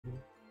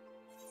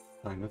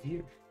time of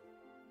year.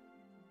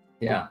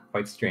 Yeah,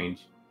 quite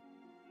strange.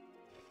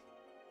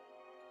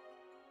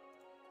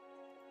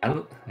 I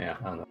don't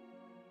know.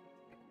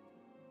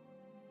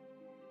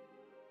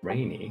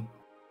 Rainy.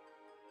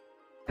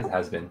 As it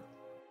has been.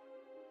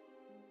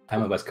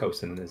 I'm on West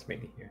Coast and it's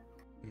rainy here.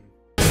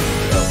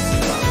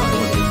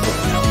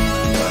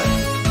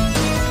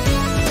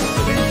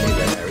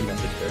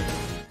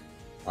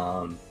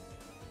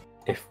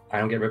 If I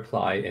don't get a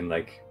reply in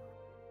like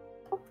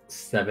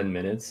 7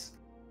 minutes,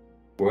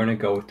 we're gonna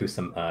go through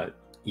some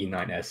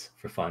E9S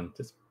for fun,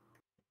 just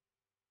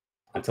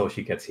until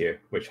she gets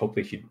here, which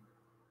hopefully she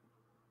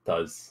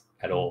does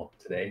at all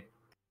today.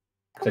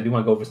 Because I do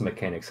want to go over some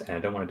mechanics, and I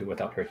don't want to do it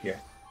without her here.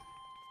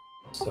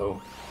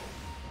 So,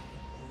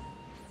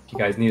 if you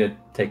guys need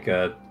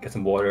to get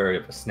some water or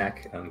a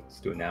snack, let's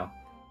do it now.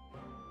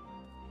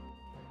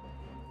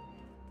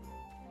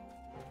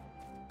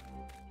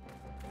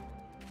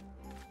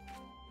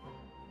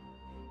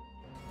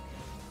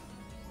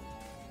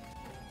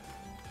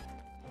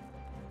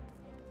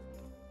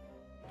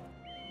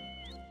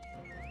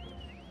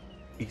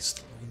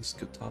 East lines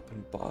go top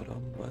and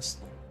bottom,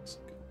 west lines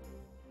go.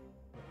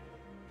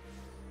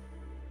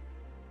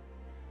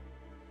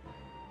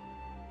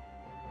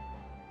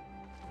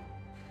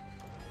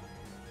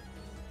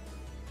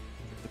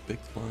 The big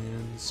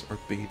lions are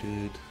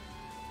baited.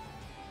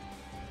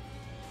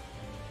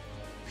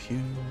 Pew.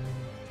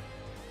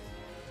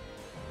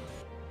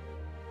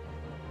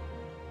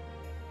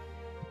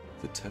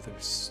 The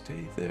tethers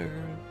stay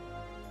there.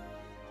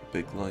 The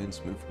big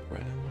lions move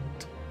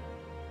around.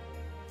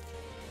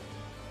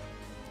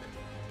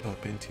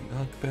 Pop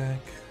anti-knockback.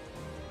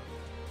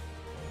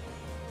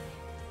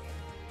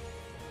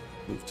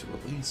 Move to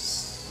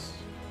release.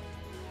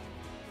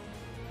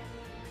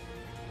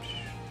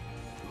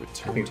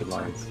 Return I think to the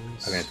lines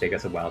are going to take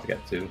us a while to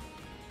get to.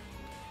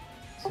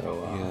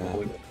 So,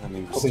 I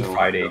mean, hoping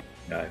Friday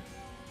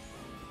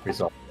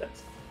resolve that.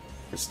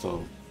 We're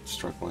still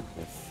struggling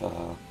with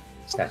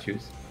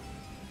Statues.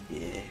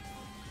 Yeah.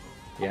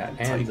 Yeah,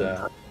 and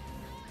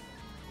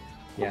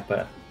yeah,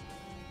 but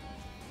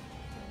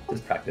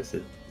this practice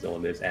is all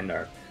it is, and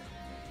our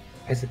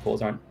basic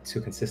goals aren't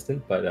too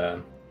consistent, but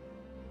it's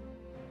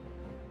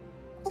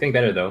getting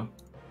better though.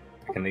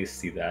 I can at least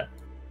see that.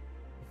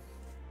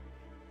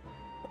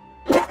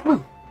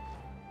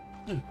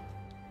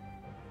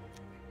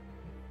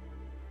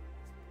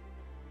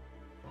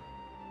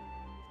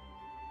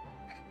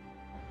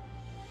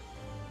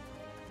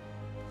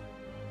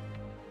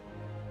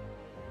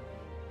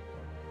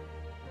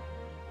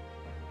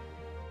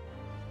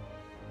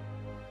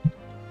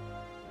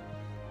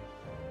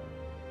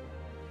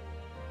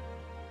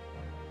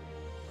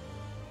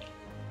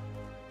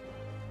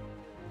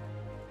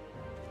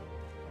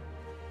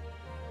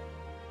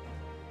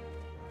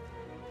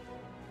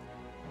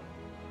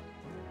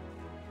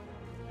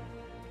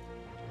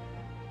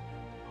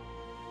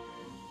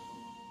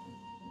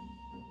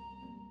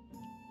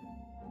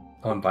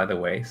 Oh, and by the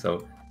way,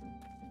 so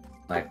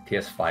my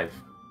PS5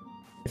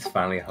 is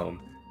finally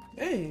home.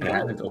 Hey! And I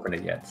haven't opened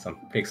it yet, so I'm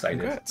pretty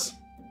excited. Congrats!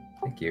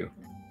 Thank you.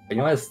 But you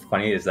know what's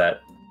funny is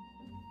that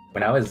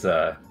when I was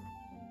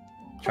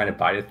trying to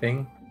buy the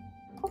thing,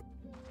 you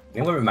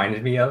know what it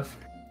reminded me of?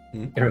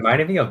 It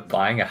reminded me of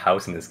buying a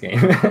house in this game.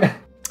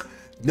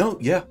 No,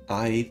 yeah,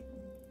 I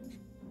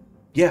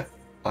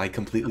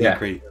completely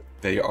agree.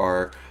 They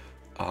are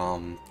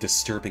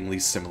disturbingly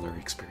similar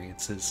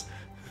experiences.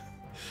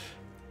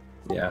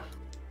 Yeah.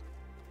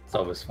 It's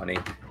always funny.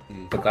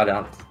 But glad I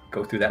don't have to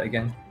go through that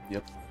again.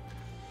 Yep.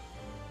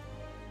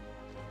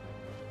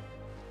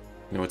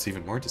 You know what's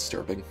even more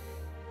disturbing?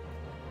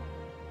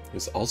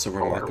 It's also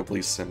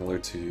remarkably similar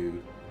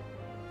to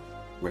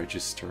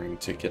registering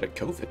to get a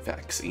COVID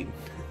vaccine.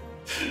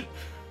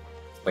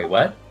 Wait,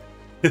 what?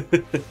 Is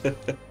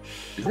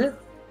it?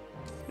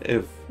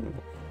 It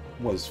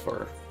was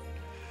for,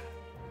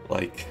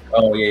 like...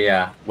 Oh,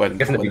 yeah. When, I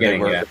guess in the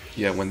beginning, yeah.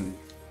 Yeah, when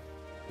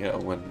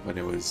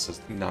it was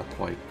just not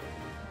quite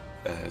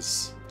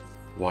as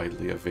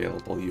widely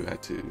available, you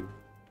had to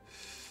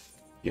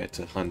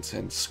hunt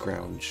and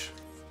scrounge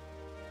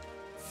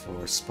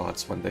for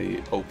spots when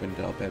they opened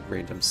up at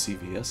random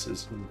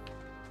CVS's and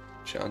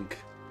junk.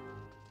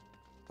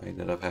 I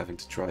ended up having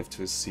to drive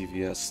to a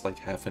CVS like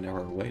half an hour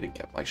away to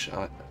get my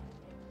shot.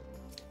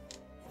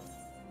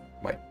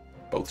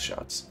 Both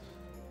shots.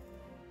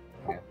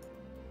 Yeah.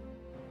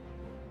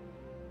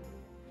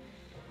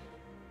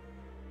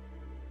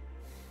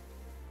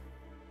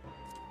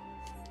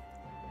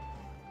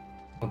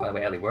 Oh, by the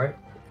way, Ellie, where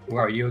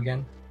are you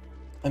again?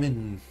 I'm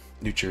in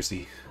New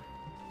Jersey.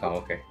 Oh,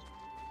 okay.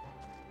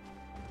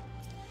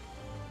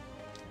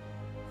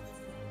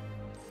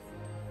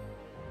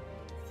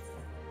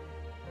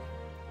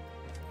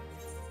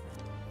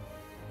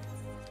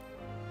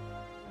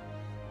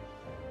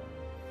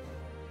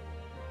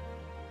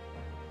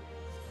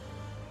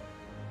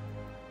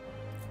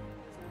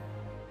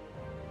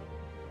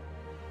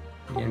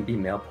 DNB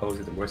mail pose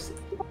is the worst.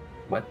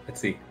 What?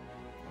 Let's see.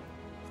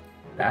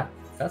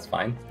 That's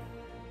fine.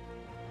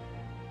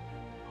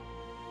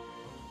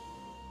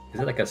 Is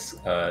it like a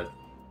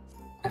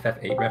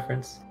FF8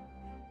 reference?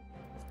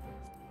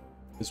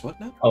 Is what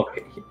now? Oh,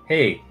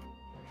 hey.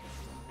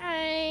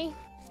 Hi.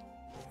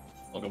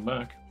 Welcome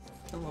back.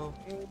 Hello.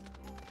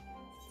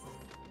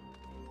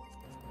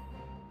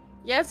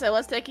 Yes, I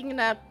was taking a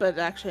nap, but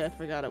actually I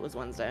forgot it was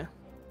Wednesday.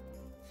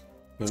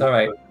 It's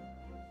alright.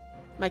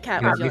 My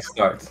cat Yeah, was at least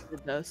starts.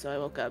 though, so I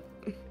woke up.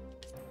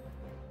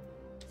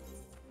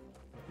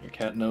 Your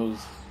cat knows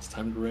it's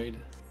time to raid.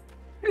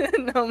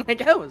 No, my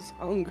cat was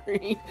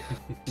hungry.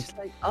 She's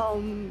like,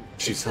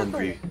 She's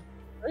hungry.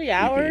 3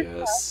 hours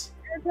PBS.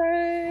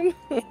 time.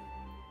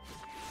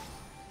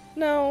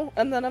 No,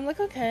 and then I'm like,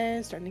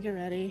 okay, starting to get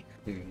ready.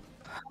 Hmm.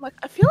 I'm like,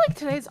 I feel like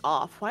today's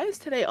off. Why is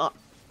today off?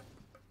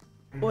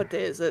 What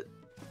day is it?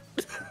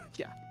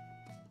 Yeah.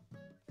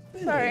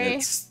 Sorry.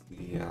 It's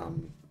the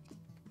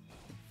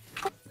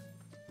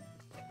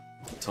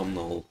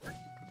autumnal.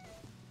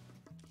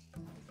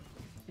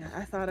 Yeah,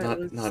 I thought it Not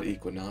was. not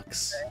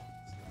equinox.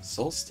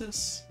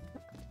 Solstice?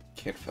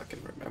 Can't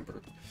fucking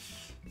remember.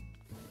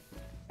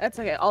 That's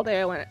okay. All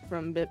day I went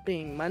from it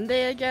being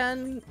Monday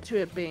again to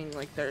it being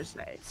like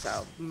Thursday.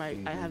 So I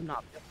have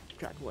not kept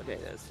track of what day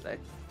it is today.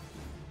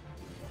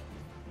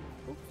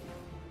 Ooh.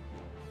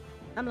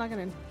 I'm logging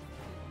in.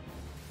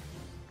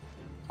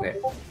 Okay.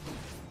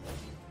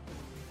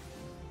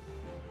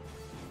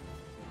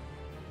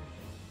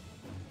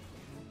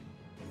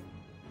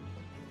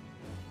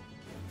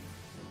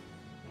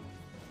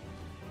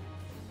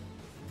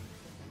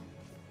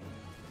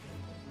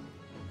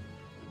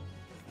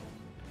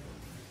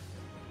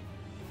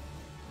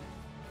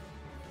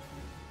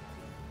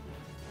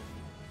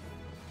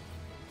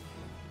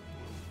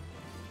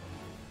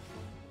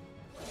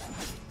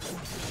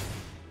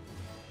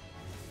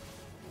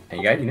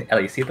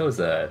 And you see those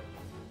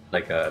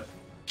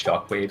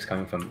shock waves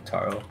coming from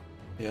Taro?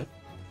 Yeah.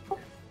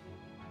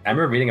 I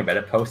remember reading a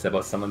Reddit post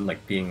about someone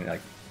like being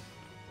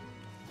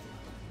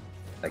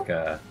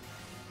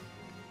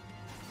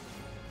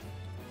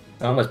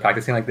someone was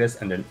practicing like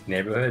this in their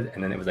neighborhood,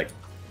 and then it was like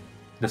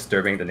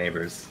disturbing the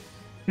neighbors.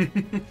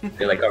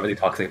 They like got really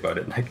toxic about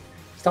it. Like,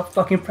 stop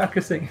fucking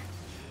practicing.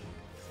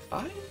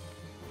 I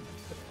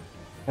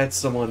had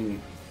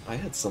someone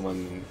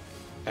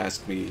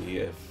ask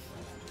me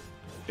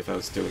if I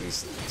was doing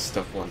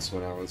stuff once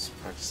when I was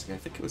practicing. I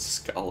think it was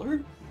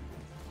Scholar.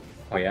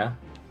 Oh yeah.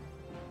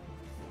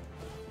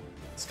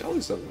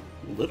 Scholar's a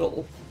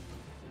little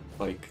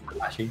like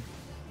Flashy.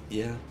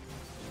 yeah.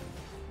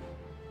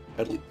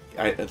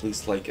 At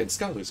least like in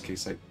Scholar's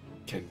case, I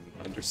can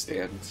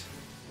understand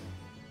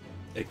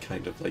it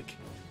kind of like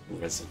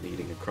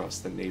resonating across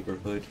the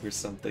neighborhood or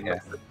something. Yeah.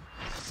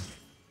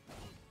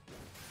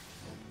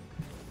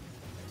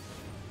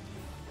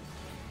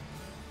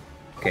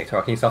 Okay,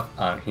 Taro, can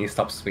you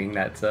stop swinging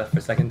that for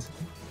a second?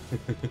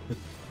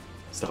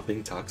 Stop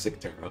being toxic,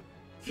 Taro.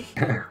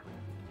 I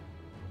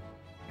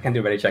can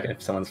do a ready check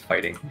if someone's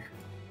fighting.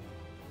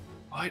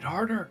 Fight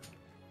harder.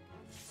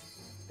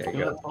 There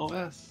you go.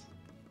 E12S.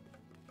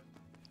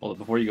 Well,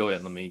 before you go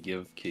in, let me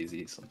give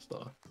KZ some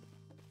stuff.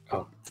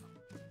 Oh.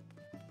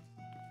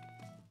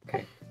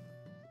 Okay.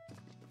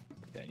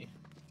 Okay.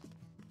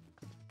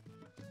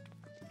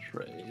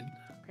 Trade.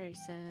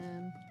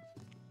 Person.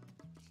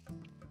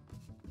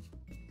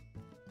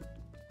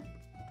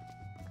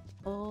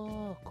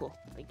 Oh, cool.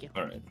 Thank you.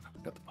 Alright,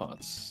 got the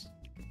pots.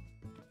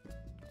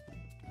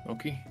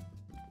 Okay.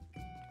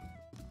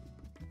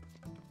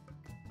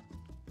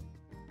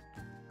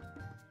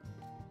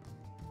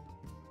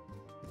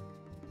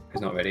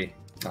 Who's not ready?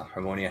 Oh,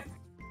 Harmonia.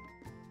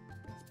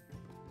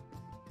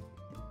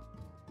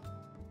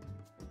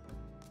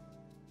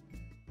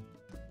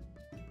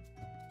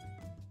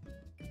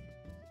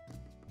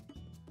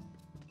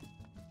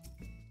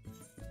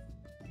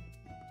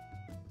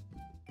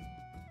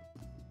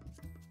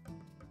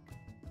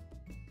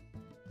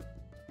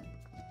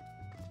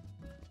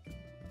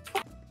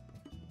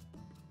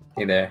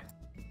 Hey there.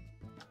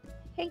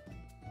 Hey.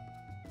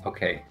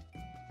 Okay.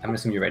 I'm gonna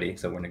assume you're ready,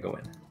 so we're gonna go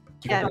in.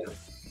 Yeah.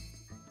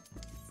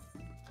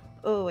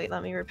 Oh wait,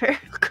 let me repair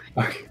real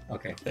quick.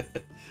 Okay.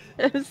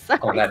 Sorry.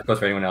 Oh, that goes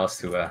for anyone else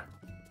who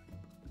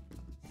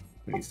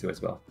needs to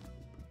as well.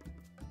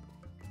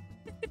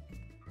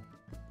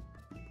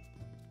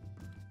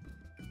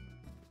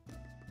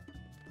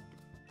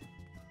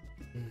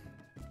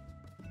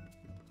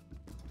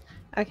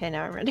 Okay,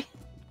 now I'm ready.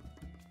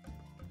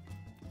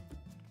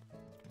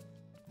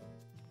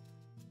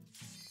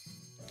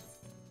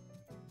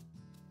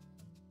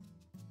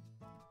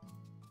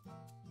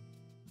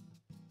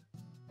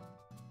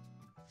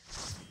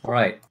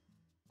 Alright.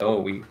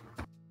 So we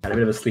had a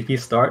bit of a sleepy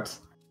start,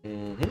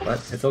 but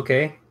it's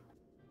okay.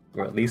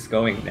 We're at least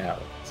going now.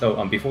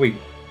 So before we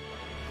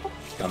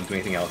do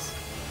anything else,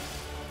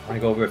 I want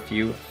to go over a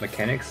few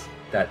mechanics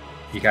that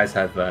you guys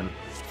have.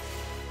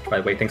 By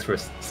the way, thanks for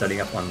setting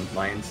up on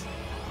lines.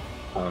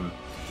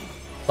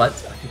 But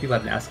a few people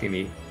have been asking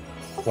me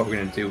what we're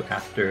gonna do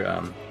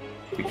after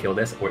we kill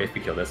this, or if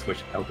we kill this, which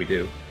I hope we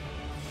do.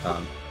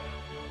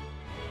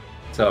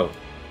 So,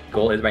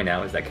 goal is right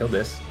now is that kill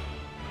this.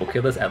 We'll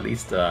kill this at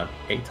least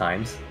 8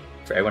 times.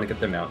 for everyone to get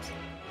their mounts.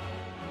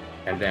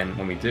 And then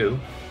when we do,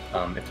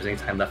 if there's any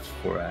time left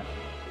for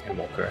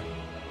Endwalker,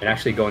 and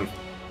actually going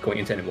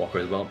into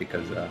Endwalker as well,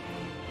 because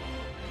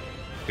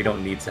we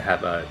don't need to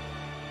have a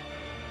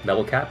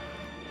level cap,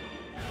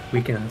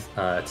 we can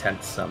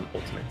attempt some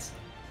ultimates.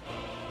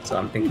 So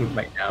I'm thinking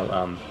right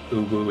now,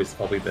 Uwu is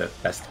probably the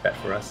best bet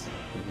for us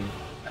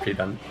after you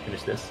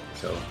finish this.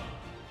 So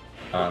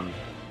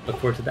look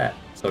forward to that.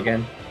 So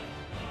again,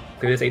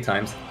 clear this 8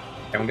 times,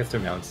 everyone gets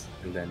their mounts,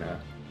 and then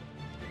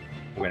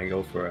we're gonna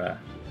go for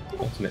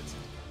ultimates.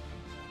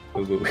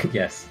 Uwu,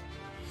 yes.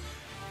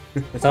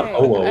 It's not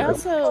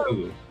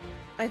Owo.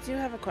 I do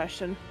have a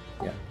question.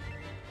 Yeah.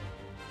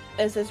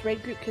 Is this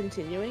raid group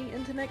continuing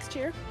into next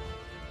year?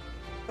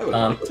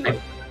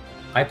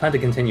 I plan to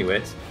continue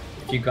it.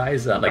 If you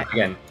guys like,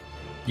 again,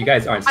 you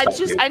guys aren't.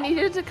 I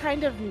needed to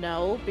kind of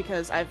know,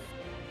 because I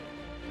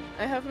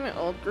have my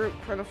old group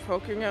kind of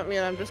poking at me,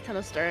 and I'm just kind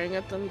of staring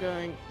at them,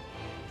 going,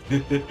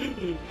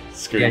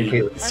 screw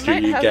you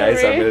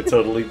guys! I'm in a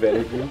totally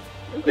better group.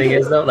 Thing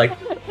is though, like,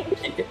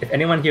 if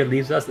anyone here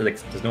leaves us, like,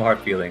 there's no hard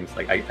feelings.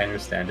 Like, I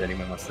understand that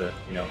anyone wants to,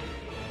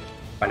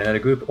 find another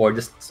group or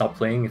just stop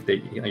playing if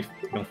they, if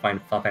you don't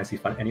find Final Fantasy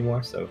fun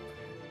anymore. So,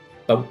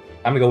 but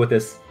I'm gonna go with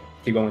this.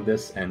 Keep going with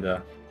this, and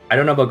I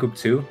don't know about Group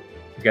 2.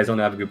 If you guys don't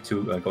have a Group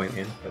 2 going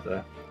in,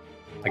 but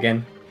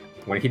again,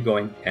 we're gonna keep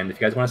going. And if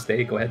you guys want to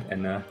stay, go ahead.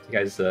 And if you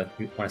guys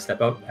want to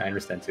step out, I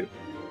understand too.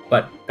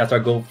 But that's our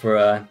goal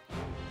for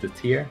the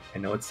tier. I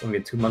know it's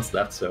only 2 months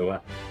left, so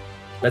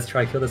let's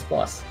try to kill this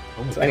boss.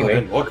 So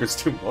anyway, Walker's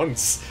 2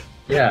 months.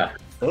 Yeah,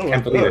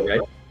 can't believe it,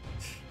 right?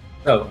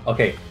 So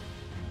okay,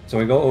 so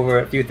we go over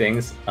a few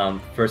things.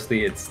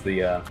 Firstly, it's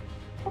the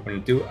we're gonna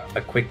do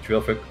a quick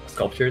drill for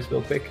sculptures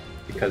real quick,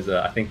 because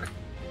I think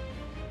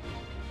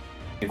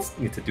we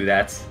need to do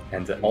that,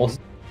 and also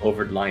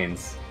over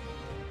lines.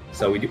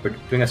 So we're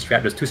doing a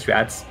strat. There's 2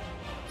 strats.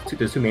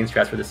 There's 2 main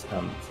strats for this.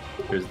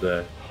 There's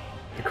the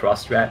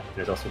cross strat.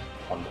 There's also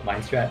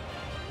line strat.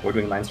 We're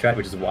doing line strat,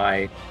 which is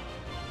why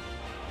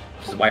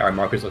our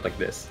markers look like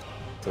this.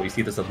 So you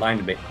see there's a line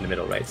in the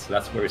middle, right? So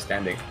that's where we're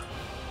standing.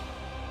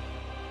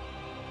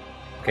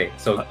 Okay,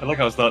 so I like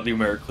how it's not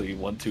numerically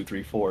 1, 2,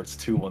 3, 4. It's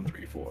 2, 1,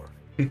 3, 4.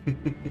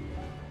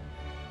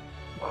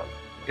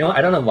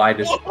 I don't know why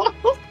this.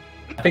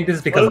 I think this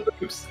is because of the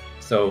groups.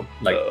 So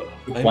like,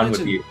 one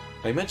would be.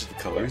 I imagine the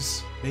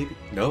colors, maybe.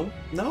 No.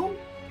 No,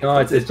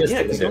 it's just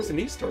because it was an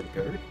E-Star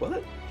card.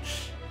 What?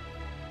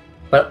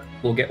 But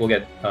we'll get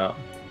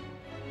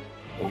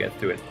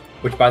through it.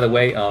 Which, by the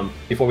way,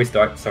 before we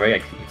start, sorry I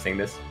keep saying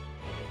this.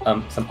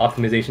 Some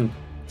optimization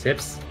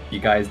tips. You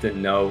guys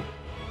didn't know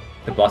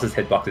the boss's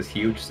hitbox is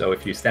huge. So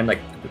if you stand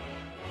like the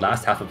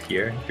last half of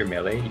here, if you're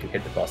melee, you can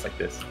hit the boss like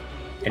this.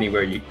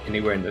 Anywhere in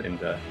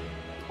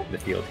the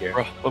field here.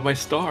 Bro, but my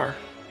star.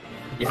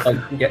 Yeah,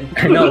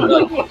 I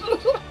know.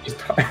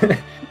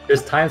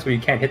 There's times where you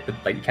can't hit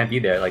you can't be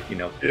there,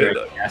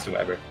 gas or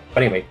whatever.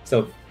 But anyway,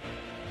 so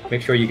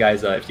make sure you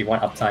guys, if you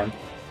want uptime,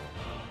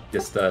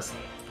 just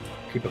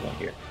keep it on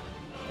here.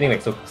 Anyway,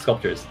 so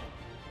sculptures.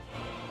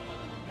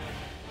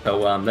 So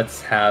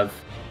let's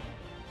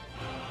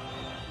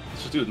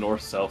just do a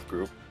north-south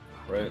group,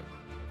 right?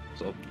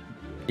 So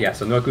yeah,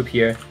 so north group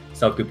here,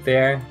 south group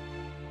there.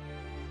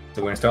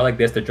 So we're gonna start like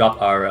this to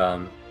drop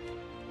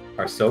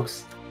our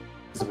soaks.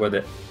 This is where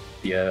the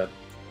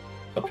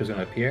sculptures are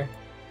gonna appear.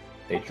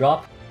 They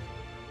drop,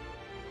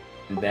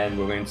 and then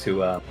we're going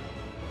to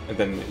and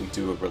then we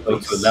do a release. Go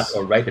to the left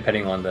or right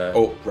depending on the.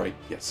 Oh, right,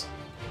 yes.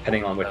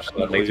 Depending on which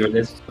laser it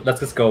is. Let's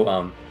just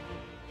go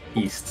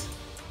east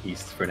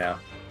for now.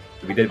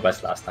 We did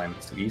west last time.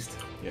 It's to east.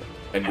 Yeah,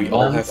 and we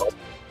all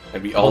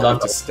have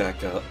to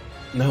stack up.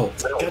 No,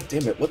 god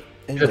damn it! What?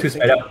 Just 2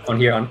 spread out on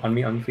here, on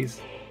me, please.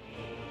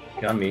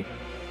 Get on me.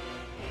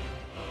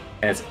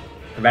 And it's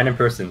a random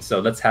person, so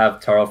let's have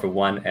Taro for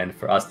 1, and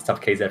for us, let's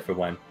have KZ for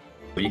 1. So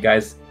where you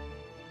guys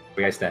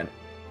stand?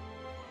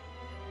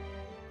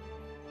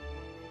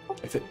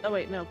 Oh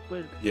wait, no,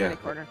 we're yeah.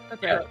 corner.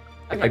 That's yeah. right.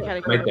 Okay,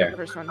 right corner, there. The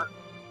first one.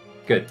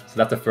 Good. So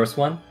that's the first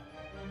one.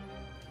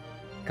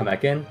 Come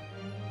back in.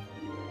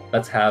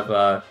 Let's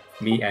have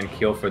me and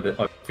Kyo for the.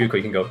 Oh, Fuko,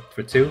 you can go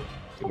for 2.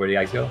 Where do you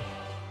guys go?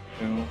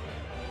 2. You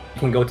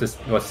can go to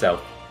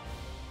north-south.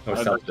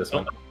 North-south this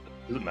one.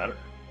 Does it matter?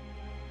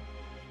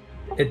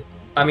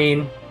 I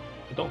mean,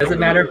 it doesn't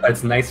matter, but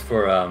it's nice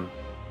for.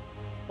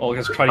 Oh,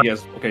 let's try to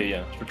get. Okay,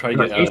 yeah. We're trying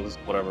to get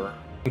whatever.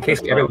 In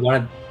case we ever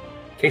wanted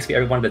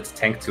this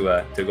tank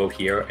to go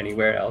here or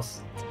anywhere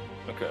else.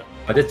 Okay.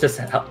 But this just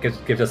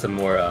gives us a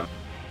more.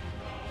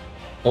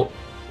 Well,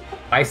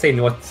 I say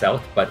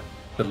north-south, but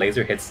the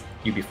laser hits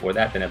you before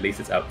that, then at least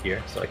it's out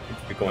here. So like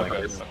if you're going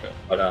like this. Okay.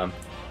 But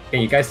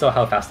again, you guys saw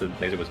how fast the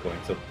laser was going,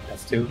 so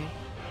that's 2.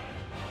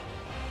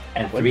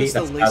 And 3. When does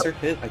the laser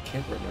hit? I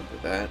can't remember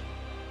that.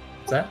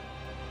 What's that?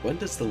 When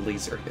does the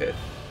laser hit?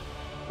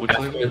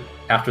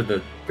 After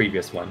the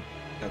previous one.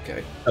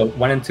 Okay. So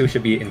 1 and 2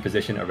 should be in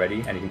position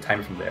already, and you can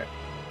time it from there.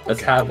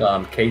 Let's have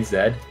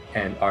KZ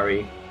and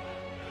Ari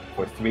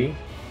for 3.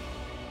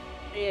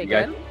 Me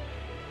again?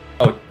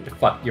 Oh,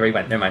 fuck, you already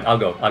went. Never mind, I'll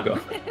go.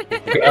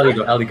 Okay,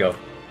 Ellie go.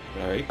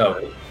 Alright.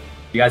 So,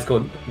 you guys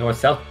go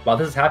north-south. While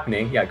this is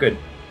happening, yeah, good.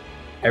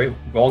 We're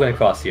all gonna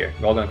cross here.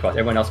 We're all gonna cross.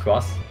 Everyone else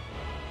cross.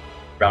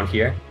 Around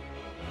here.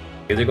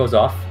 Laser goes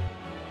off.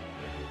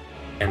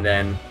 And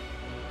then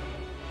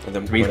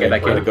Threes get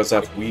back when in. it goes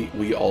off,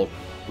 we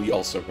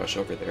also rush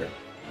over there,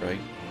 right?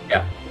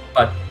 Yeah,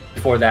 but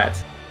before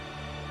that,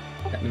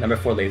 number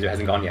 4 laser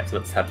hasn't gone yet, so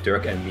let's have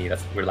Dirk and me.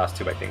 We're the last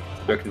 2, I think.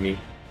 So Dirk and me,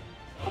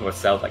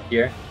 north-south, like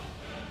here.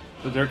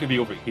 So there could be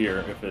over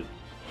here if it.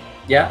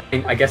 Yeah,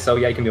 I guess so.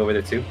 Yeah, you can be over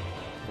there too.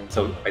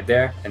 So right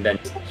there, and then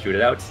just shoot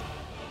it out,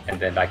 and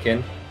then back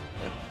in.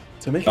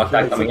 To make Knock it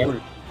back right, coming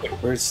in.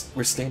 we're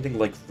standing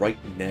like right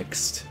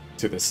next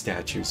to the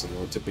statues in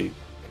order to beat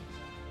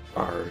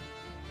our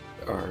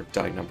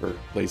die number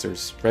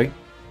lasers, right?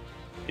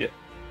 Yeah.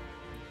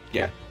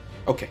 Yeah.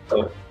 Okay.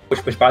 So,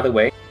 which by the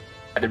way, I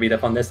had to read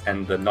up on this,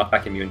 and the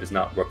knockback immune does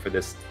not work for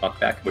this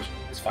knockback, which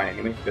is fine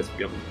anyway because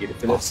we don't need it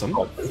for this. Awesome.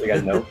 So you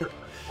guys know.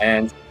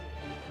 And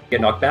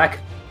get knocked back,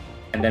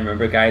 and then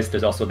remember, guys,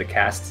 there's also the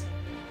cast.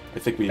 I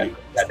think we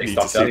that they need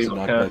to stocked up. see the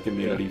knockback Yeah.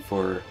 immunity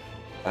for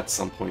at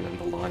some point on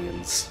the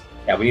Lions.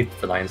 Yeah, we need it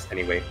for Lions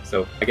anyway.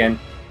 So again,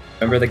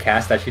 remember the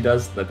cast that she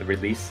does, the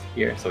release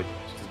here. So she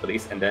does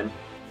release, and then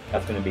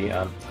that's going to be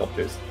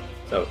sculptures.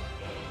 So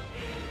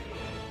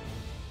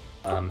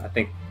I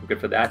think we're good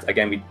for that.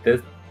 Again, we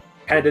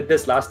kind of did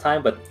this last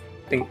time, but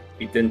I think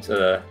we didn't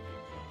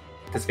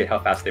anticipate how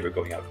fast they were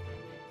going out.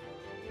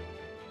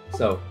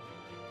 So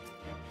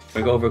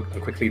we'll go over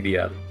quickly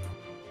the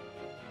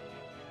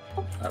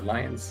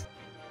Lions.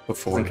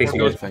 Before In case you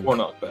Goes anything. before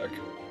knockback.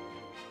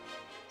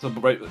 So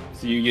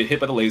so you get hit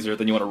by the laser,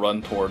 then you want to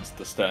run towards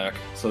the stack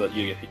so that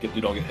you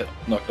don't get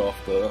knocked off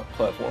the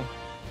platform.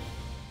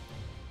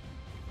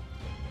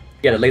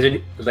 Yeah,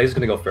 the laser's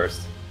gonna go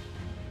first.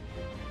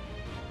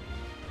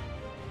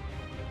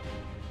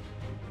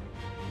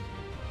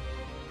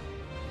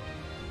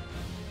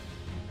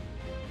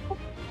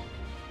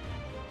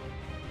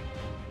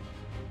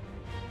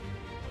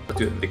 Let's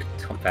do the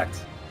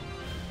compact.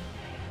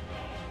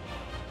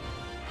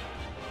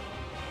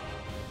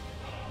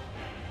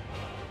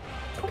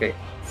 Okay,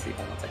 let's see,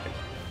 hold on a second.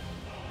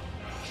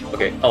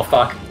 Okay, oh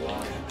fuck.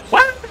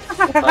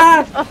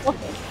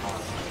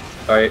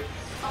 Sorry.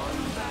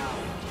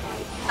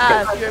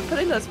 If you're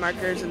putting those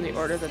markers in the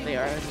order that they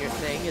are in your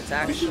thing, it's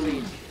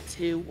actually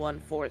 2, 1,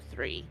 4,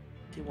 3.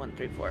 2, 1,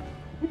 3, 4.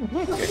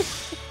 Okay.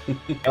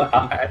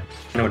 I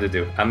know what to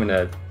do. I'm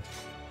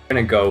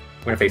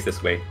gonna face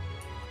this way.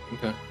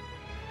 Okay.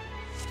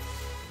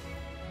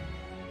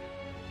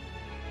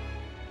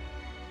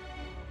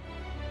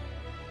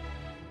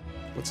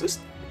 What's this?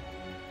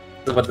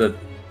 This is what the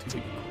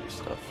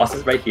Stuff. boss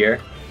is right here.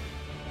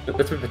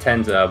 Let's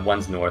pretend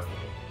one's north.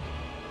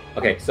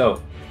 Okay,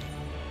 so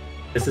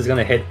this is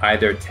gonna hit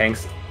either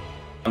tanks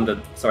on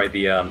the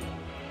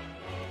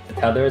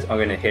tethers are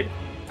gonna hit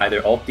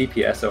either all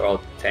DPS or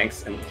all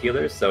tanks and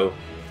healers. So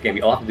again,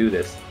 we all have to do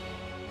this.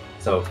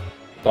 So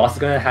boss is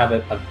gonna have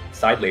a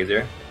side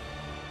laser.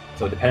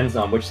 So it depends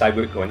on which side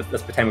we're going.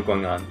 Let's pretend we're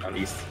going on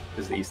east.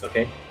 This is the east,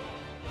 okay?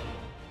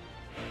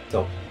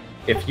 So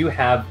if you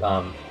have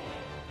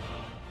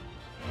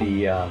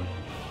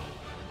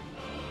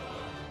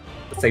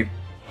let's say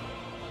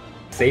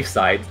safe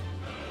side.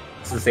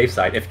 This is the safe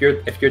side. If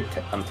your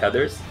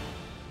tethers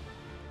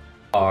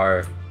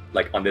are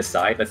like on this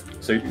side,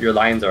 so your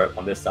lions are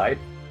on this side.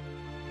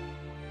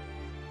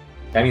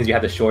 That means you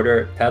have the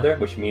shorter tether,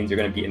 which means you're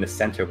going to be in the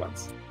center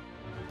ones,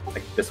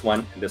 like this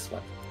one and this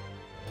one.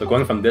 So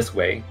going from this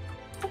way,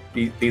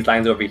 these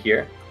lines over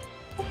here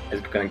is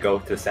going to go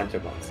to the center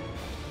ones.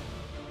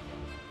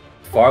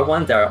 Far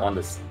ones that are on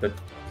the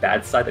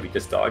bad side that we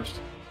just dodged,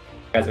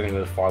 you guys are going to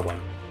go to the far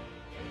one.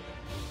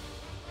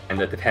 And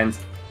that depends,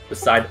 the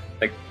side,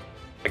 like,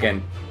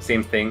 again,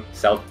 same thing,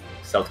 south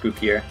group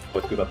here,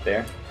 both group up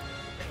there.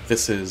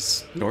 This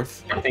is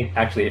north. I think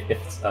actually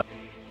if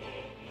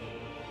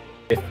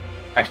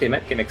actually it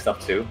might get mixed up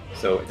too.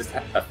 So just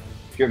if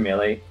you're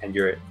melee and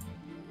you're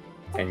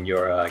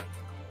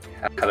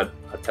have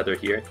a tether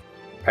here,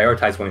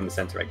 prioritize going in the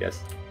center, I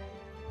guess.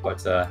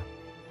 But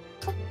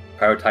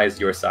prioritize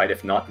your side.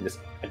 If not, just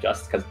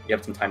adjust because you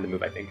have some time to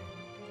move. I think.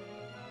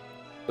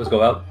 Let's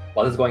go out.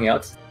 While this is going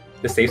out,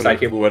 the safe side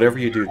here. Whatever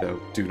you do, though,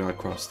 do not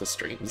cross the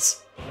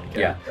streams.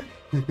 Yeah.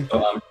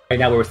 So, right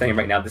now, where we're standing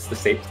right now, this is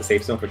the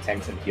safe zone for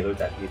tanks and healers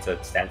that need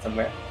to stand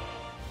somewhere.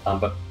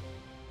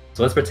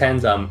 So let's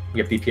pretend we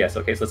have DPS.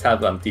 Okay, so let's have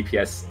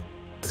DPS.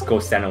 Let's go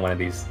stand on one of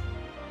these.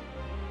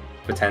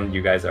 Pretend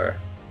you guys are.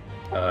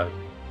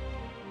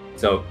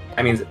 So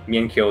that means me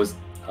and Kyo's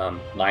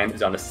line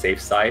is on the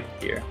safe side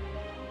here,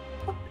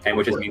 and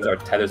which means our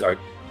tethers are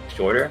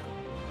shorter.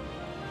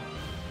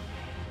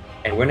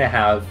 And we're gonna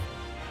have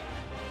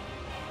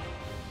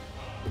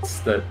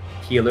the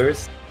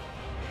healers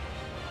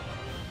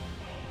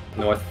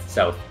north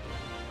south.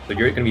 So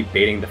you're gonna be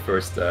baiting the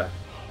first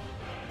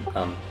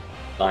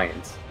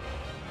lions.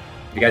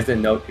 If you guys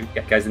didn't know, if you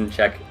guys didn't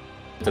check,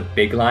 there's a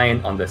big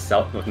lion on the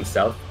north and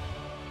south,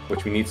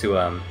 which we need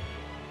to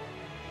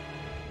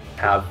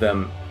have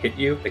them hit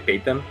you, like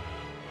bait them,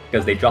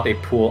 because they drop a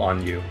pool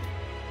on you,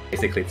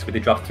 basically. So they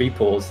drop 3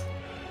 pools.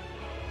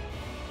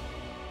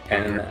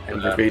 And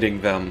you're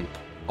baiting them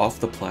off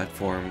the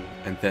platform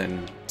and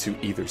then to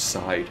either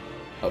side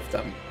of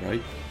them,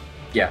 right?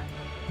 Yeah.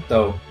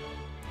 So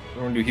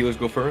Do healers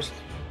go first?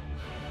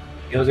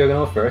 healers are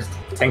gonna go first.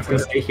 Tank's gonna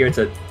stay here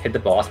to hit the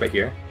boss right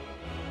here.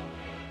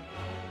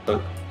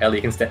 So Ellie,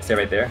 you can stay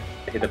right there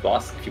and hit the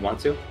boss if you want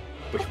to.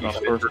 Which you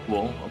should. First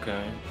pool,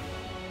 okay.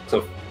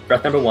 So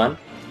breath number 1.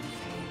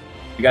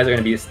 You guys are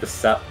gonna be the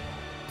south.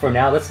 For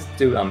now, let's just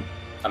do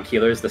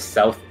healers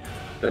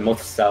the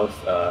most south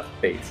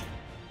bait.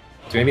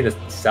 So maybe the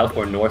south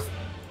or north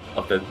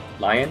of the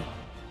lion.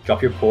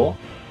 Drop your pool.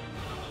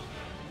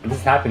 When this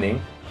is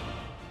happening,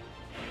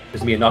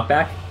 there's gonna be a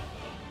knockback.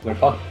 We're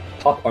gonna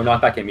pop or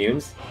knockback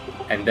immunes,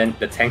 and then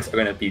the tanks are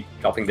gonna be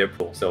dropping their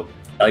pool. So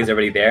Ellie's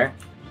already there,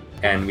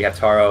 and we have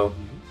Taro.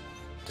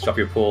 Just drop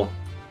your pool.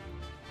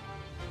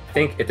 I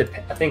think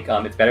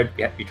it's better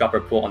you drop her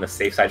pool on the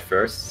safe side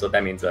first. So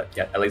that means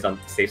yeah, Ellie's on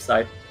the safe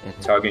side.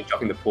 Taro gonna be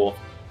dropping the pool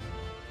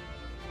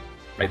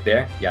right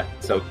there. Yeah.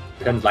 So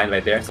Defense line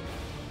right there. So,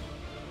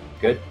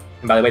 good.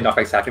 And by the way,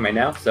 knockback's happening right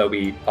now. So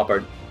we pop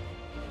our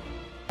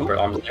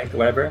arm's length or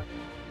whatever.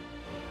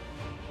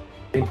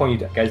 Any point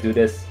you guys do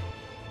this,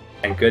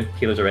 and good,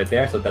 healers are right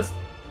there, so that's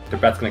the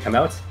breath's gonna come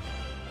out.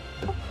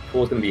 The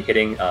pool's gonna be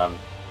hitting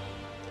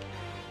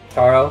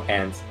Taro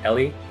and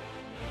Ellie.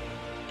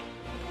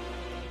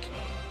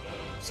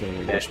 So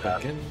we rush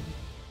back in.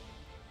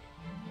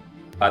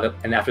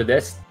 And after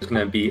this, there's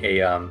gonna be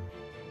a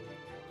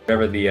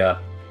whatever the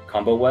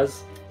combo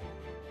was.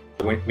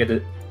 So we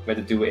have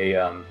to do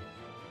a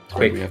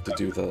quick. We have to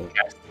do the.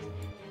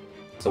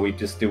 So we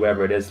just do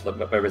whatever it is,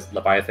 whatever it's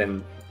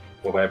Leviathan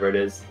or whatever it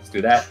is. Let's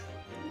do that,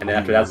 and then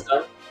after that's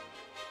done,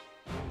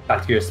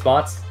 back to your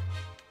spots,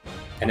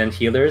 and then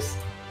healers.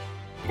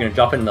 You're gonna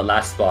drop it in the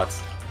last spots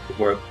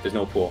where there's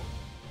no pool.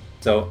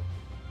 So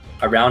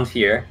around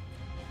here,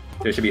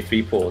 there should be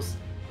 3 pools.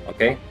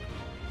 Okay.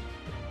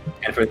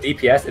 And for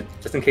DPS,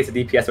 just in case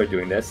the DPS are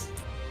doing this,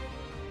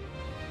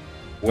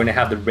 we're gonna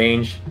have the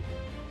range.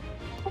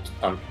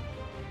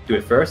 Do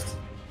it first,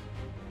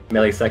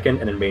 melee second,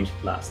 and then range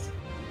last.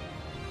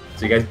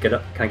 So you guys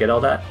can I get all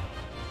that?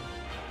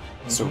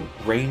 So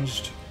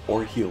ranged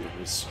or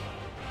healers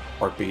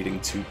are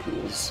baiting 2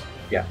 pools.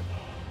 Yeah.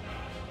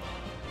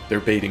 They're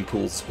baiting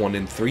pools 1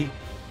 and 3.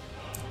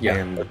 Yeah.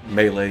 And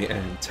melee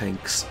and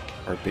tanks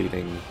are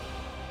baiting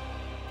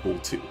pool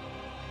 2.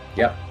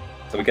 Yep.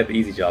 So we get the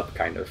easy job,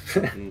 kind of.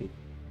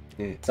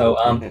 Yeah.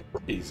 So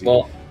Easy.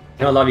 well,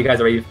 I know a lot of you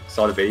guys already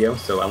saw the video,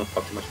 so I won't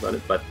talk too much about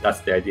it. But that's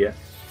the idea,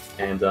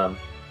 and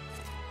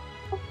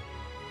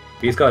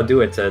we just gotta do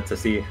it to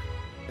see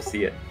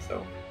it.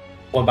 So,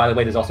 oh, and by the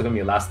way, there's also gonna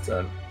be a last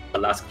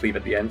cleave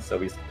at the end, so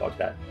we just dodge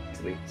that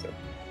easily. So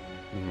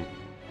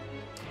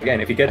again,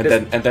 if you get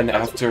and then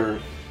after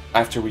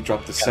we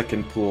drop the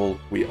second pool,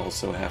 we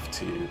also have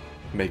to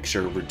make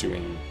sure we're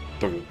doing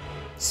the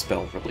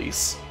spell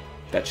release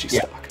that she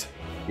stocked.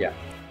 Yeah.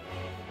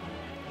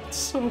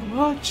 So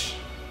much.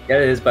 Yeah,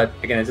 it is, but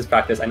again, it's just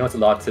practice. I know it's a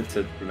lot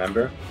to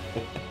remember,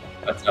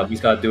 but we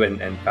just gotta do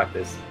it and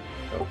practice.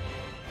 So.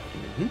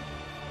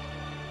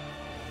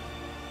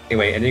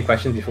 Anyway, any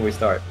questions before we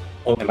start?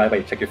 Oh, and by the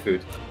way, check your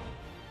food.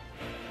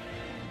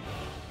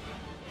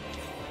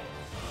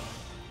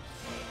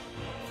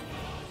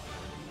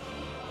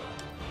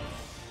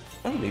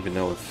 I don't even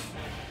know if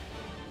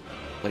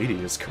Lady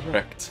is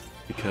correct,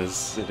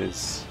 because it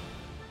is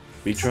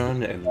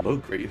Vitron and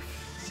Logrief,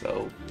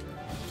 so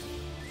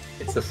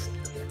It's just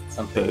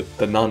something.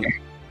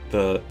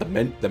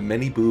 the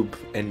many boob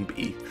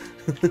NB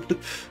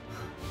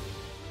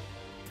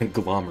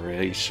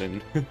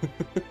agglomeration. I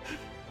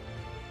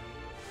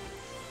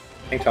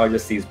think Charlie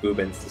just sees boob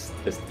and it's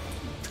just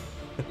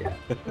yeah.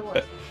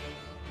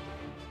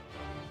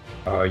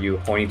 Are you a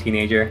horny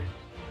teenager?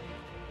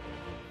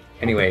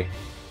 Anyway.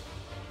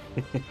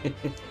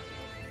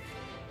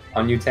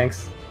 On you,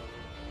 tanks.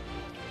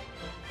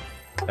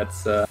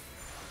 Let's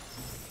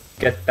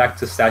get back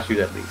to statues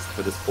at least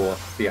for this pool.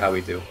 See how we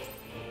do.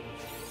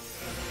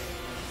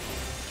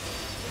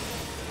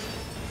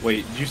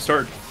 Wait, did you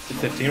start at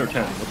 15 or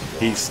 10?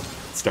 He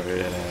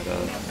started at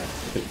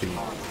 15.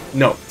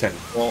 No, 10.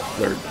 Well,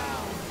 Third.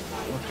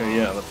 okay,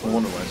 yeah, that's no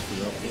wonder why I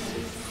screwed up.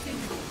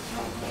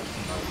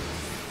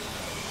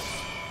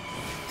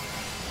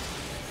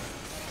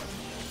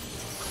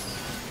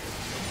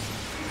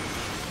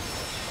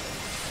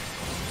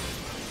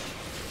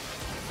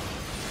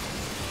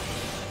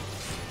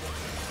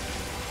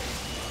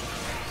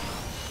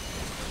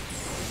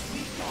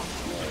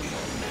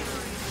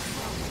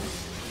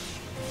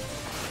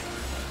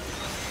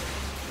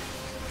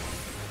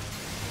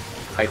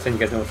 Titan, you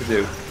guys know what to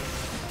do.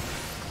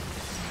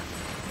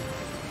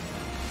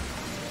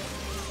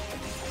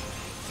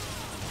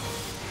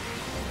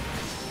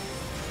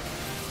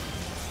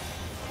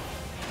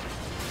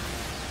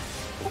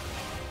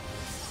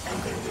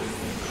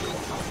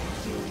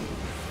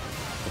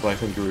 Bye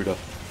from Garuda.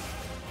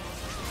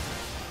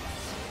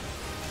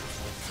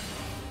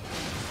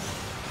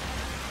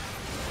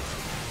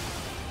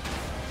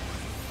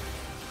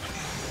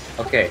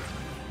 Okay.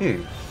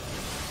 I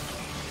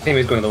think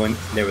he's going low in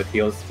there with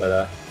heals,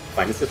 but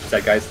fine. This is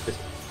set, guys. Just...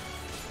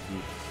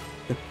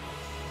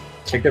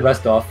 Check the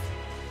rest off.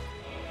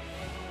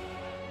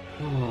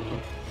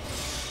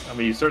 I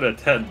mean, you started at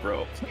 10,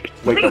 bro.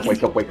 Wake up,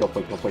 wake up, wake up,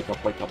 wake up, wake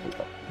up, wake up, wake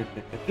up.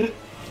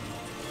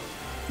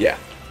 Yeah,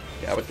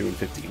 we're doing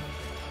 15.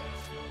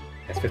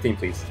 Yes, 15,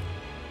 please.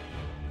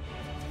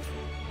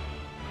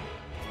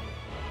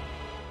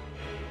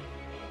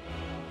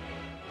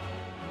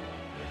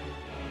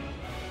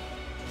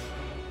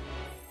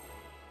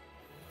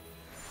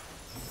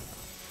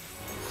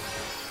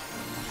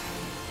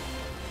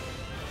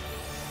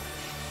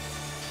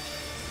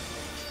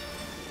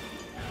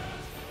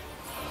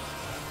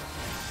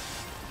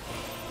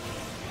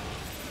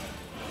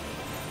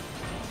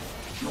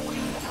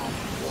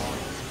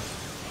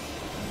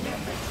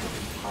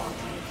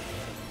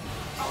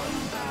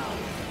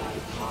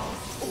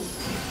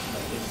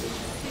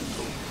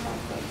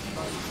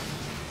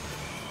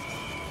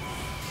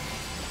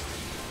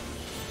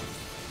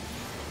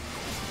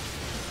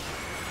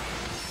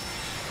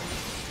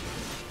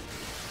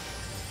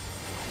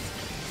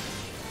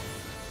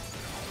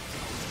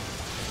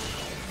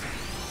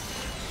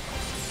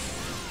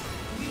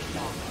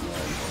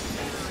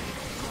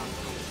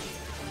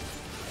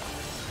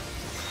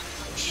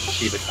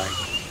 Shiva time.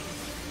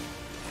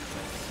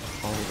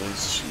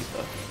 Always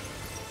Shiva.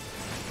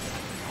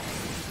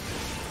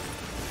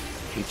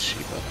 Hate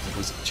Shiva. It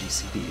was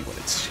GCD when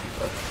it's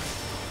Shiva.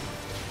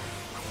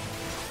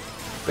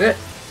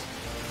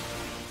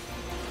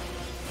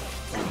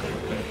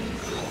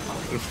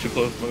 It's too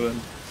close, my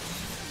man.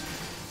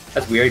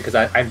 That's weird because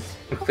I'm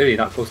clearly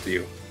not close to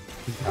you.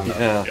 I don't know.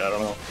 Yeah. Yeah, I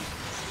don't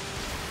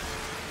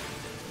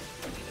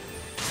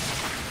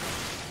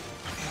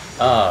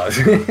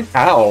know.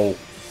 Ow!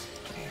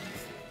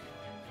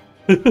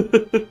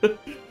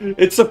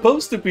 It's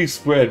supposed to be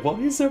spread. Why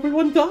is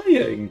everyone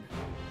dying?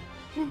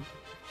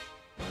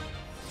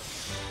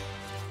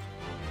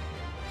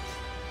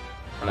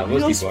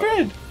 We all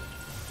spread.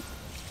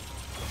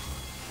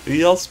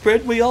 We all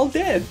spread. We all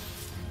dead.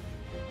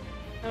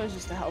 That was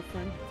just a health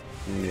thing.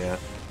 Yeah,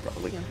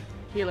 probably. Yeah.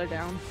 Healer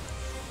down.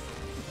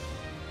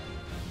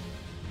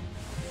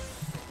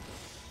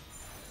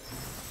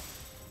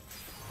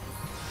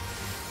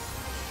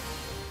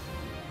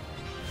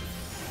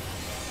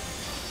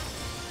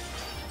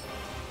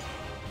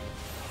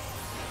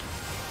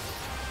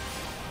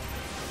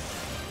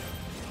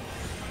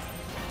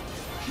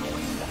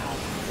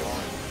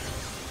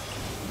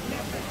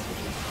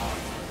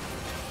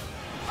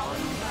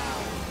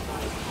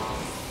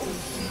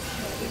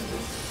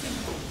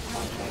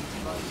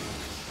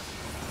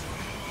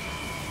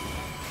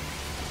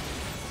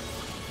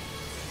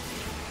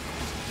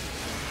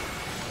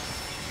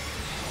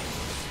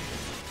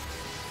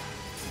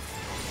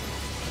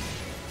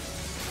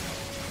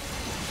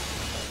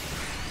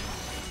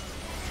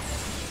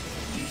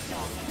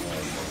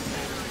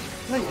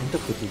 I end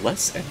up with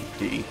less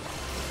MP.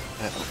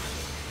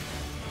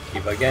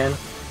 Keep again.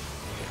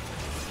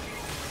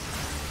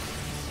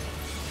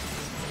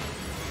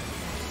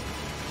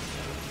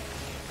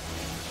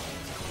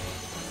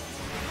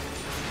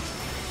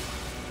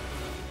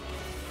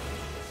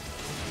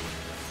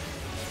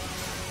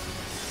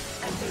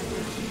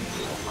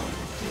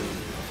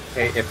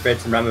 Okay, if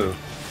Fred's and Ramu.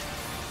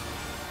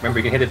 Remember,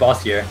 you can hit the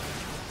boss here.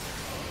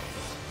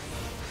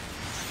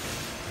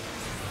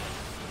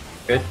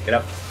 Good, get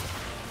up.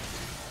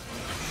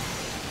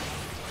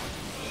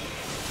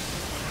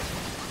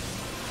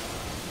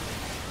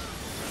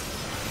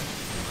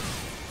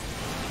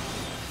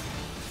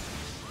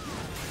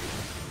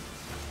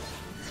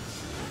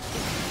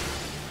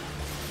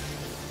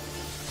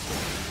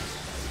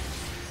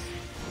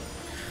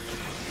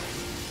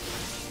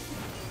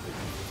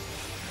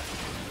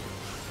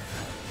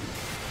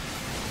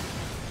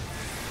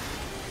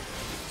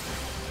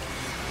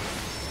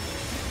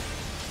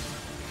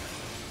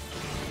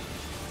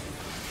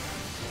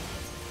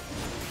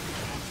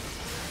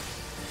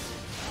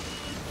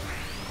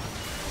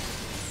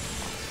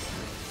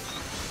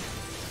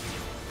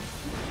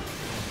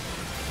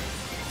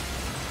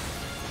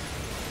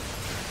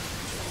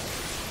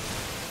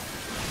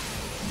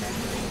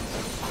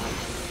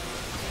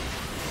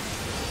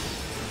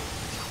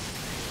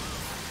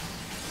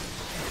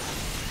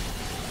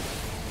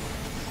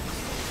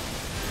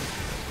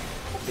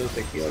 Feels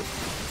like heals.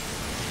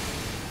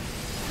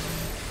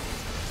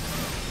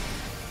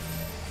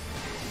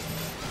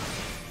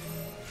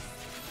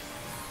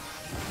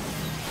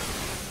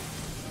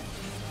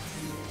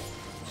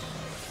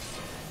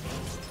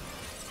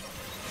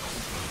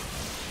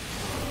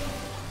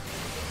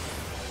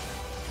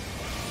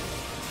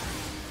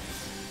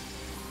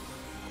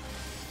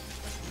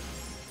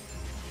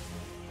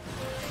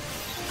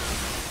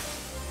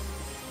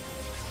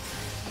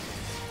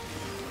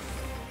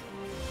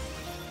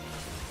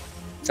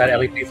 Side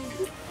Ellie, please.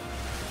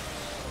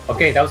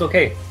 Okay, that was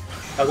okay.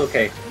 That was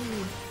okay.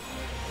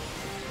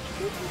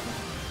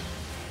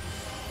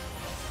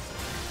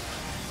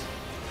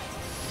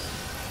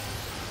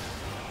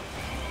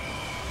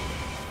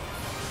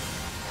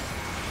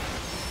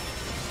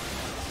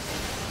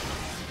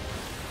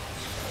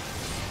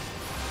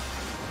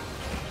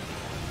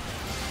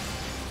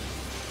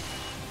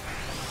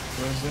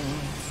 Rising.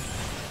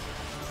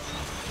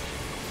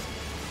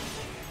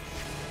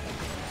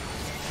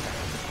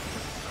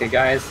 Okay,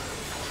 guys.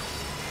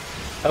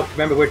 Help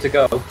remember where to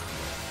go.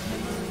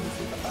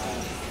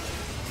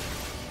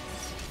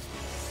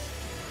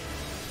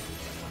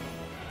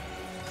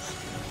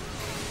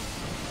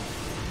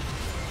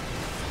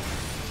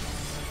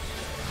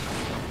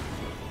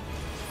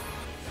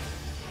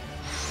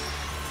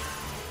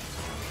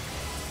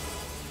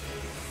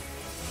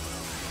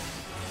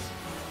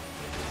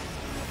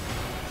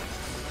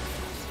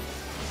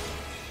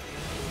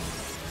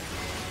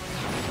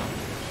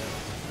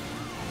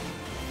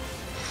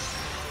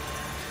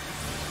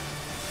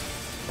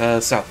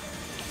 South.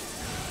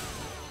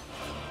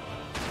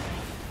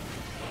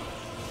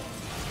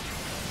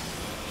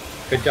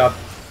 Good job.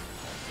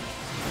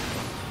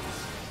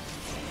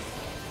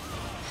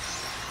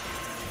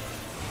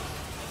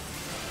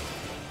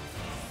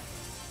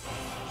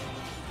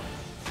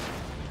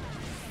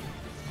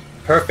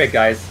 Perfect,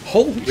 guys.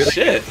 Holy Really?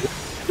 shit!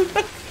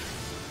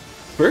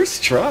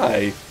 First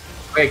try.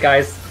 Okay,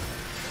 guys.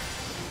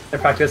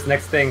 Let's practice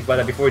next thing,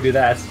 but before we do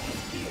that,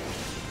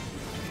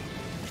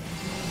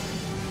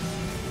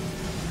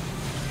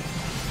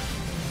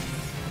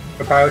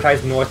 we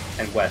prioritize north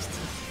and west.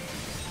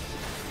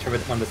 Whichever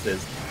one this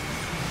is.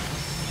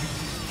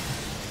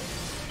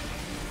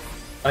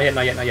 Not yet,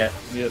 not yet, not yet.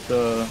 Get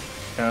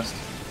cast.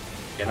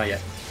 Yeah, not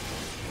yet.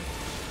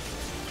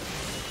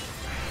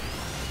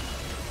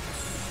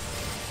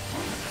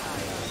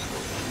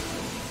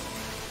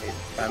 Okay,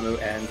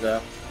 Famu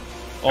and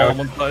All on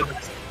one side.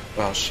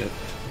 Oh shit.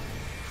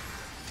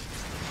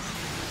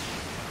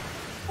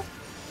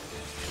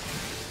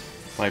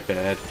 My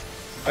bad.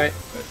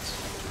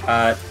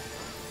 Alright.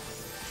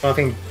 One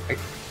thing,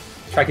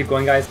 try to keep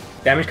going, guys.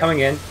 Damage coming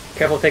in.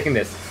 Careful taking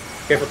this.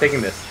 Careful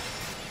taking this.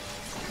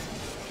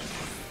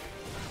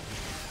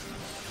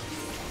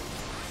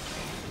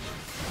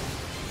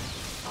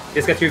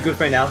 Just get 2 groups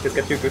right now. Just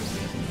get 2 groups.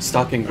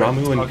 Stalking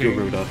Ramu and Stalking.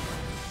 Garuda.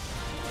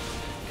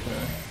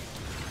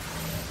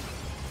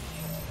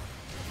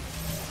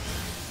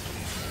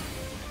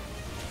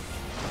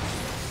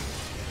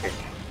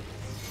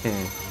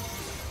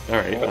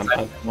 Alright,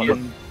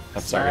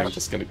 I'm sorry, I'm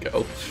just gonna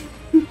go.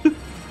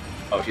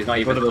 Oh, she's not Go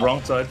even. to the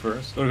wrong side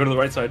first. Or go to the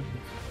right side.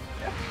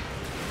 Oh.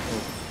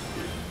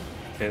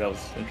 Okay, that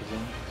was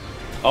interesting.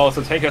 Oh,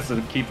 so tank has to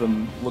keep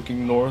them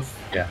looking north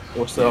Yeah.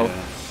 or south.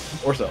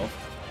 Yeah. Or south.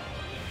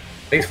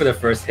 Thanks for the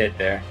first hit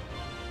there.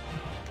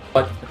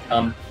 But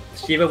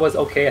Shiva was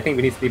okay. I think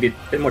we need to be a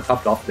bit more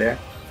topped off there.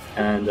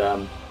 And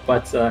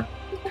but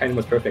Titan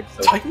was perfect.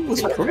 So Titan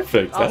was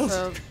perfect. That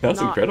Also, was not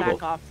incredible.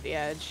 back off the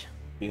edge.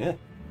 Yeah.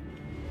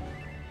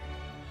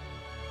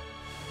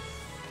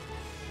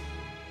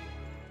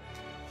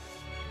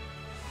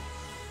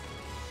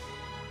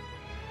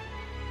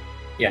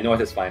 yeah,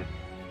 north is fine.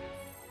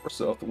 Or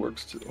south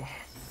works too.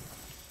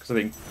 Because I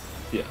think,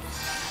 yeah.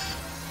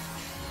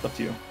 It's up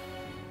to you.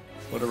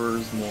 Whatever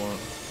is more.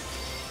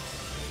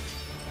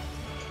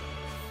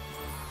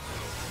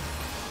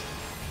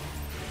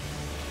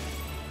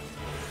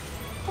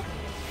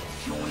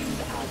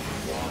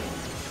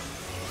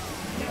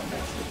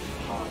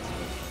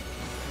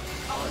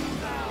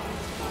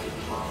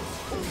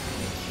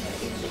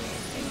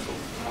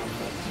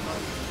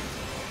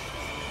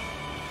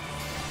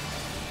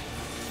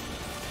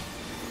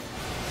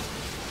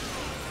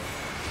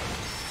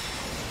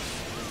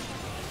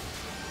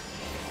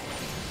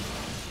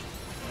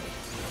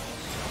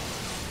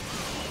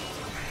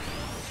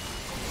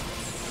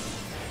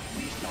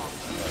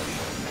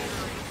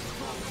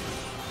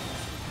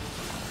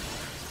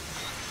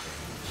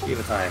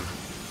 Shiva time.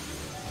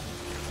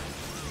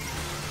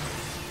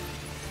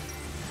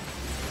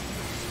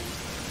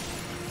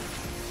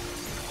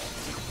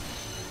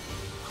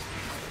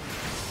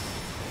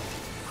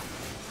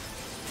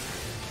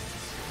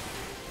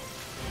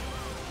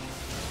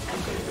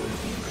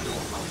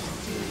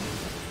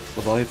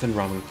 Leviathan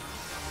Ramu.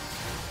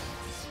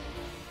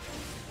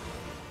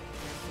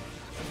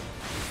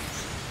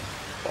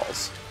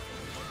 Balls.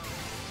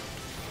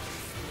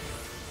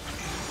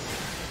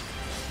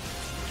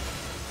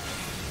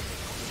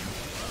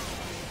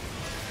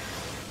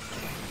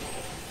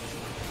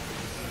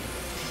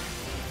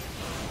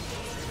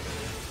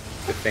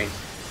 Good thing.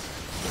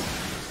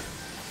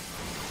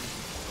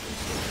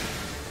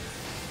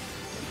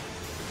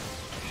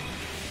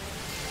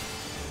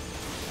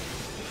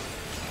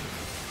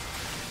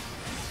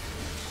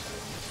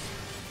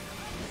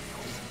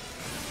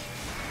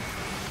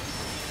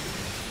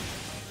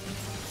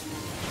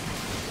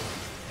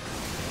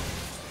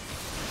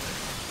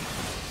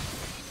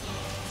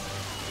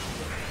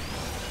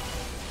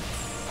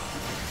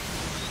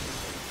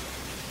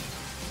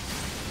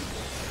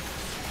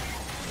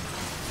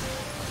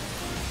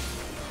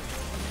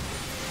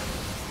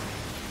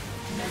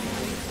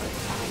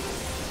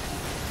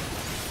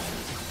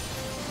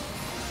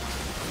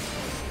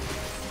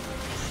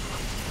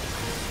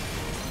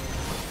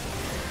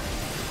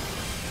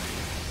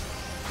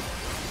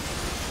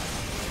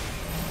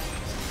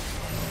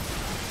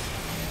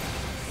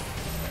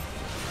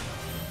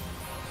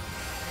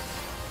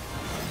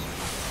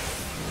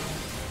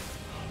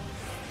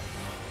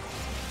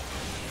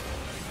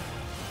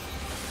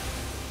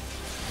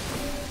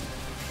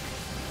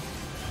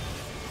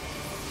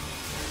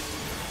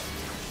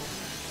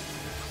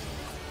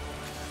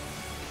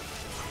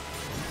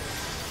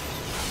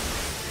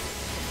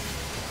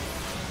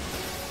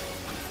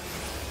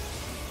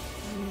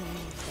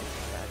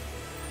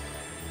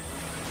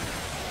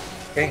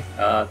 Okay,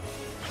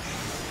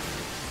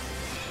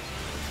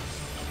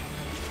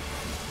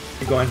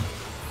 keep going.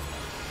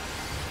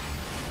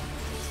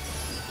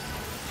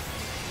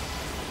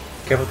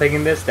 Careful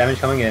taking this, damage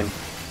coming in.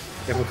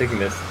 Careful taking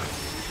this.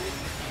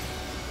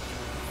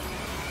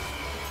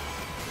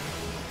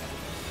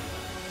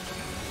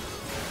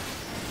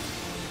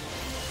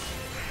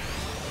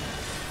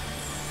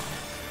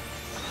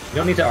 You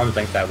don't need to arm's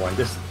length that one,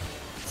 just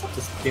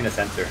be in the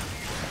center.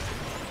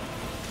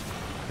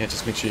 Yeah,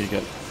 just make sure you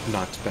get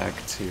knocked back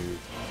to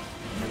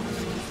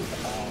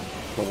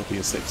what will be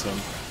a safe zone.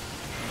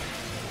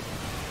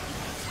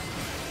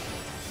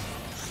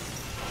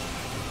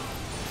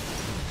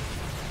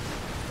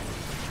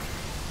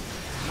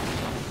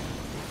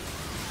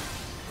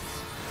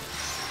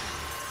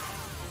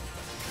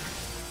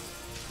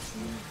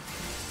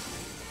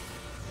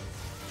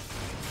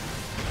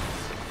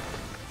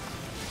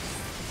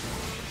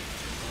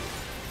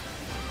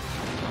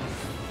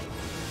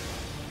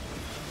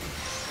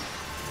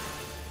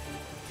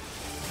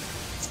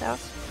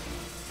 South.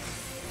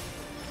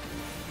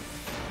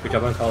 Good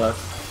job on call out.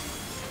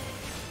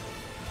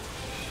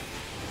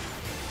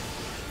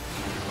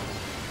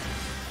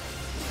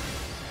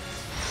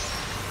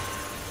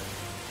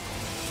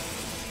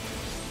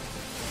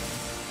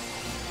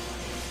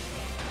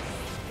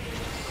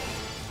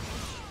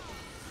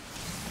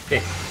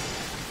 Okay.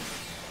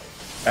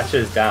 That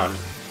shit is down,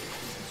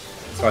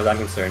 as far as I'm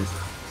concerned.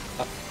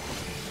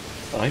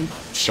 I'm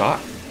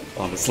shocked,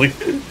 honestly.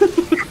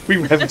 We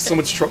were having so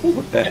much trouble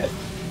with that.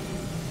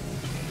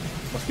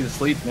 Must be the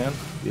sleep, man.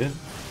 Yeah.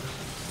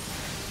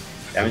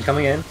 Damage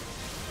coming in.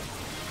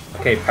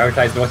 Okay,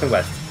 prioritize north and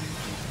west.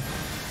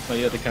 Oh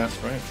yeah, the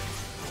cast, right?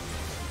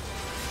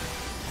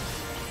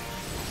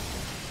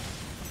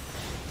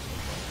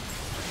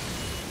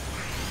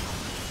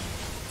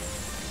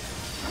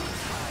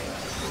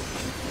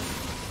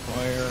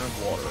 Fire,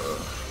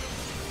 water.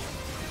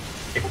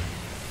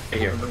 Right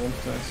here.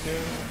 Everyone's nice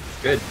here.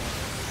 Good.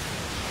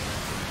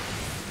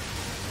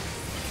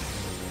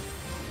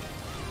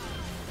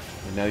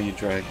 And now you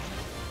drag.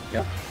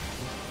 Yep.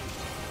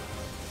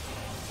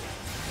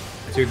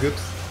 Two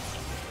groups.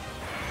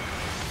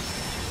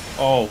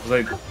 Oh, was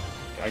I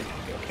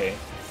okay.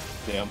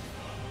 Damn.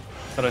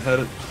 Thought I had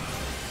it.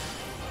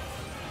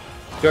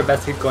 Do our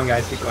best. Keep going,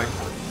 guys. Keep going.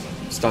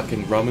 Stuck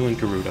in Ramu and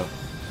Garuda.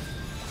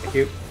 Thank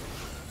you.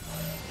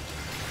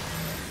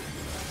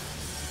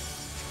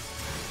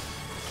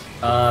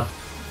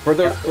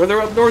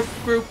 Further up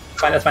north, group.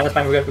 Fine, that's fine, that's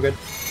fine. We're good, we're good.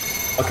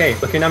 Okay,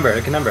 look your number,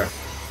 look your number.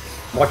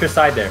 Watch your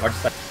side there, watch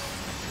your side.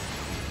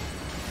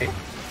 Okay.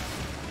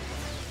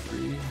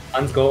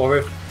 Ones go over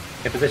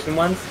in position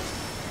ones.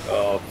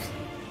 Oh.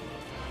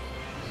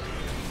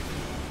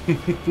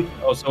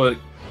 Oh, so it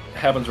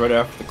happens right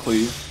after the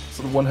cleave.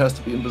 So the one has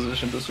to be in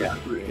position to a certain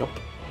degree. Yep.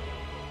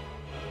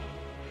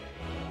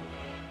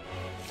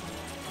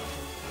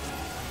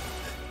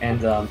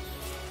 And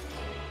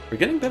We're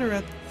getting better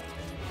at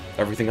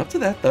everything up to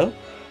that, though.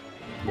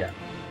 yeah.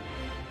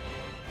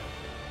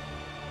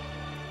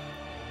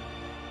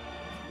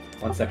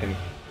 1 second.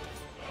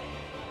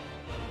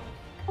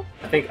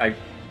 I think I kind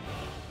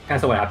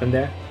of saw what happened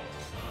there.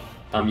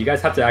 You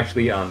guys have to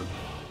actually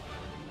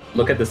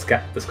look at the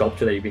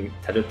sculpture that you're being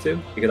tethered to,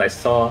 because I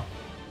saw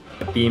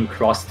a beam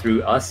cross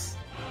through us.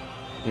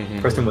 Mm-hmm.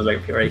 The person was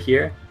like right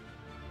here.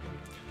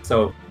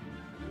 So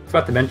I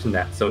forgot to mention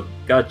that. So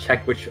gotta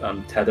check which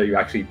tether you're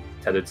actually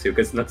tethered to,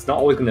 because it's not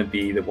always going to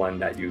be the one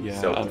that you. Yeah,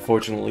 so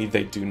unfortunately,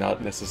 they do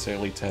not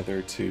necessarily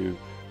tether to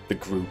the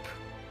group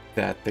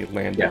that they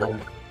land Yeah.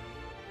 on.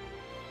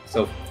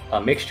 So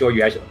make sure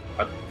you actually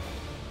are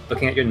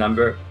looking at your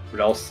number, but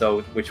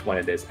also which one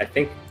it is. I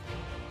think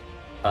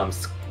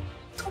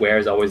square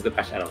is always the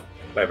best. I don't know,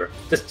 whatever.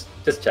 Just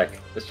check.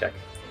 Just check.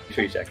 Make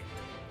sure you check.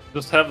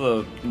 Just have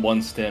the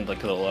one stand like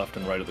to the left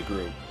and right of the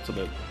group, so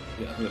that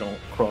they don't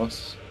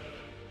cross.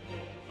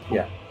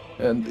 Yeah.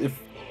 And if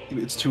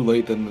it's too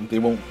late, then they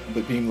won't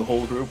beam the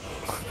whole group.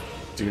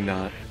 Do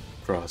not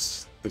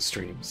cross the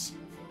streams.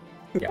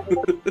 Yeah.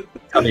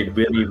 Tell me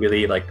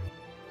really like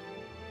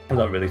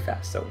comes out really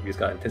fast, so we just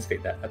gotta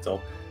anticipate that. That's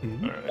all.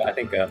 Mhm. Alright. But I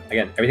think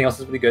again, everything else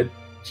is really good.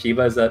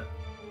 Shiva is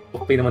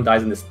hopefully no one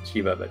dies in this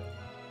Shiva, but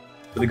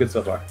really good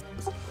so far.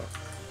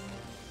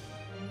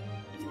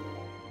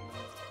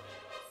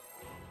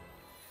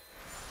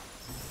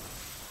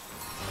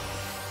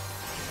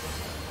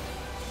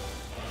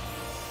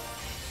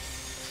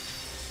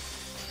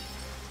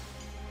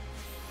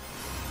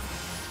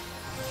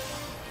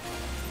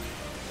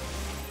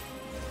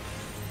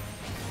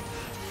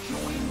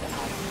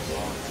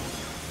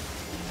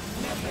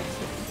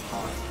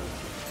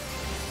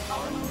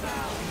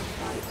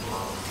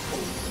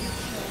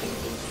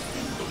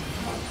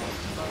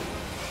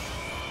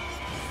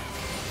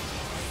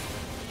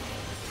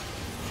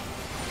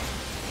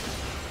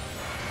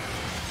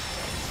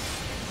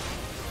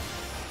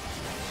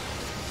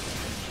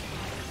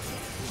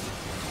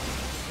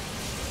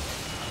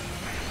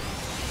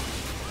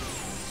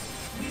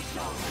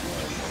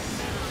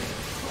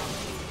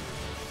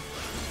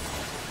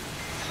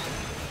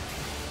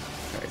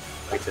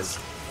 like this.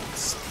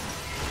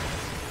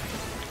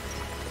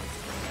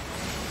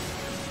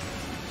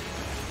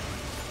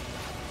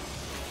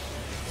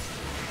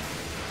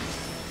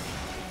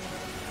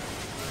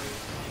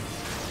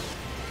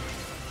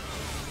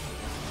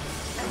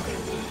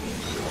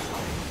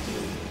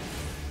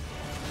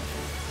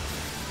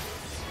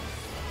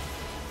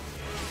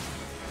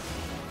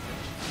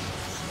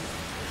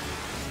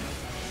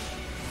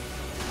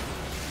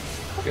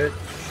 Good.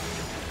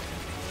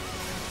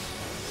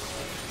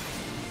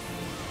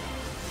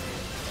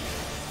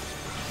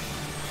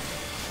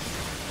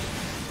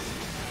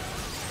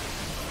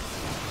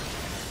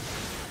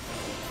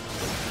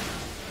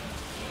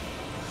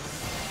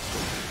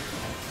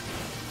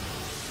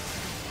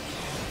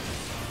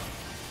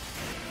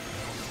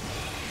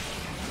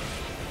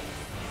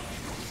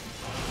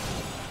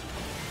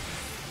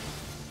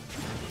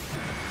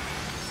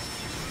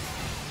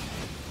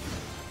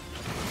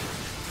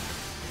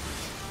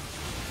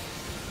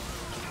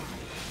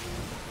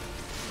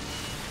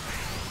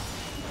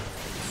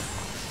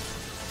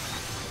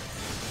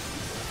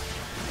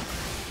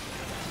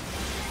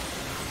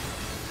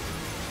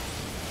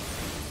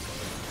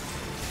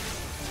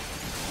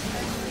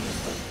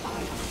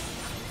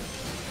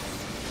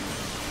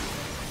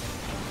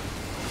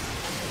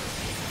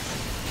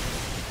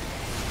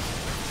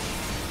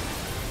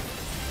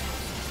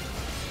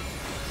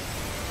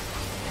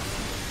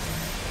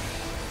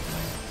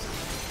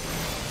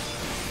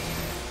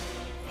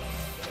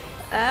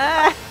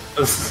 Ah!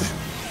 It's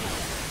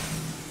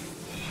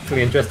gonna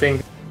be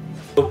interesting.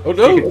 Oh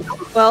no!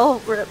 Well,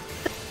 rip.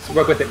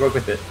 Work with it, work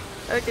with it.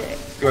 Okay.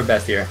 Do our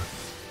best here.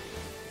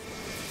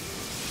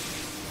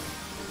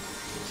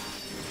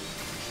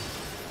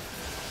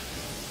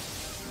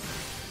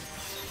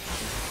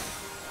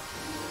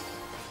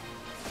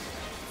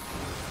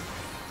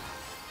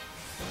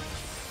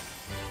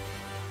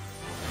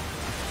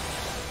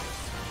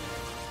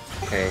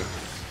 Okay.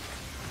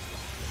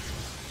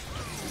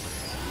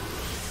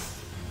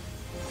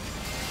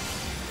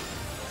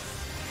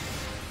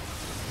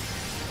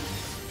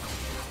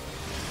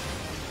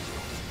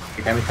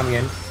 Okay, damage coming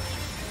in.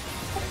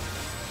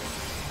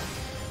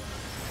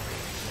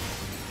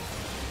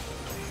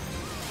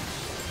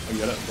 I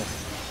get it.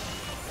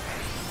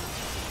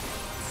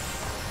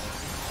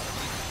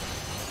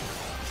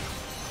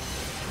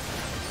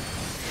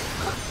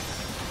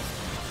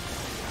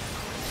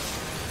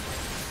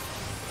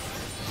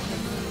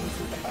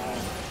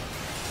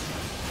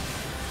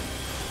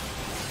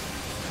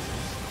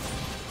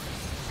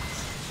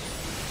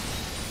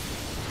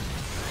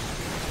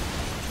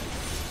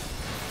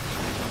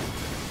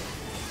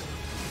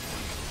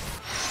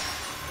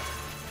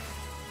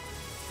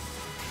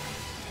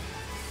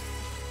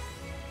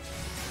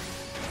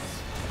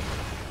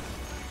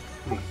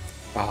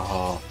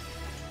 Ah,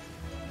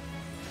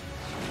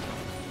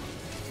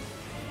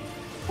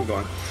 Keep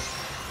going.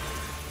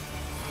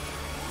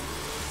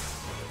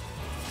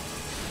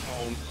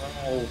 Oh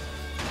no.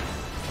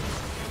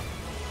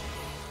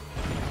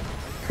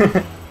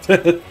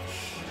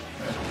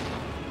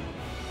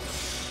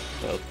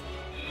 well,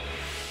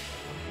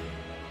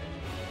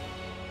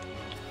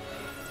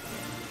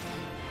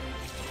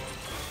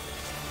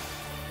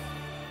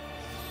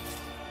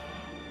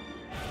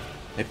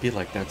 it'd be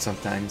like that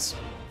sometimes.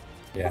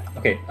 Yeah.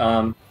 Okay.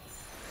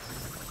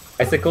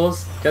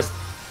 Icicles. Just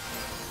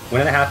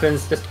when it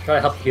happens, just try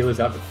to help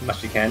healers out as much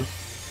as you can.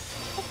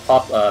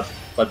 Pop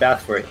bloodbath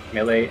for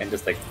melee and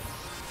just like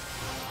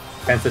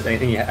defenses,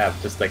 anything you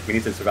have. Just like we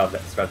need to survive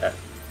that. Survive that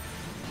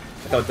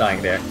without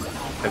dying there,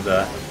 because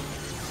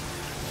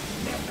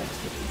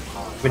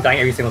we've been dying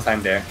every single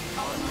time there.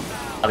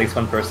 At least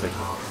one person.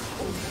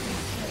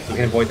 If we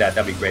can avoid that,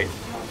 that'd be great.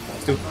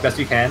 Just do the best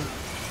you can,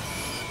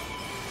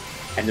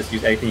 and just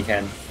use everything you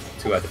can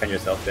to defend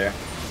yourself there.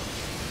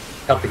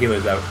 Help the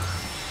healers out.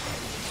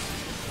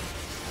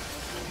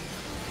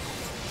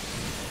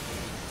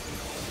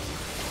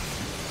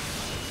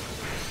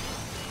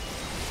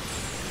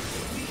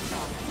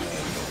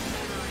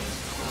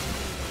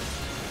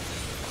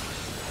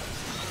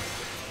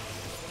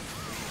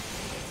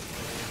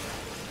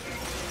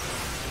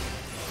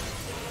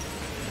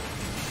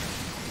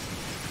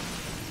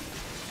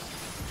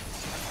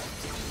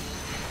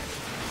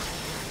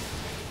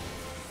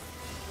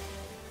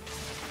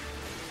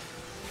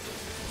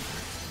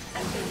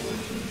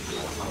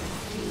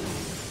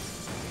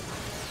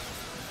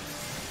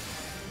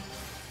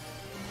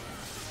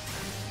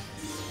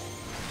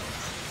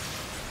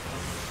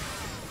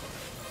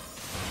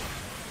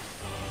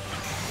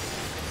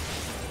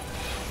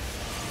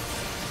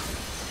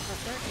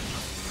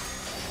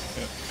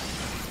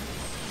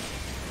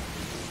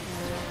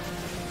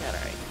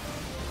 Alright.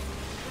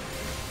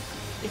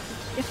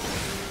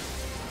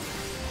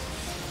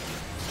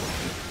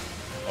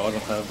 Oh, I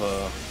don't have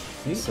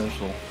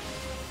essential.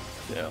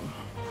 Damn.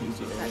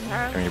 These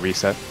are... Can we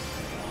reset?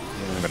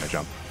 I'm gonna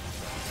jump.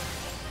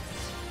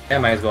 Yeah,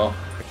 might as well.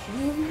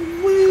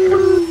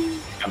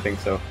 Jumping,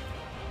 so.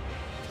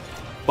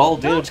 Ball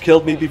damage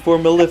killed me before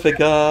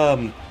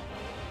Maleficum!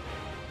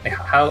 Like,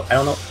 how? I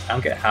don't know. I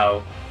don't get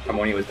how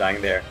Harmonia was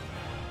dying there.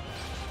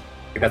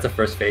 Like, that's the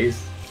first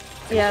phase.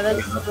 Yeah,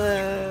 that's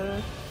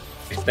the.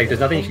 Like, there's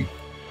nothing.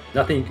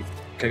 Nothing.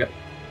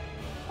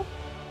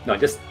 No,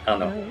 just I don't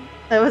know.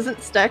 I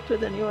wasn't stacked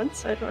with anyone,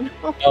 so I don't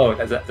know. Oh,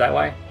 is that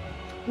why?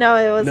 No,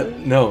 it No,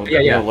 wasn't. no,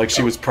 Yeah. no, like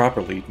she was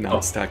properly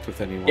not stacked with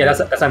anyone. Yeah, that's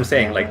what I'm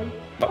saying. Like,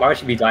 Yeah. why would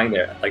she be dying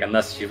there? Like,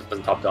 unless she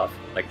wasn't topped off.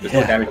 Like, there's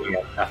Yeah. no damage going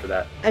on after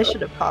that. I So-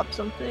 should have popped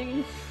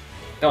something.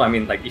 No, I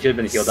mean, like, you should have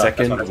been healed up. That's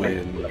Second what I'm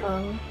saying. win. Like,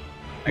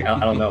 Oh. I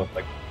don't know.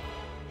 Like,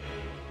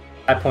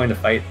 at that point in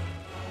the fight,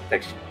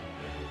 like,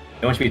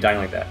 no one should be dying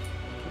like that.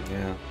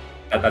 Yeah.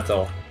 That's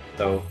all.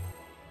 So,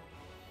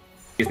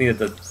 you just needed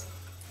to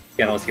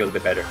get all those heals a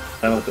bit better.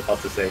 I don't know what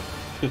else to say.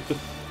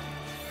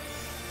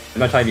 I'm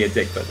not trying to be a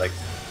dick, but like,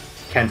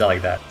 can't die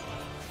like that.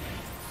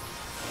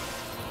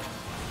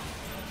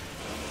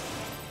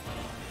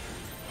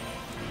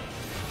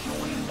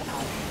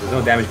 There's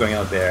no damage going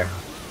out there,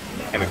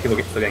 and people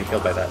get still getting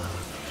killed by that.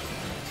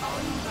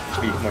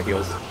 Should be more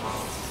heals.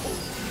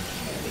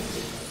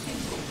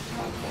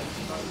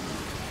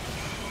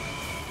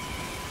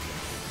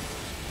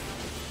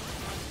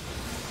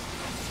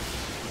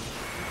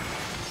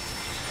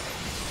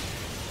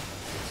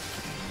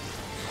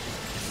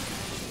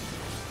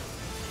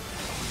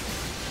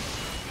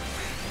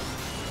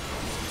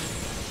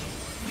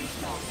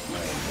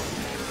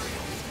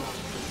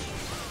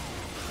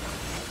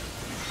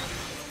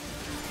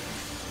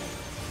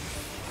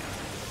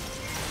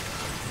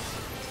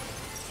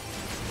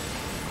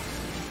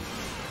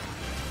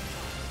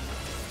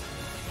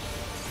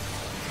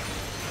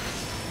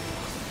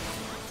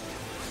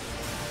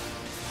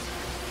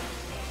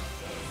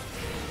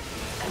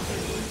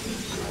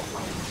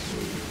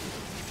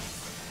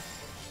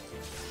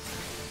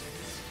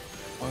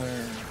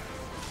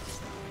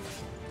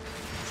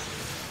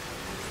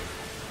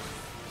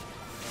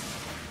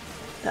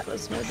 That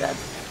was no dead.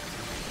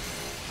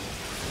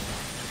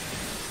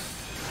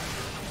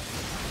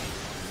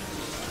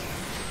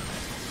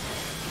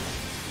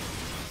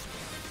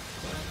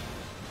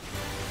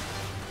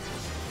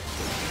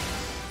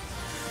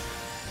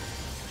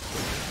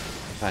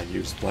 I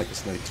used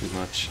Blackest Night too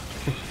much.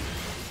 I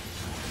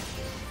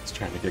was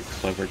trying to get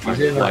clever, You trying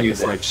did to not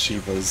use Blackest it.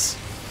 Night Shivas.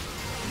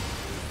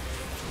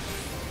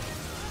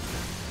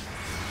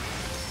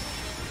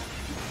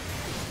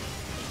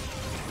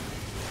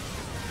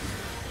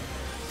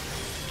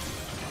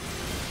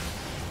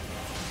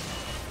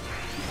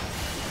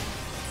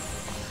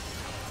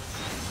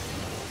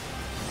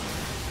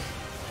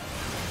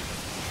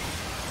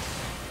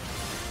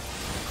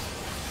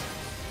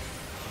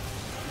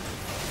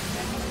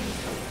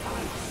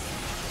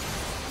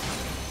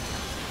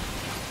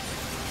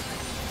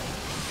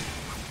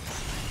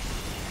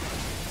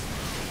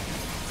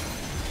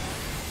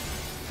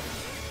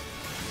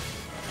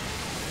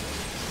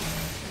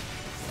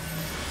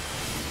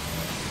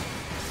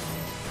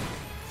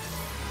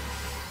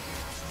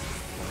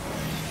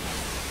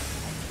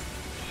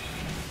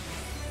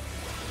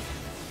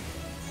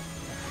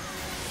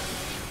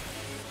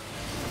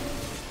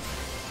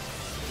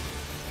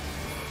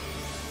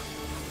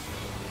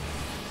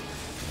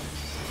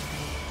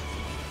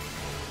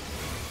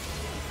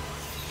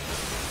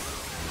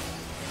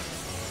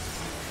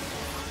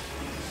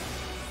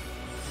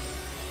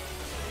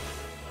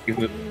 You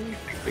move,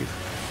 please.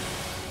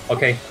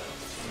 Okay.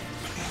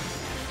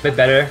 Bit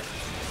better.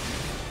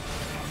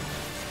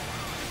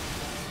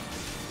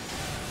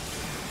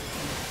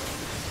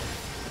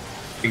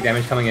 Big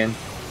damage coming in.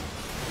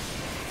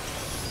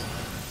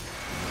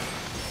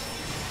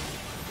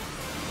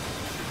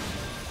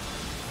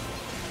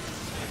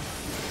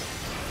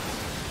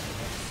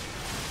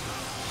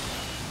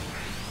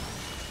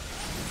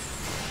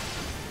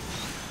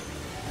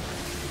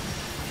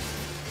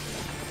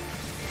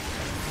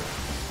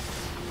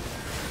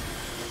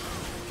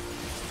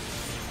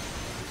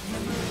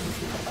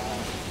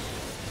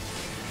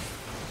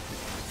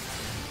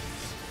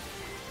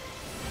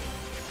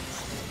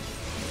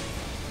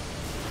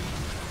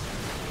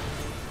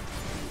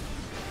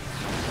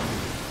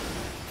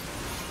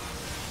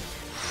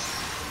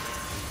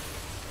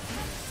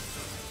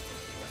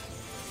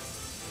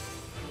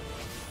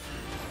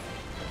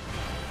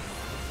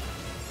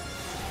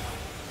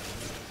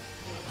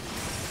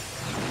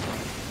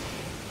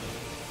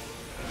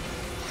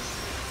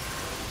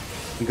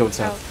 I'm going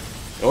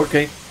south.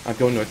 Okay, I'm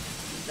going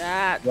north.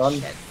 That Run.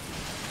 shit.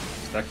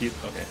 Stack heat?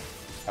 Okay.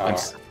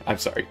 I'm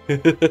sorry.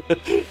 Not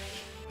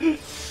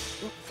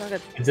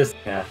good. It's just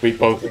yeah, We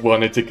both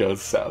wanted to go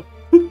south.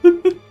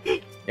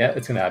 yeah.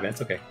 It's gonna happen.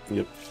 It's okay.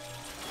 Yep.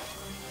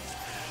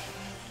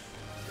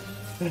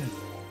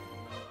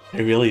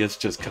 It really is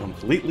just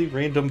completely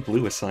random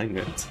blue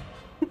assignment.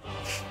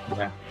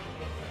 Yeah.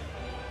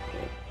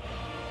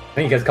 I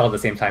think you guys called at the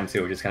same time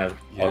too, which is kind of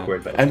Yeah.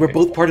 awkward. But And we're okay.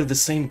 both part of the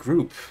same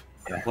group.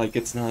 Yeah. Like,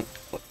 it's not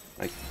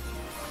like.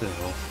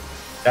 Oh.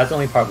 That's the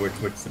only part where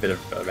it's a bit of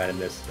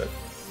randomness, but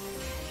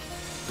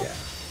yeah.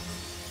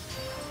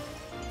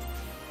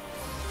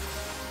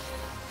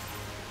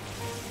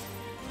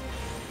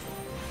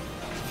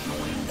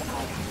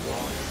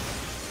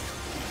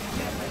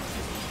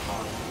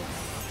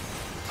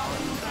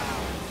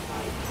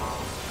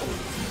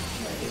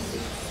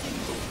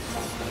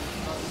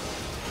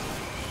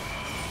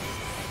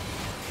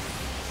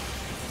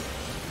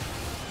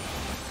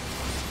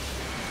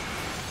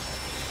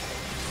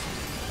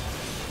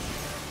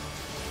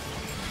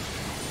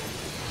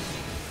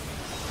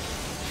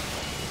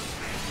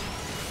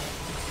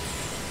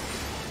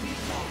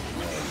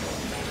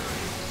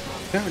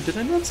 Baron, did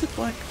I not set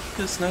Black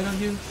this night on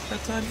you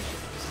that time?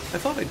 I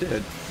thought I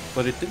did,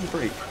 but it didn't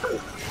break.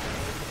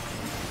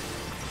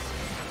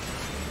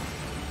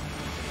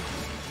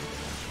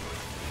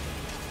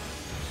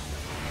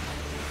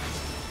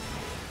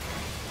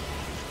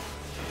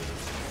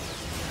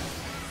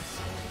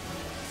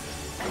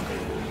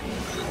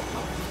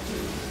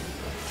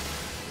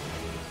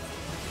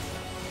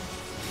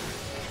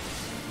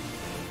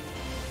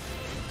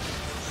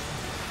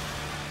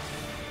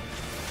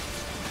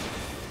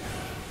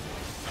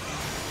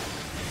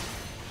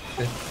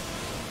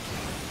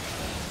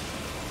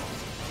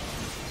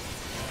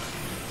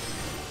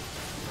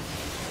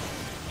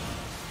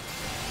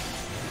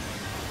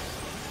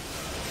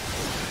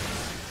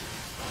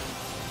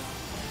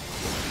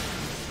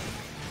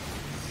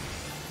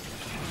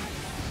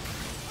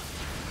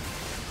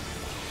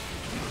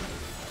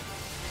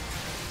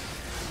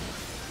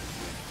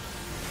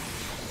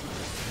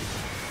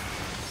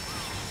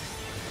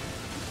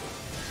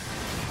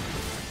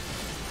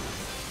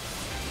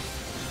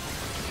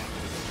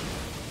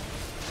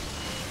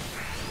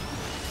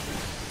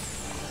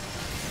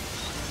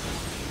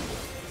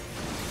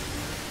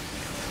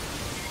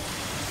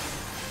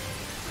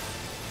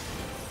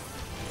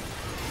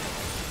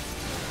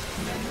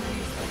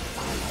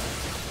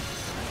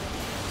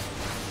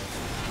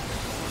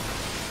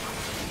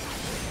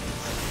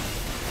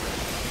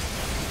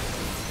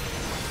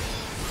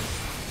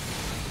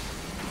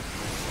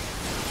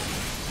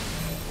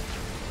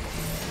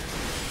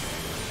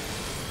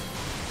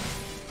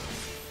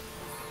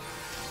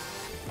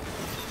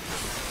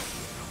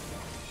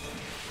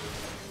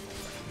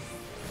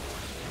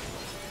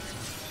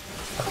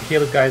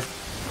 Healers, guys.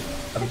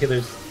 Up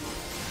healers.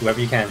 Whoever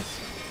you can.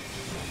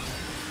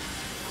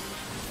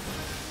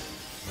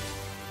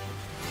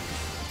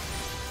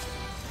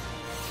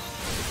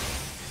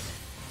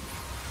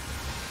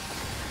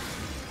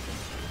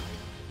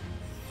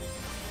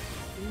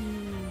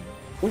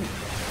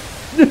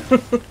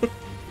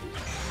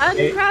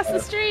 Uncross the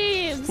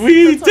streams.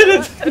 We That's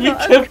did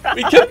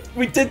what it!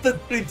 We did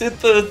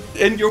the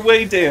in your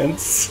way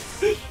dance.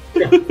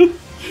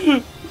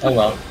 Oh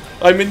well.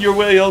 I'm in your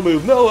way, I'll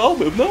move. No, I'll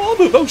move. No, I'll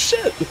move. Oh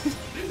shit!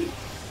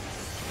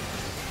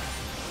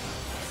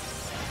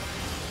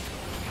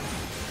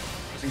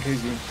 Just in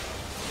case you.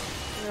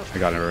 I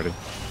got it already.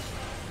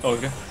 Oh,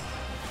 okay.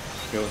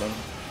 Go then.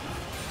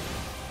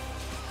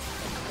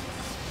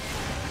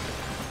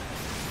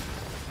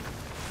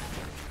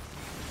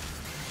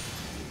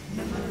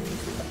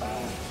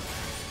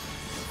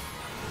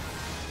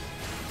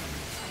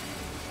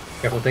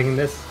 Careful taking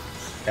this.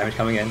 Damage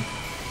coming in.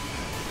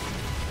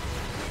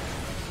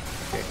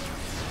 Okay.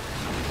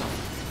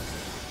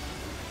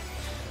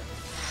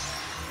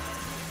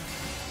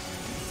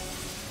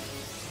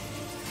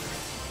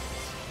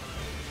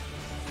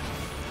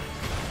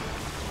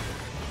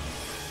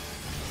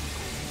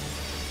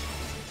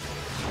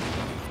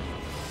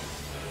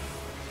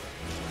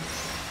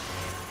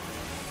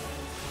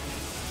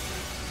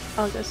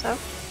 I'll go south.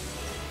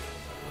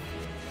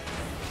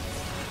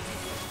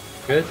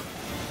 Good.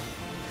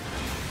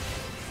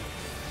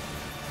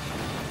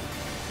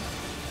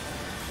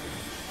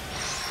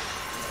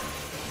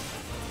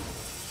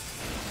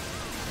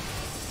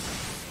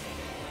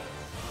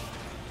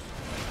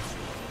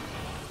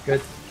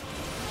 Good.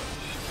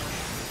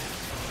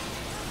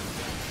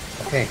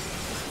 Okay.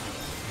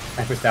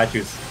 Time for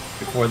statues.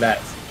 Before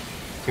that,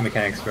 2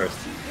 mechanics first.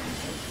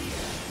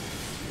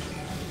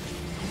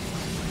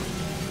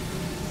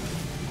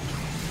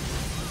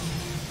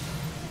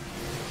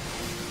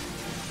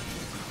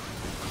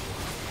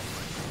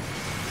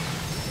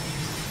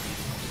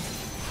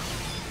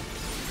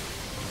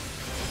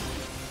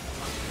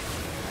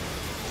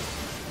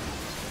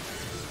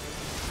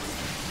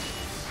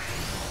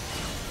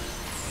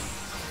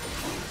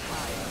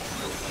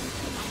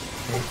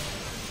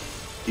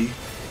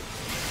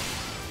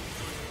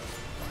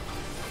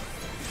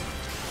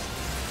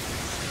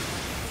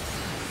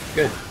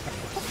 Good.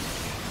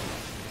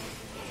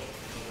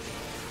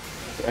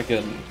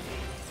 Again.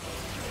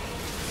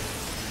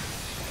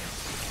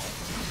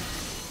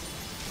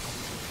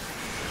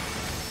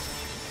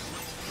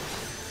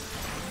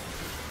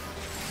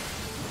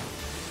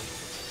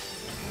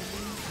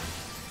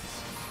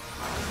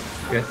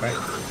 Good, right?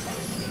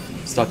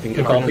 Stalking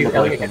Good call, everyone please. in the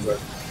Elegant black can work.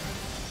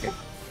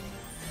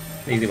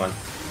 Okay. Easy one.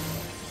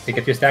 Okay,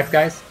 get your stacks,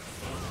 guys.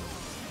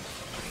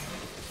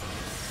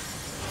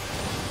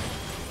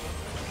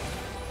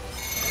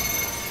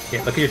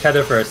 Okay, look at your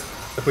tether first.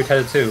 Look for your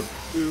tether too.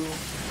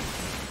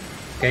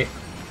 Okay.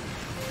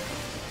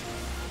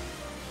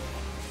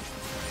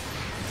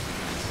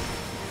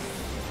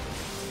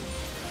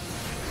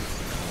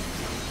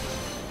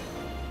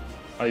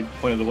 I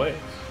pointed away.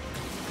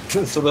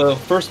 So the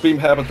first beam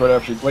happens right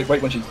after,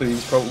 right when she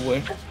cleaves,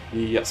 probably.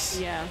 Yes.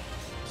 Yeah.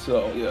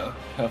 So yeah,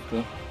 have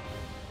to.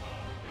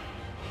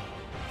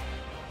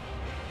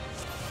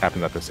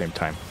 Happened at the same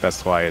time.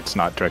 That's why it's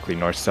not directly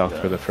north-south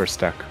for the first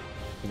stack.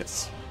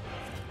 Yes.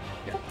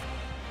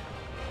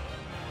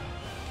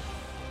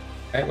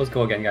 Alright, let's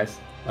go again, guys.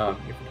 Here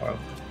for Taro.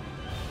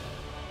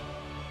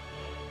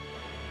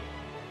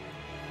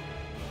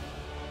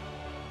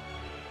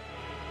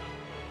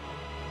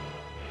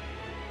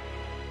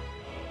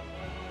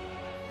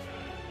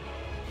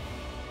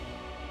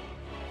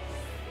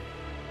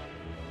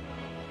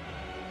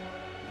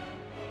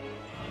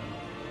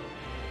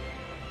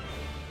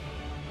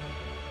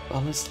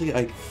 Honestly,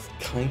 I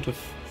kind of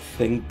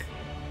think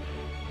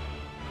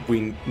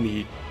we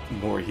need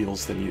more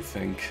heals than you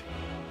think.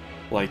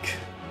 Like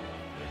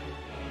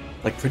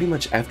pretty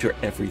much after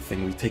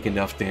everything, we take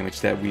enough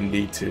damage that we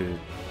need to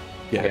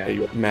get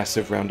a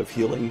massive round of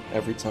healing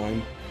every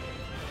time.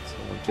 So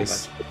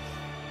just...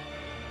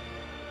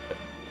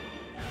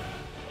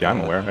 Yeah,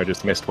 I'm aware. I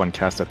just missed one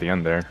cast at the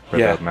end there for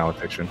the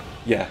Malediction.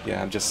 Yeah,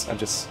 I'm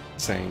just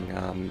saying,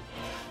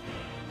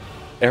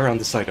 err on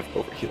the side of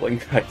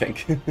overhealing, I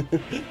think.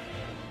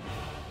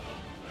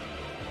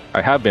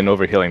 I have been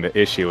overhealing. The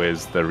issue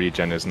is the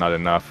regen is not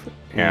enough,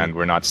 and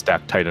we're not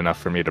stacked tight enough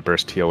for me to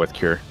burst heal with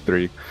Cure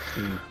 3.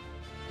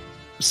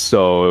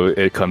 So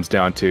it comes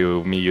down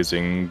to me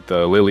using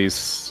the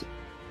lilies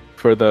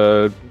for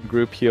the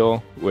group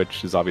heal,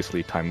 which is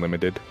obviously time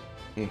limited.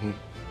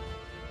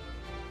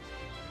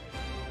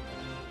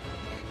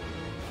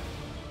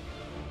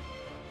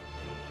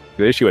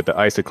 The issue with the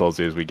icicles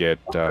is we get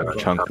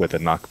chunked with a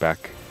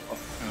knockback,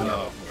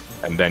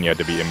 and then you have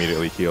to be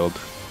immediately healed.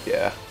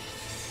 Yeah.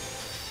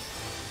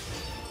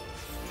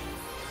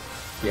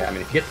 Yeah, I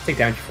mean, if you get to take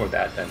damage before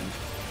that, then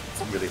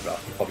it's really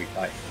rough. You probably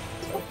die.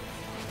 So.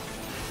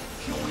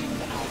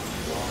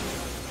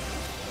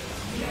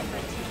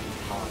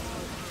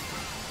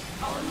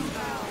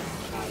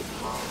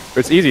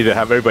 It's easy to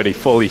have everybody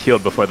fully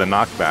healed before the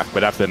knockback,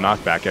 but after the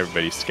knockback,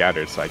 everybody's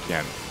scattered, so I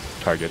can't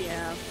target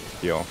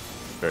heal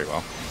very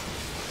well.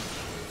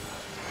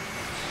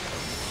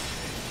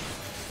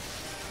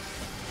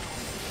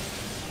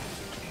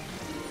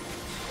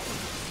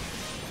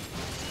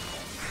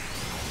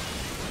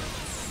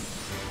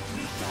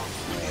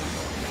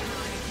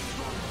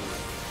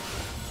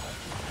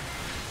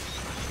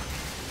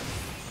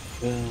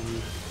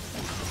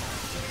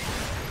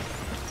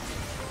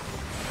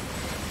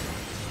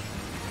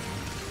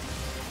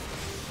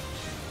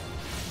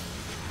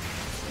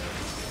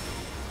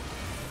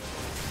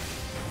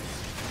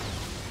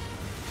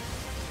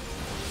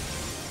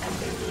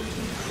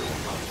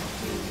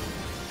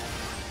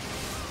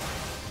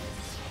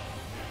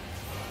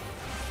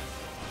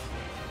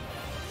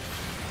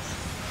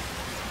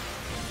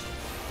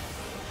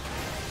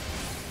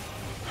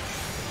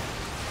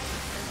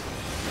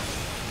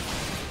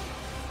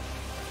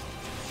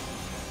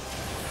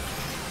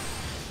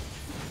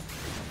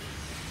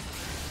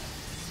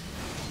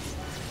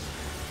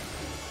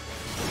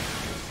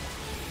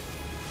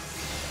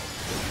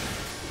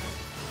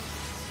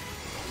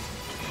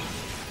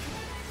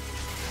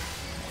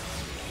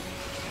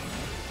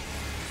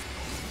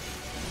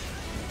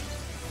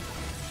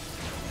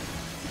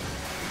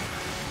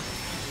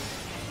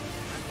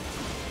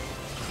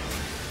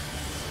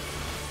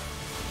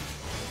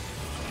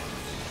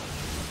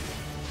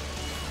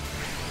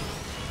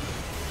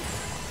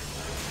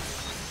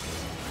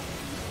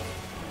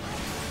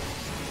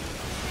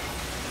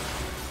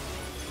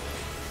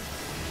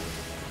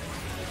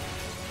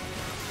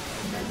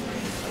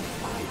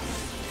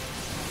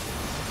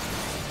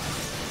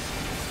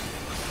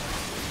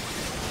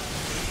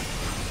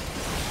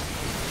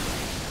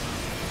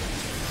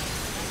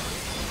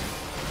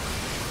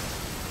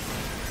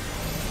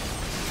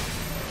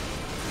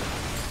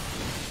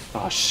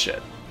 Oh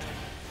shit.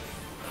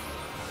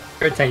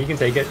 Good tank, you can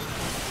take it.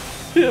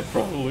 Yeah,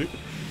 probably.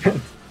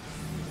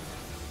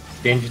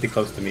 Dangerously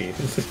close to me.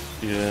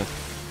 Yeah.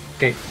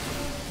 Okay,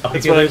 help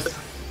your healers.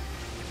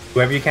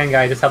 Whoever you can,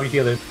 guys, just help your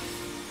healers.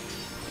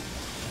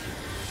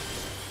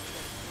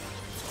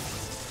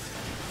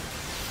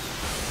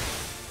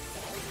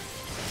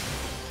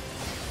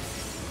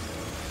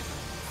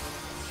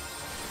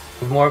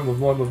 Move more, move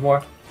more, move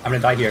more. I'm gonna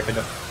die here.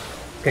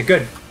 Okay,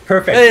 good.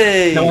 Perfect.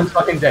 Hey! No one's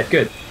fucking dead.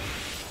 Good.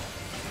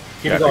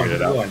 Keep it going, keep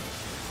it out. going.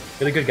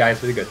 Really good,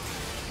 guys, really good.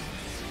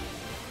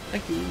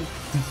 Thank you.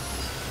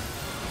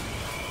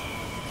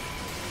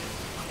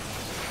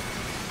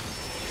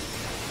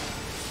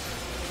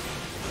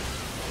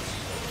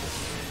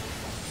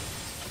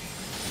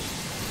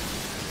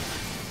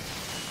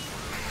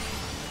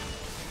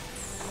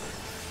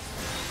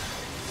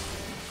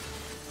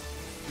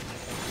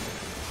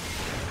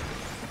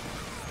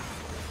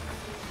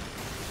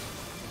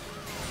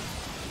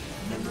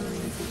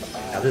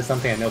 Now this is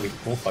something I know we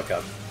won't fuck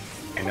up.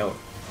 I know.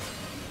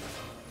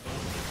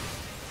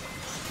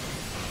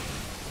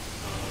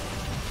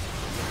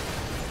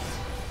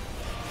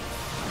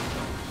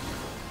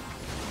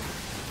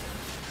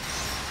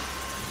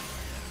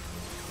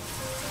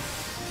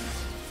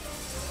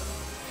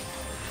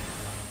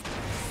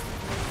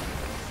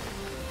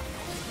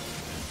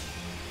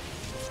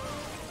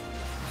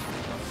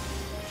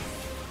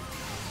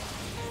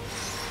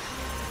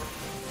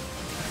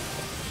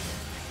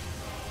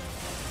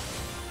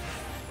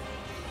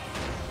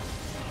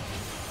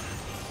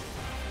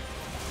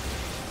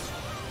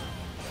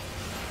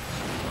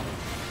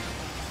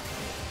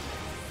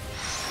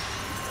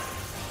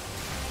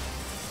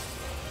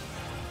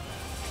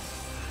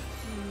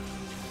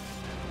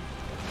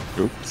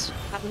 Oops.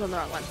 I was on the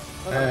wrong one.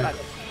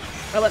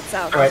 I went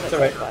south. Alright, it's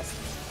alright. West.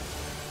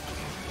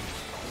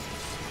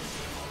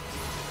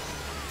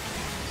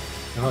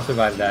 I'm gonna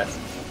survive that.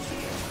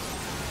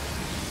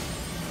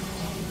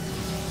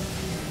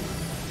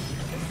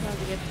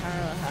 get Taro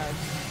ahead.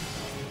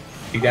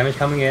 Big damage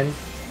coming in.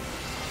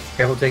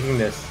 Careful taking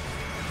this.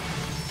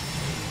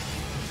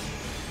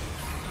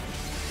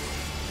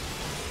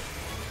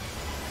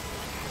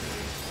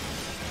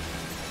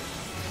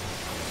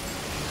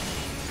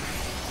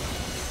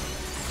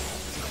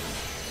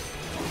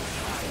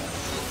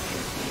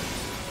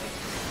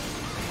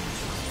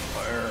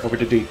 Over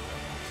to D.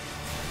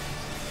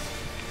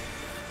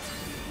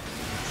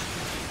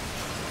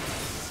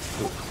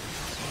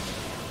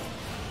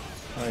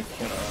 I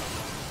cannot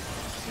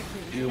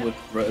deal with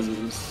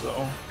reses,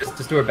 so.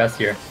 Just do our best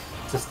here.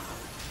 Just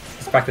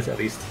practice at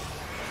least.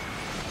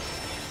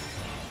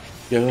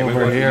 Get we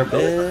over won't here, do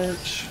it.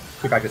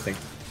 bitch. Keep practicing.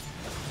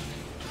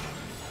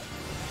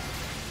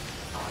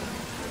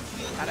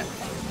 Got it.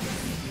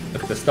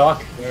 Look at the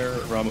stock. Where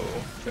Ramo?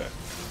 Okay.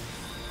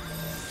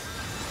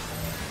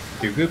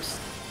 2 groups.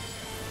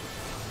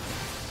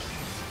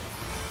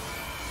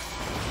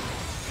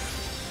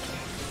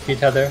 Key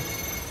tether.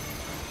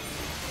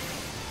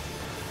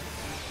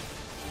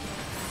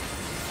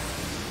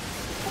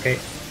 Okay.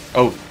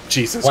 Oh,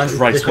 Jesus One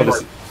Christ, what is additional-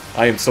 it?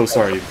 I am so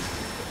sorry.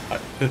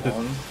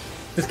 One,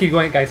 Just keep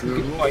going, guys. Keep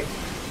going.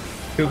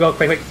 2 go.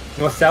 Quick, quick.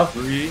 North, south.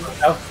 3.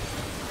 South.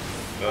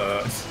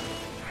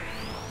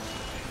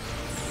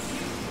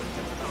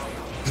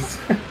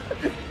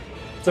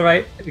 It's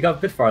alright. We got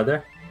a bit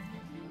farther.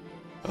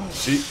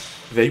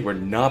 They were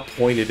not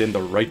pointed in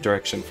the right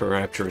direction for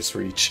Rapturous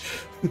Reach.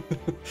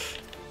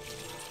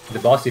 The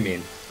boss, you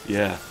mean?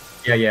 Yeah.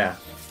 Yeah, yeah.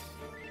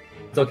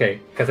 It's okay,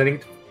 because I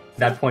think at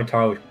that point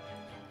Taro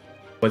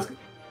would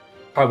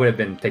have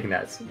been taking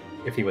that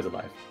if he was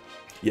alive.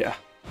 Yeah.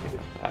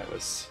 I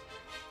was...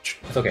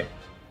 It's okay.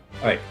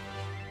 Alright.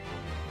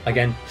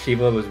 Again,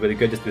 Shiva was really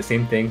good. Just do the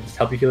same thing. Just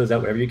help your healers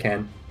out wherever you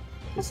can.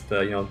 Just,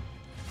 do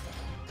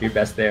your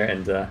best there.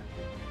 And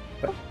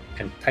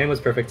timing was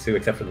perfect too,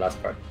 except for the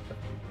last part.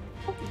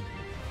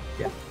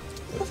 Yeah.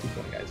 So let's keep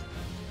going, guys.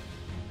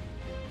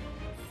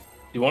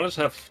 You want to just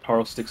have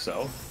Taro stick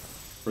south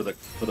for the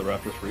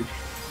Raptors reach?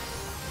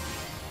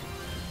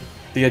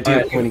 The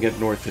idea of pointing at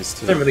north is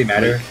to... Doesn't really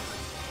matter.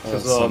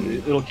 Because some-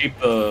 it'll keep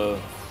the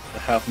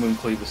half moon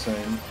cleave the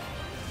same.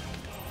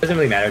 Doesn't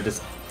really matter.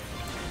 Just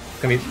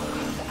gonna be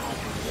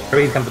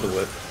whatever he's comfortable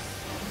with.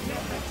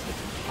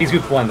 He's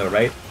group 1 though,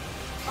 right?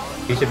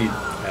 He should be.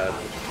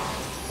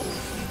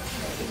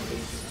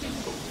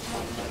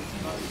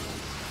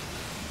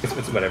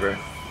 It's whatever.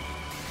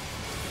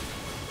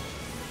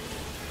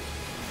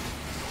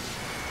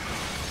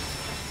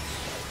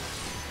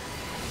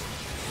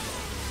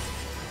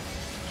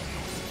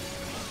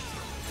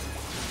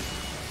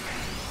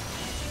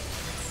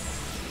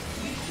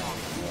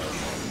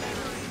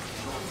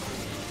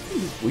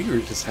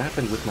 Weird has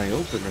happened with my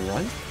opener,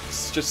 right?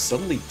 It's just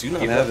suddenly do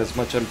not have as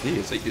much MP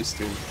as I used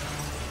to.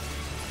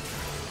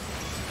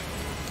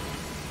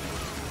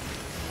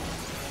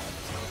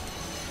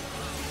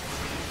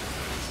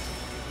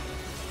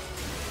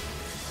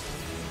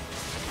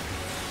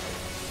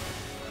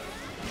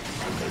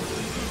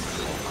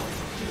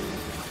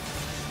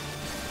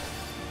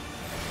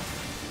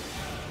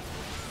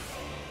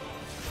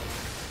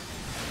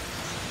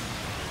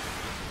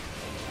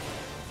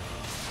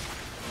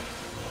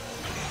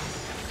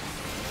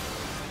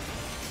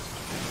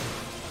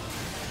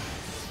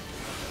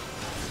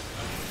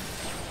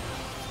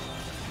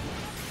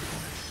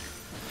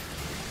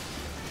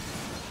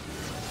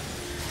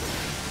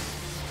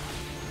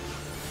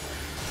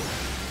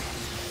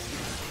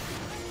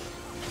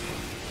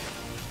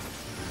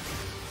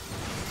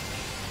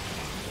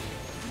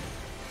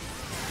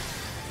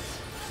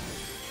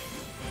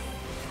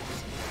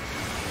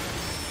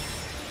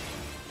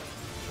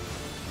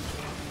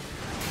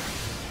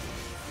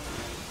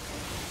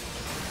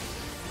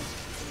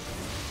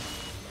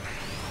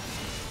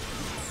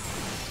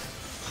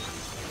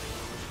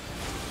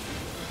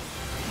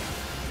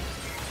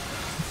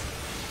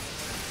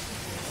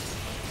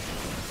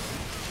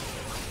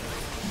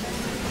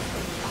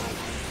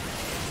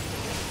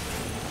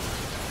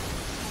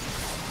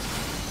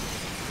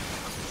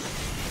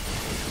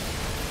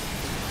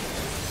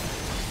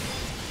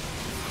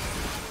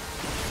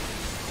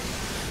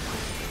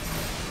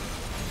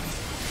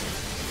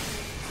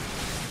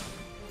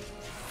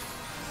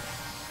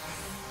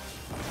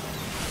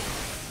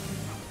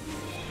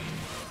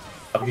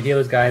 Help your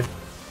healers, guys.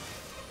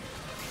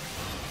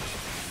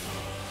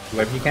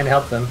 Whoever you can to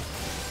help them.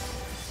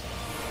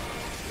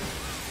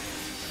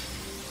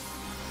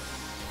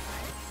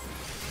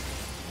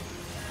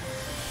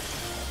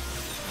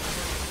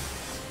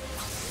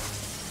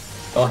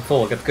 Oh,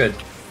 full. That's good.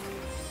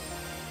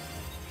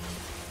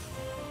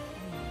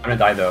 I'm gonna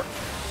die though.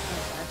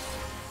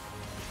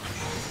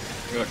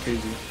 I got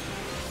KZ.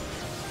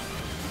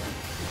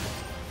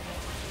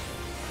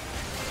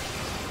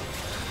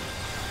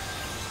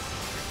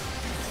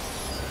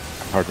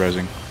 Hard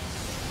rising.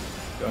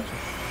 Gotcha.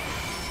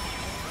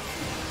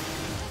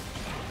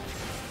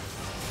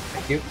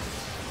 Thank you.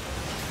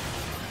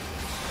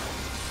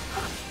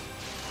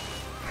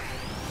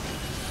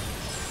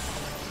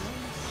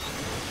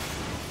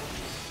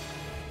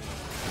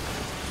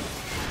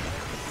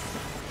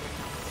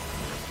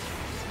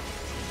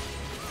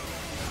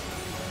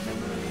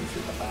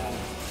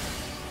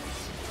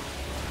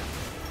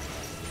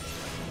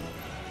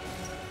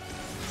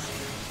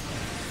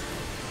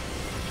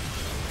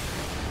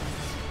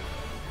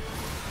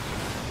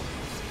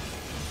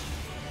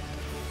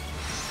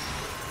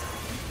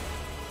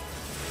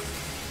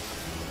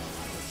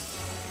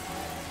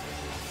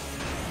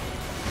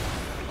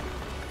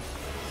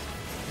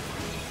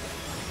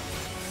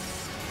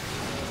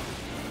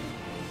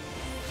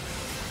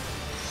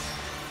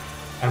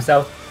 I'm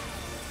south.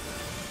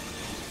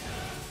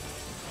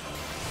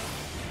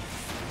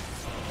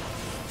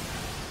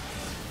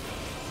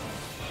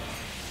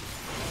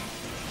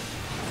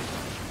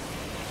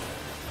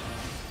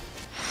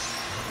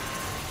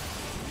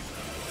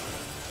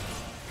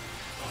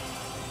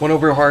 One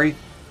over, Hari.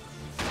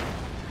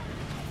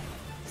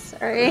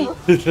 Sorry.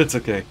 That's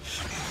okay.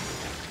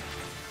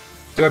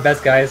 Do our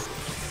best, guys.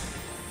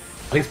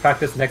 At least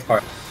practice the next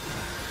part.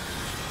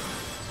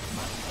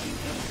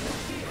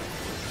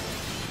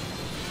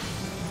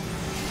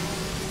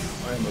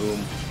 I move.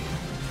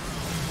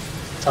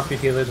 Top speed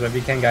healers, whatever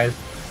you can, guys.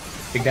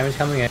 Big damage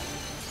coming in.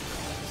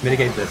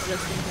 Mitigate this.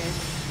 Just in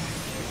case.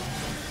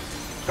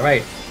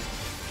 Alright.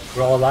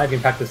 We're all alive, we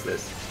can practice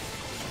this.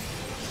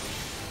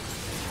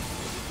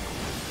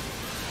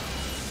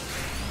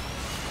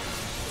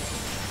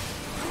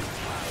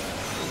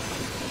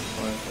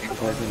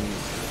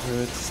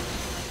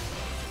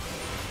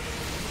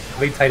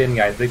 Lead tight in,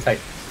 guys. Lead tight.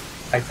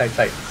 Tight, tight,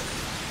 tight.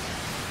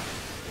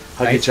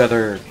 Hug Nice. each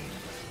other.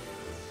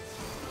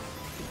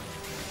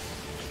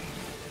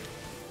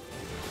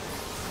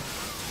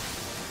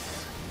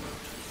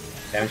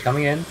 Damage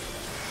coming in.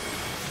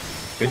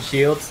 Good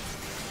shields.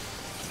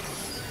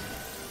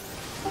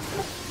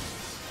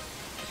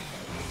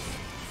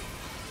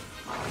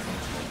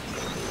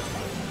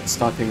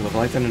 Stalking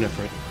Leviathan and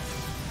Ifrit.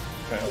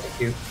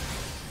 Thank you.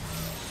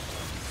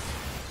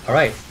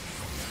 Alright.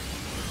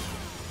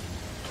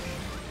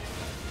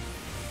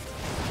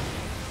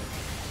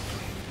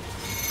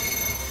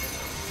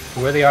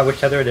 Where they are,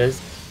 whichever it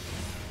is.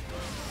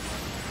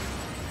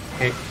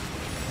 Okay.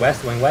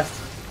 West, going west.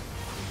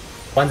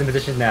 One's in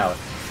position now.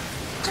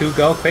 2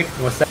 go, quick,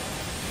 and we'll set.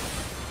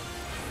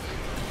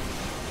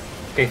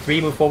 Okay,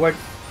 3 move forward.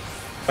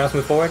 One else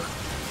move forward.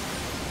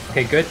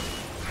 Okay, good.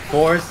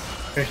 4s,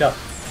 finish up.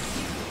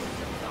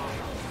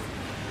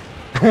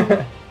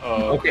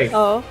 Okay,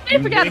 Oh.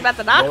 I forgot about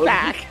the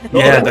knockback.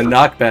 Yeah, the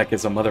knockback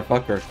is a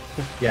motherfucker.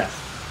 yeah.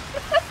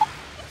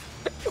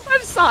 I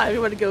just saw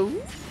everyone go.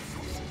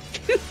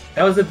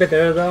 That was a bit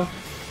better though.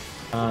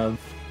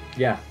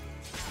 Yeah.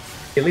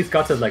 At least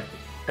got to like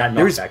that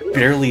There's knockback.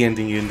 barely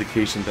any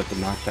indication that the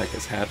knockback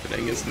is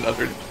happening is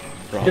another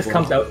problem. This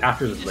comes out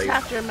after the You just blade.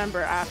 have to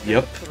remember after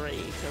Yep. 3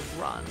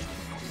 to run.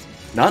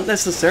 Not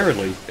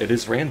necessarily. It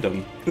is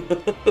random.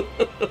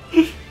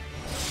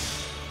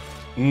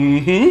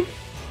 Mm-hmm.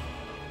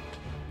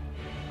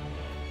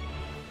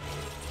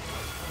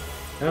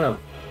 I don't know.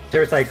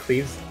 Terraside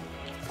cleaves.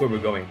 That's where we're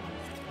going.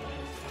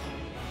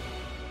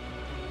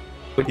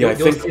 But Yeah,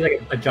 you'll see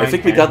like a giant I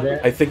think we hand got. there.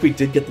 I think we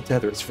did get the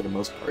tethers for the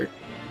most part.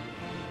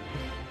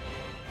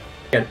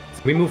 Yeah,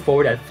 so we move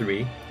forward at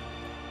 3.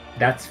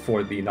 That's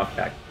for the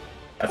knockback.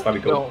 That's why we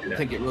I go. don't do that.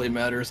 think it really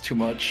matters too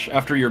much.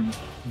 After your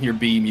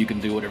beam, you can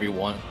do whatever you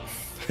want.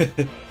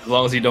 As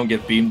long as you don't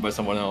get beamed by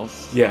someone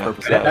else. Yeah,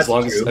 Purposely. yeah, That's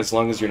as true.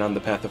 long as you're not on the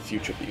path of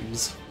future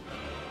beams.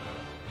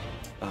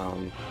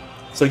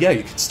 So yeah,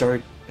 you could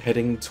start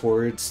heading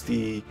towards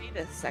the Need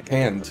a second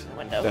hand from the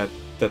window.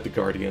 that the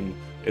Guardian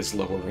is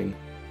lowering.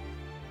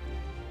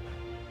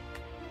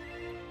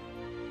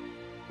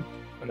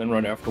 And then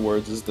right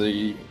afterwards is the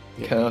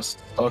Yeah. cast,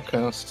 stock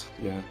cast.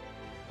 Yeah.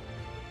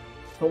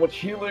 So much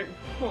healing.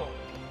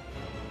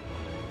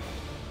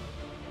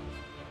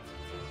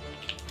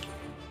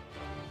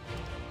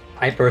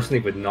 I personally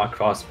would not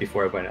cross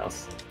before everyone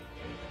else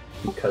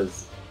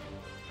because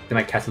they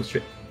might cast some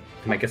straight.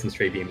 They might get some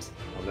stray beams.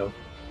 I don't know.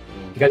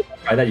 You guys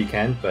try that, you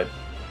can, but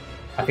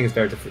I think it's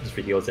better to just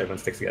for heals. Everyone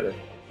sticks together.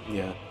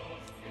 Yeah.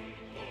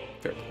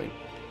 Fair point.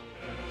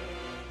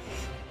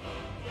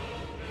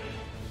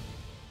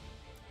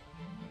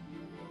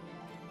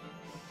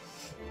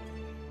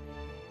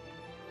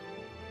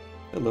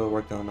 Hello,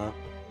 Morgana.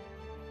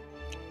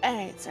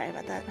 Alright, sorry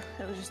about that.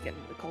 I was just getting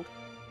the cold.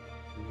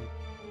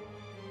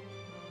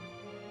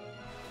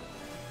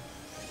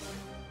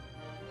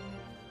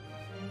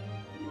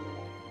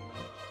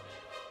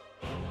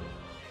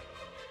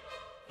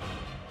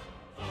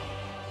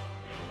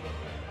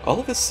 All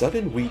of a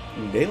sudden, we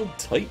nailed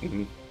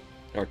Titan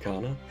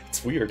Arcana.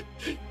 It's weird.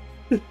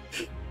 We're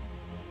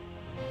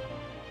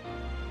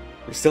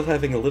still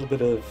having a little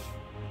bit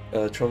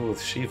of trouble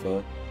with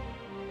Shiva.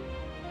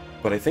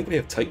 But I think we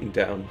have Titan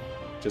down.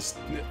 Just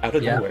out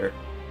of Yeah. nowhere.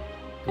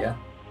 Yeah.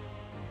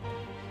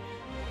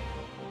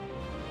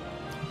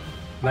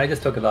 I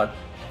just took a lot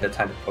of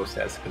time to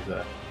process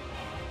because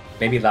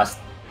maybe last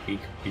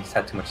week we just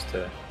had too much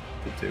to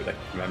do, like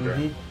remember.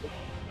 Mhm.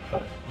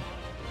 But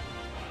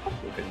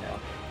we're good now.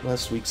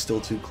 Last week,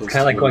 still too close.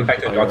 Kinda like going back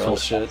to IRL Dark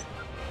Souls shit.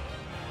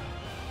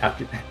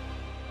 After, it's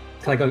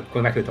kind of like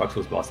going back to the Dark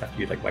Souls boss after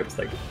you like wipe us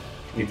like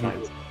a few Mhm.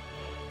 times.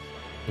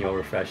 You know,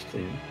 refreshed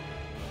and you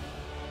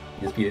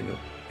just beat it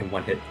in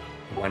one hit,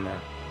 in one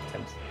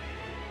attempt.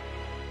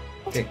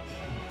 Okay,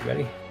 you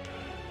ready?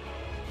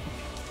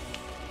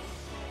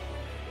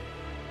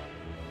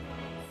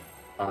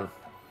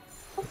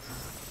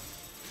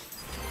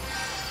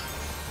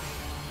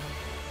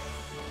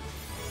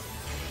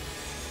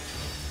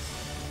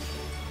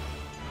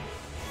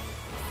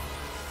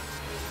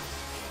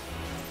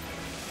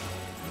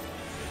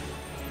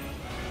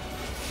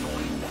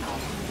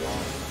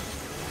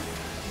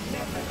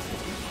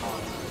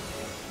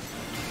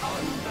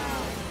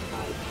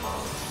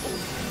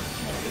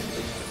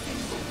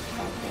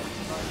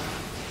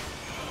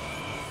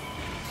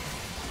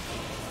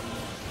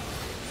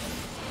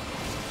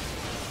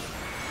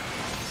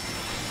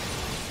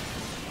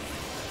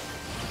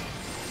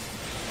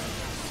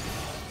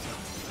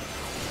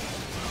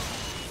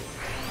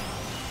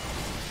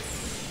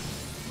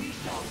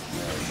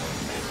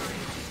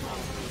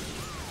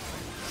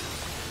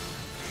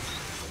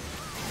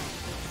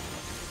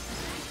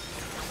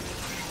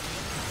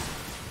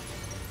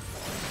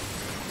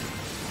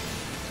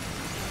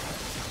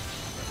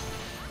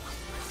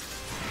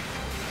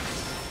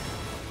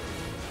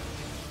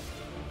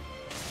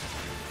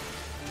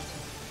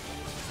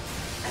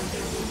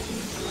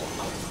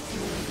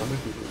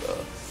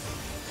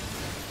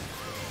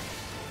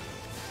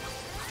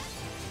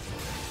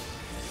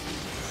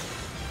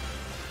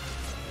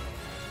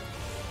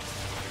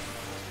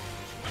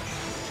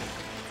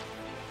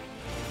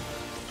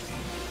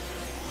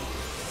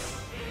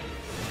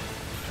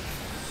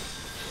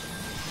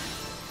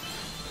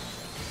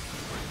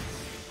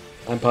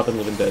 I'm popping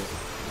living dead.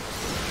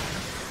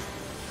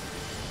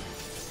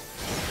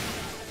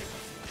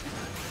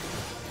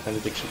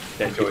 Benediction.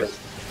 Thank you.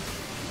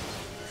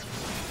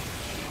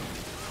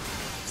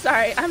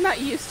 Sorry, I'm not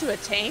used to a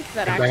tank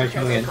that Come back actually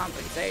tries coming to in.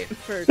 compensate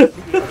for good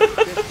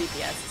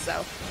DPS,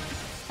 so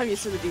I'm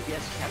used to the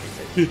DPS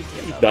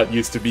compensate. Not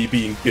used to me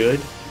being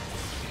good.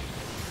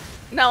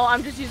 No,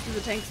 I'm just used to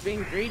the tanks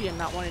being greedy and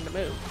not wanting to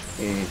move.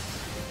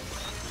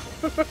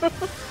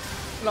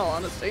 In all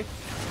honesty.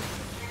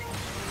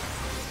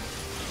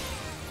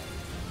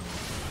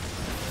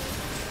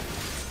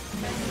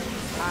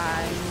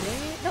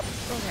 Nope,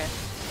 okay.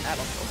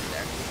 That'll still be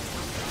there.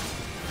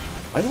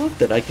 I love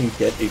that I can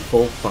get a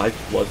full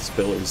 5 blood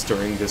spillers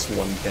during this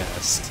one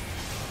cast.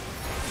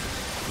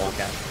 Small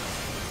cat.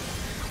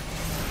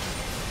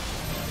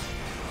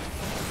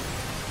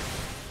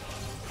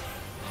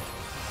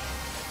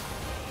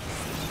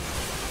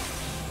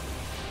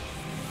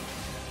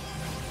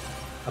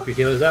 Help your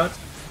healers out.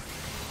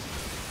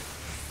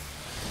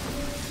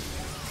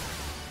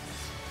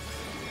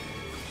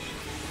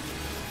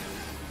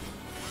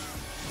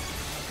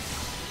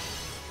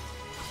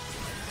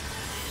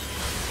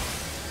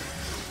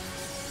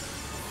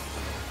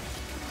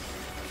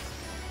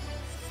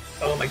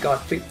 Oh my god,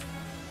 please.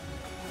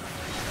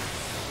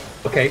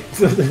 Okay.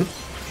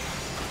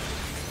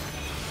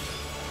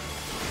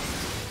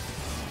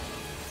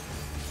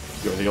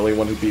 You're the only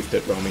one who beefed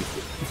it, Romy.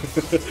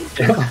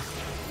 Yeah.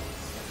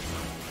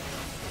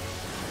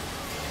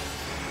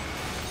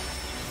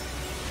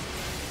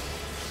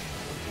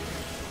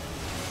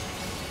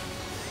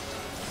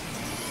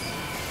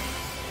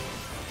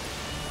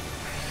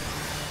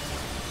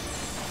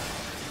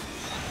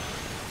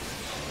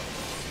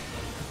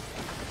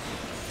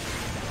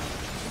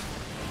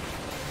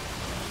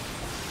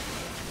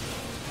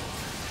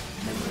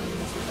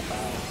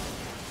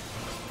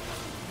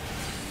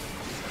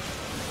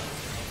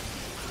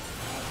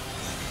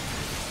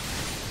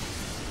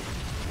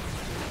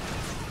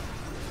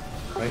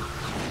 Right.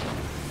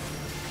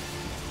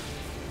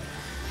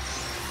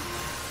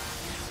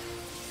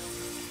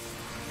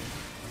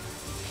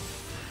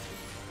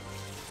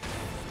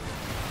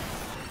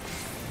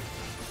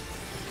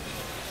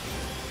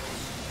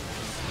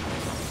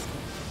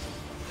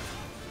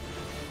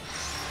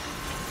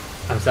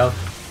 I'm south.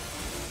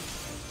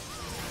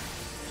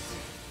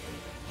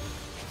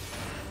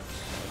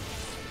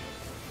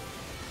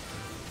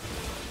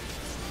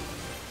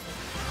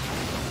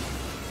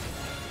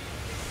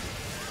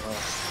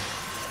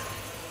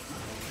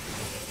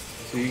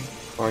 See?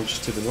 Orange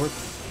to the north.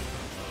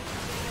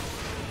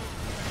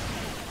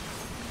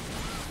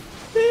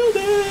 Nailed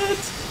it!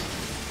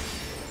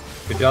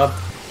 Good job.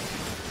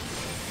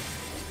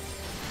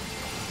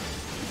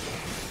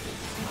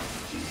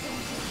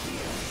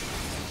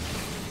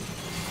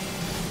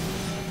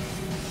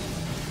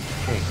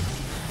 Okay.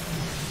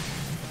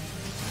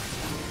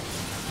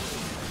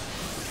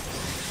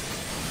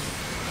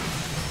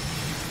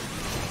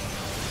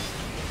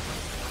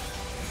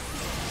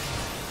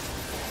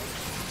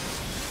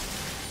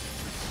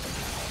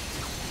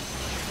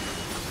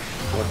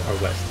 North or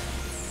west?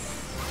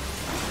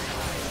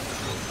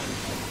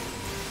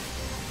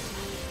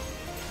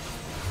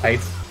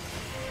 Tight.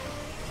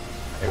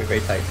 Very,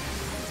 very tight.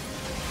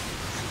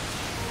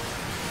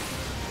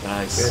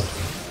 Nice. Good.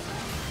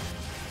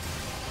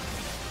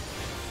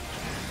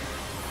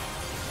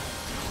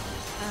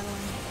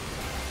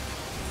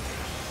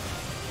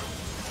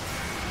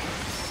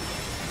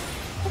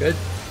 Good.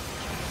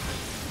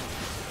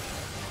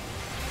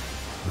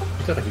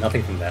 You took like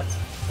nothing from that.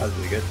 That was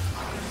really good.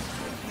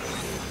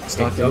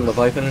 Stock Okay, in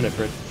Leviathan and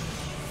Ifrit.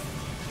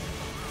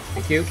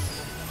 Thank you.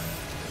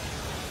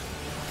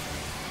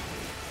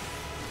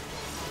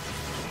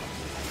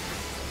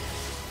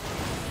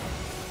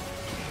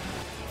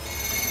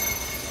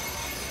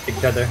 Big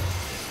tether.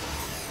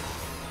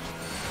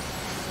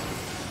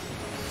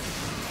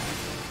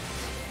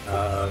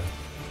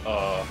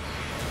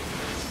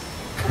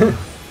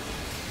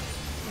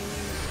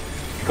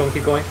 Keep going,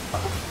 keep going.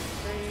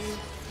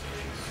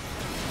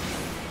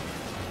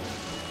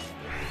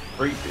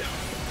 creep, yeah.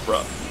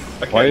 Bruh. I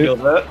can't Why- heal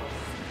that.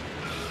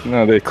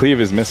 No, the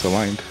cleave is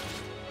misaligned.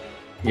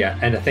 Yeah,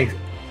 and I think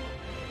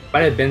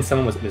might have been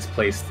someone was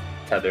misplaced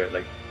tether.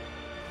 Like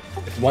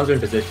if ones are in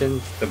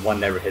position, the one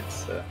never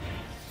hits. Well,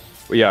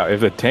 yeah, if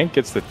the tank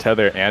gets the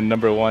tether and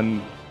number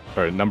one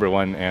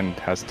and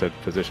has to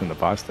position the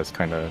boss, that's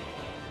kind of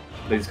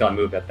They just gotta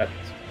move at that.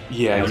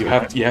 Yeah,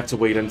 you have to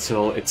wait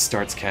until it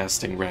starts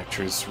casting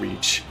Rapture's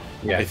Reach.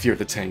 Yeah. If you're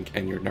the tank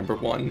and you're number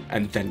 1,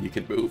 and then you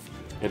can move.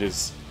 It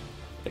is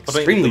about the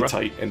extremely rest?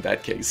 tight in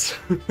that case.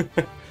 No,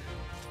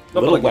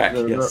 but Little like, whack,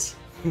 the- yes.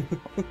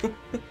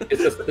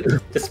 It's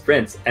just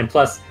sprints, and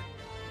plus,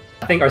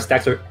 I think our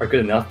stacks are good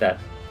enough that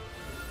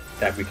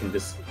we can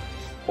just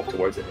walk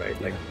towards it, right?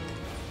 Like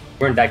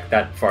we weren't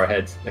that far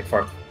ahead. Like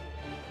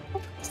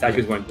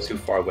statues weren't too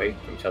far away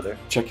from each other.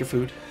 Check your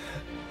food.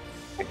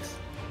 Thanks.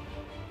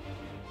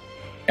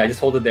 Yeah, I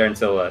just hold it there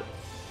until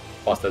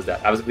boss does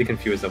that. I was really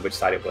confused on which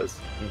side it was.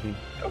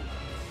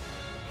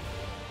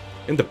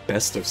 In the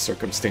best of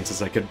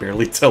circumstances, I could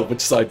barely tell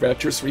which side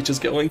Rapture's Reach is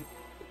going.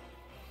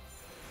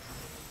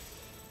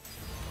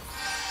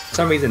 For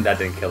some reason, that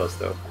didn't kill us,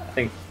 though. I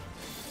think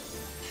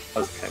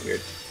that was kind of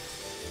weird.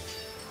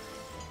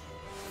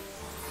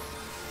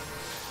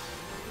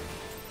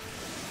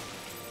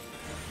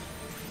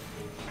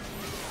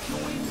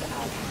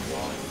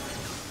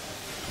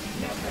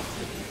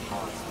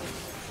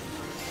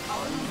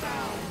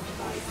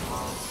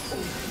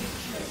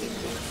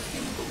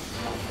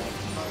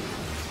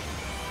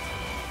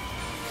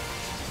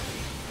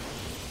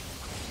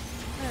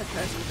 I'm gonna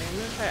try something. I'm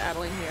gonna try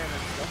Adeline here and then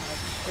still have.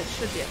 It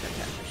should be a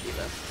Fantastic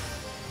Shiva.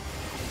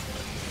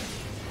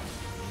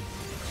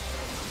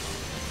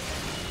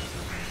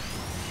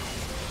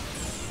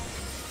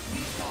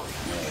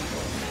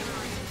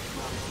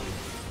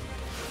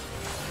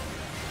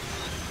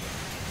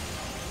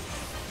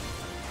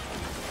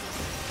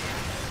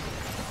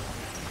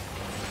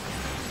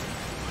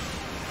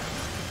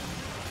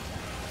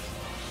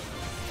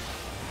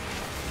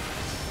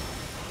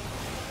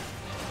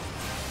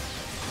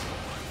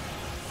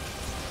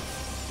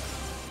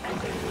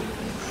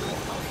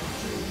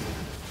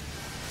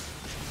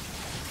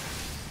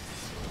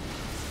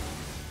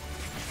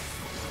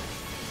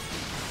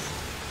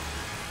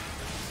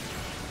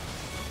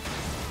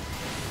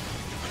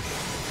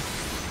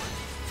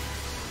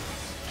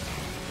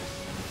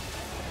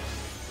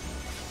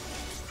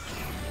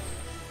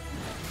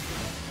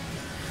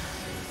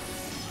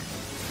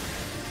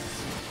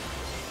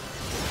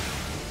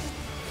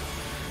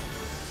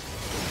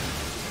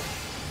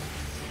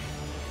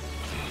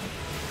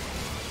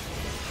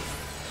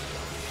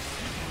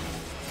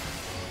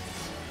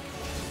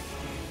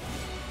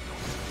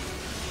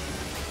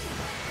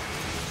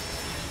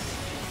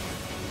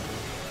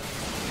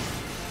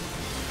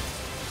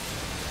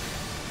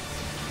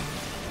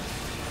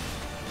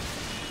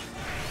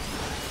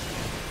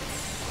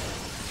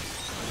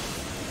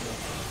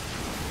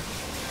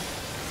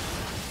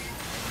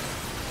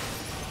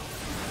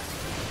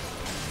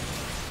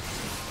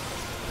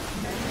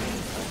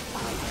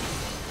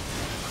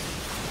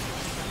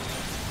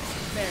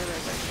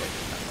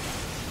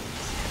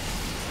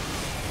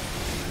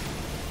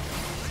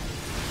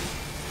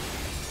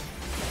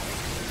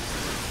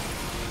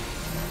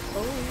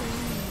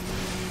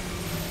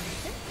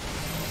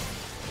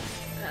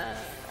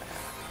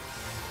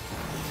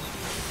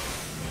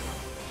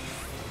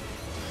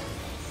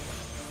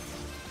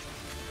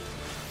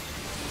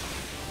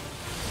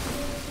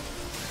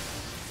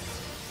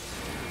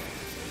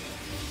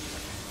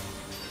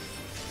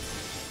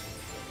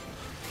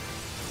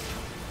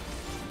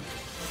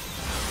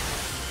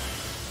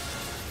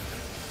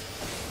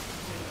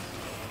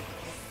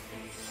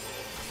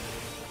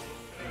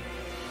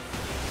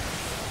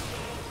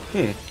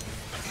 Did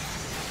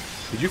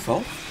you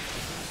fall?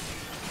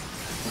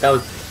 That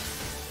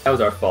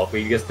was our fault.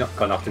 We just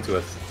got knocked into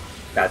a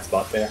bad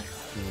spot there.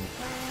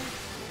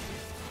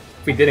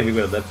 If we didn't, we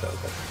would have lived though.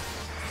 But...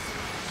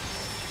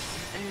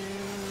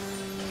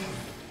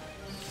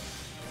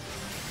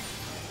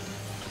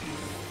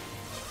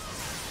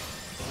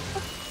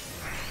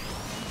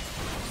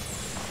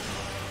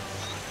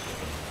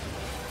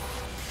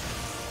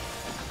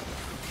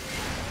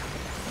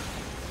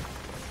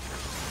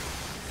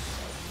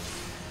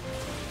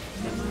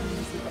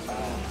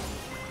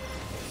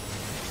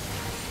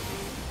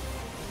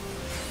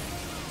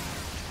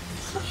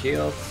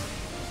 Shields.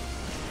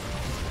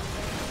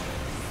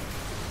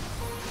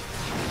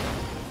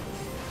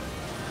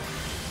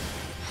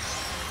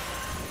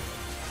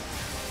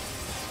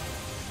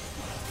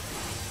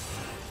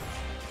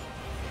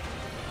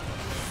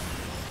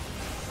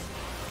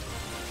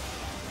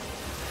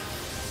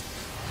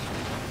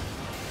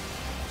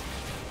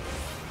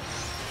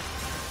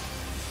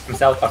 I'm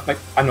south.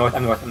 I'm north.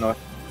 I'm north. I'm north.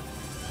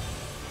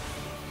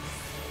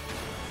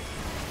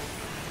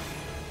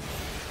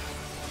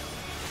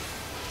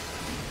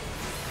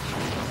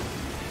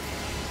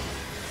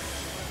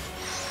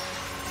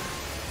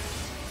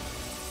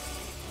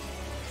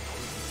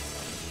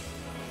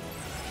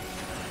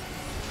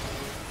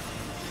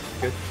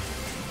 Good.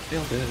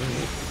 Nailed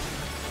it.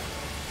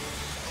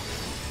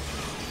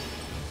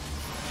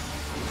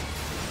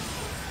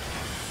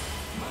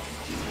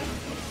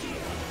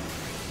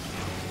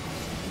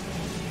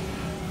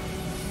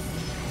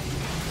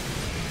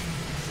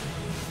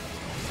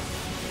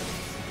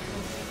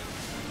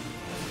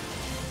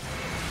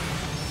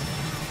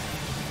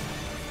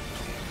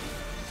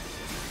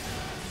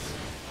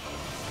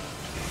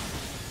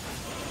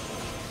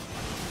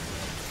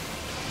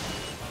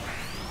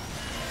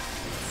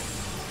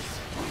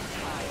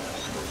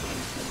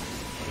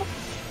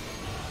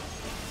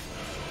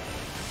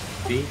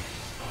 B.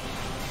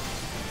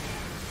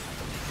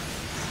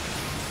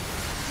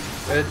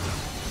 Good.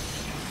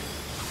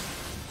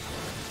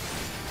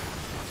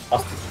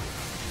 Awesome.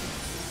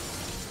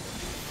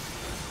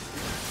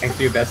 Thanks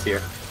for your best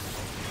here.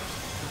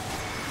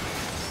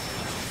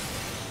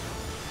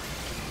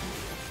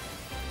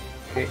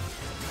 Okay.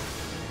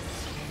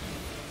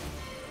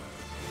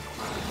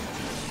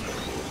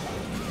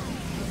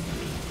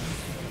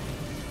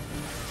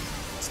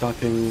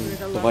 Stocking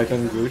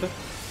Leviathan Garuda.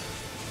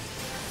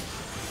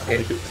 Okay.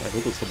 I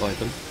hope it's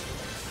Leviathan.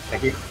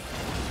 Thank you.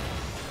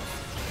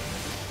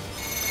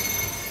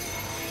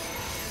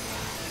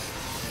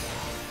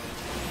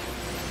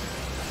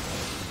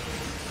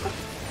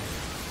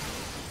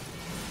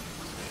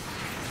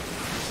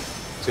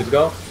 Suits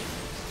go.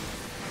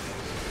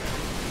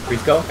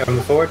 Please go. Everyone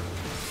move forward.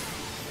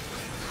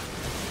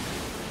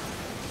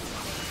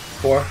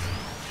 4.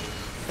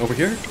 Over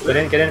here?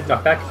 Get in,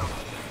 knock back.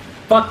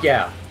 Fuck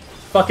yeah.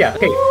 Fuck yeah.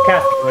 Okay,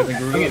 cast.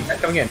 Coming in,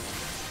 coming in.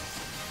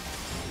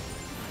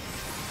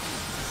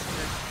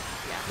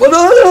 What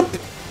up?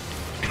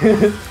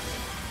 Okay.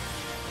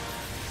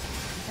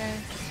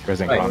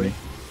 Present Right. Kami.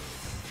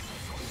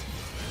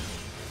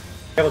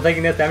 Careful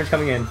taking this, damage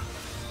coming in.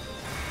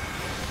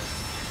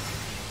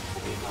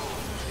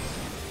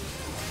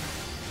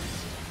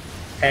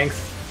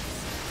 Tanks.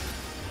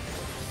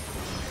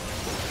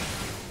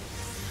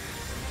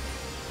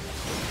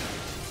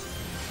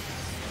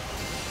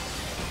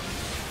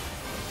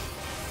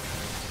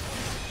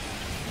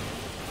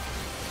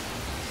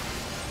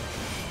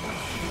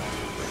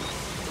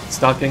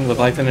 Stocking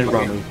Leviathan and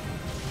Okay. Ramu.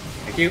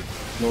 Thank you.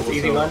 No,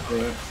 Easy one.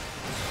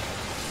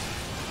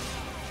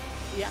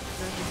 Yeah.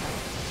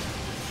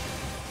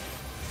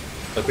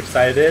 Look which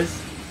side it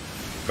is.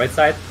 Right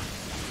side.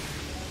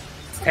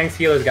 It's tanks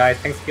healers,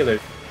 guys. Tanks healers.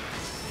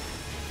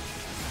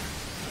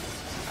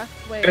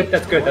 Wait, Good,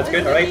 that's good, that's what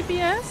is good, the alright.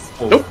 DPS?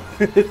 Oh. Nope.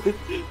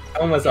 That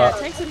one was Yeah,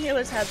 tanks and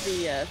healers have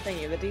the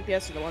thingy. The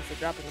DPS are the ones that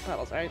drop in the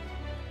puddles, right?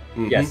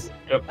 Mhm. yes.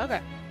 Okay.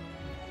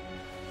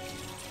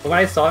 But when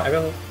I saw it,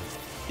 everyone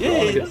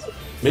Yay!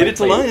 Made it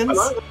to Lions.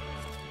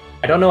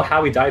 I don't know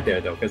how we died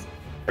there though, because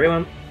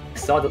everyone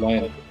saw the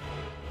Lion.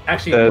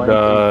 actually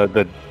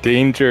The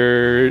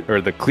danger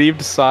or the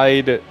cleaved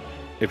side.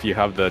 If you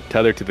have the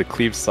tether to the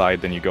cleaved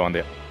side, then you go on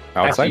the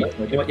outside.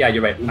 Actually, you know what? Yeah,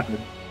 you're right.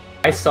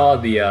 I saw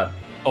the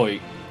Oh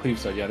wait, Cleve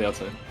side, yeah, the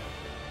outside.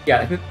 yeah,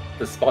 I think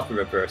the spots were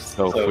reversed.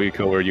 So,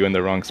 Fuiko, were you in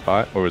the wrong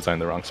spot, or was I in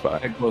the wrong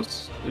spot? Yeah,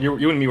 close.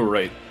 You and me were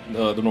right.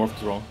 The north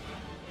was wrong.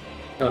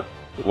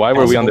 Why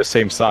were we on the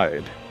same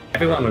side?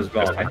 everyone was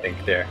wrong, I think,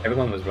 there.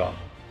 Everyone was wrong.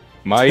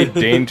 My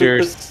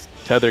danger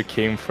tether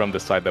came from the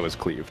side that was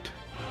cleaved.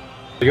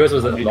 So yours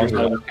was a Yours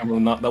longer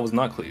that was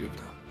not cleaved,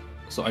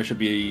 so I should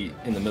be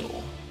in the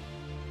middle.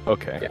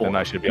 Okay, Yeah. then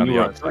I should be And on you the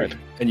were outside.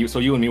 And you, so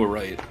you and me were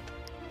right.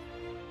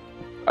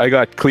 I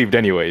got cleaved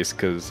anyways,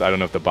 because I don't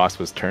know if the boss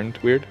was turned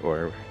weird,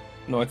 or...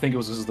 No, I think it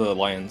was just the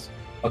lions.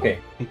 Okay.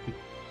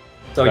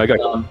 So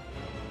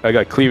I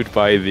got cleaved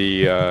by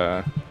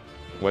the,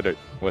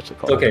 what's it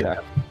called? okay.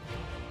 Attack.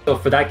 So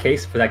for that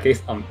case,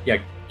 yeah,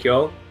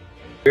 Kyo,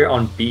 we're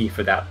on B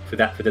for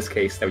this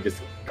case that we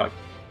just got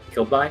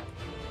killed by.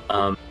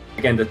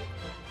 Again, the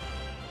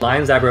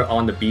lions that were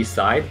on the B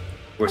side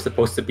were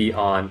supposed to be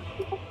on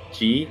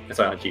G,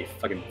 sorry, not G,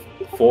 fucking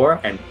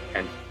 4 and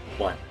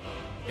 1.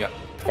 Yeah.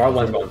 Far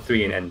ones were on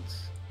 3 and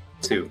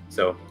 2.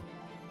 So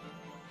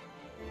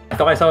I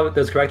thought I saw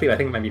this correctly, but I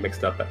think it might be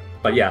mixed up.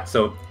 But yeah,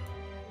 so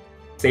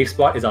safe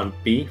spot is on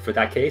B for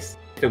that case.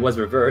 If it was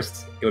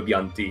reversed, it would be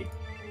on D.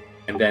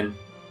 And then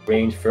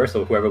range first,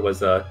 so whoever was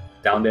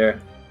down there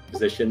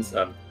positions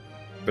for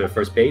the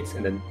first baits,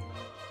 and then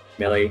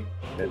melee.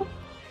 And then...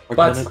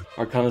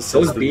 Arcana says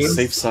those the beams-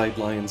 safe side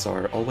lions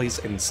are always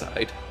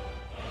inside.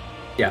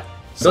 Yeah,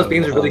 those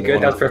beams are really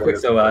good. That was perfect.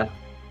 So, So,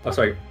 oh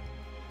sorry,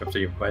 after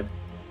you, go ahead.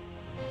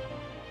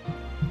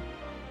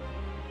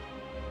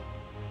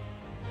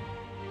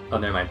 Oh,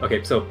 never mind.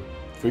 Okay, so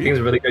for beams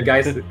you? are really good,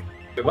 guys.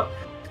 Wait, what?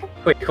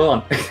 Wait, hold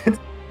on.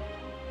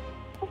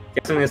 You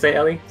have something to say,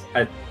 Ellie?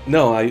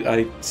 No,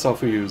 I saw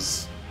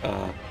Fuyu's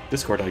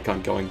Discord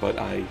icon going, but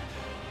I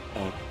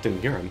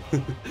didn't hear him.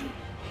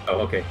 Oh,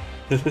 okay.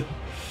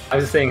 I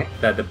was just saying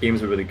that the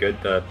beams were really good,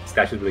 the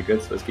statue was really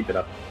good, so let's keep it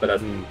up. But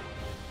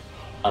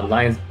on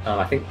Lions,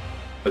 I think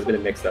it was a bit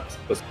of mix-ups.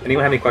 Does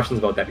anyone have any questions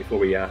about that before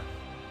we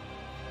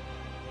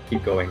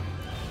keep going?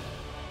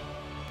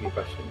 Any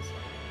questions?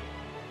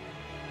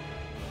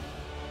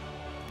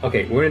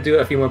 Okay, we're gonna do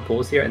a few more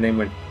pulls here, and then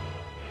we're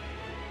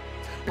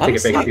take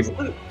a break.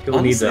 Honestly,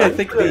 People need I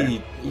think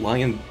the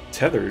lion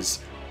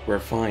tethers were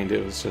fine.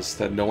 It was just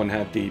that no one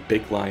had the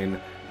big lion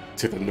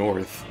to the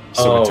north,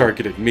 so Oh. it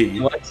targeted me,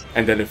 What?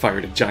 and then it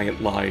fired a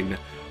giant line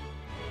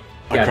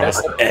Yeah,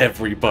 across that's-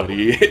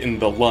 everybody in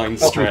the line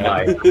Probably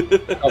strand.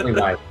 Probably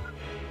right.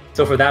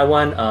 So for that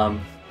one,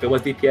 if it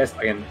was DPS,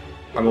 again,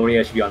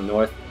 Harmonia should be on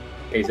north,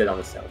 AZ on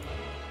the south.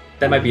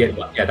 That might be it.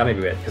 Yeah, that might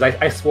be it. Because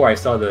I swore I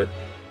saw the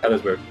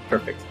others were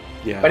perfect.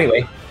 Yeah, But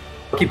anyway,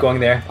 we'll keep going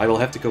there. I will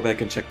have to go back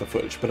and check the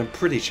footage, but I'm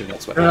pretty sure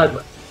that's what No,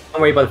 happened.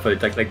 Don't worry about the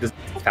footage. Like this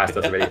passed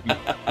us already.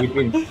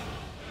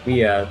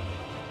 We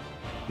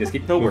just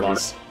keep No move on.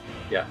 worries.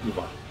 Yeah, move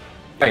on.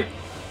 Right,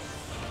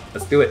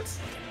 let's do it.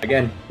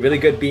 Again, really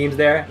good beams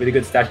there, really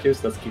good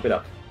statues. Let's keep it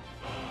up.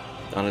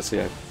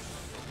 Honestly, I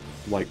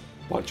like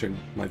watching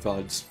my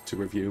VODs to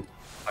review.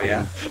 Oh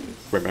yeah,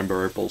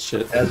 Remember our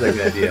bullshit. that's a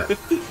good idea.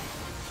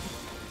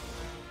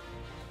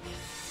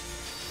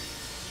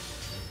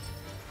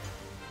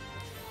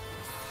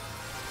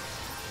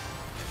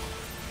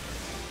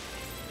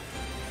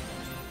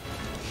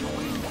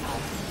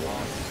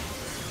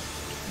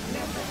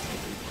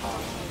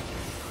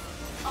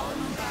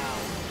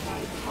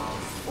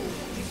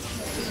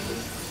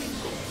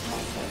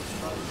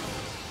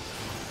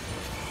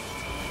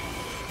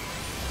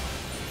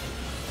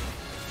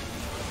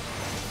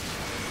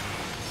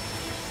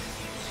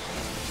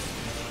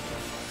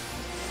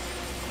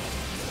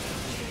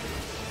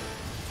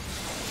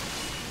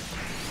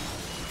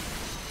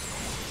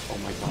 Oh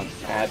my god,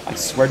 Pat, I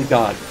swear to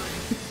god.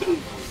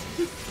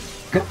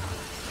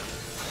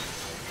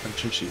 I'm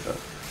Chinchilla.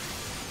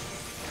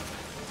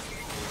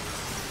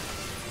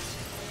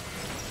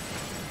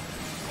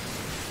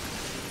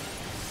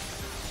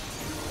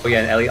 Oh yeah,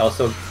 and Ellie,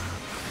 also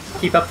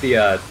keep up the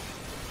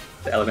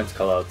elements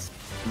callouts.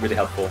 Really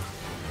helpful.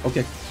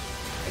 Okay,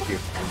 Thank you.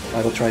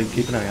 I will try and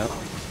keep an eye out.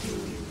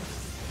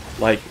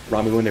 Like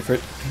Ramu and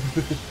Ifrit.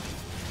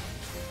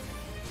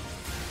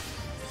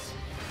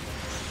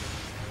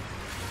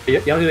 You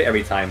don't do it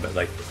every time, but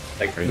like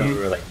Right. when we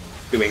were like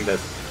doing the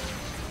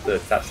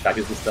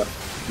statues and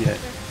stuff, Yeah.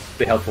 it's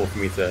really helpful for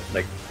me to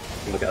like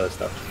look at other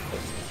stuff.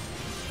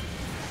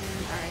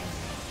 Alright.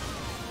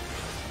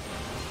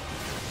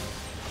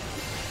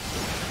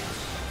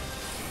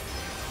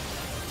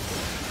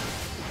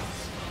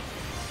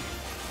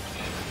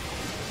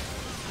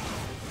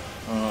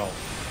 Oh.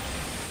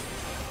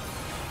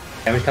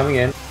 Damage coming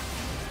in.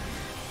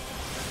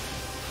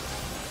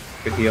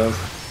 Good heals.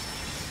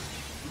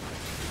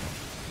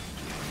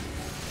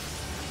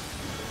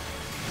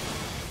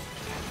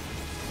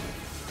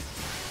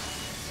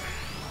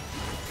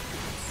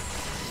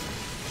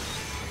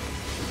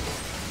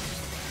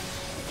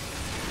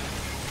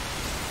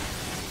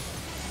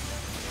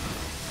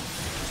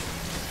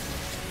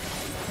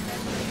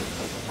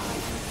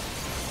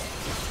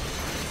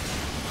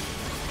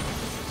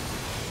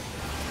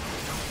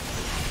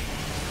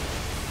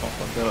 Oh,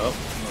 fuck that up.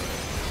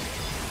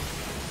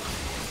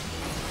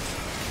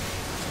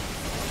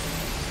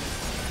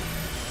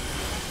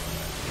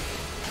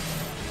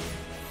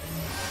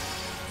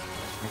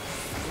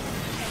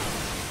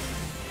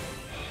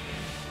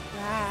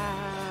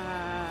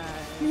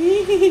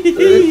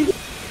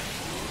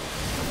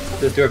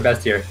 Just do our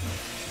best here.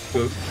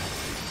 Do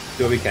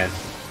what we can.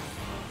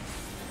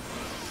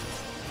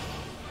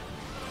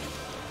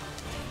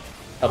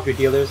 Help your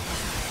healers.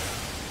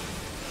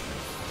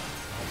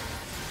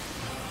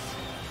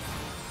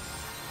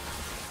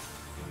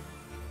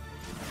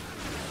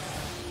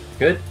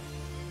 Good.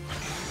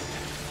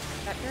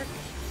 That good?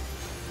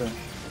 Okay.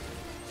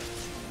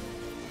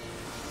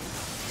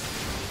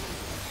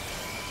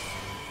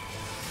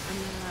 I'm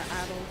gonna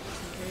add ult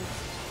just in case.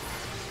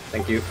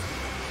 Thank you.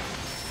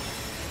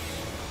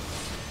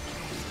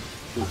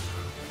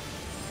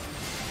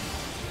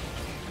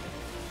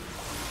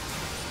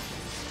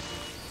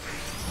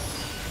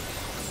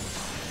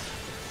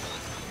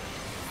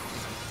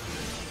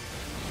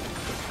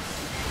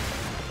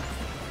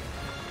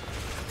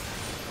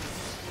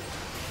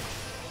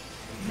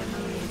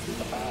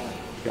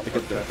 Gotta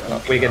get the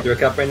Can we get through a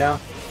cup right now?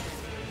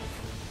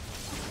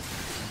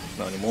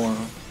 Not anymore.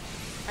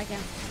 I can.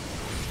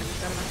 I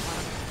just got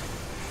enough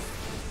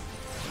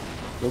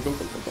Go, go, go,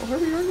 go, go.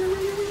 Hurry, hurry,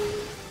 hurry,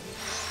 hurry.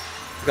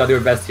 We gotta do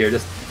our best here.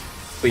 Just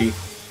please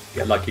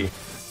get lucky.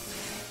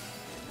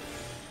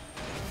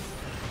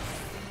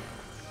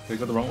 They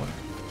go the wrong way.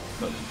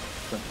 No,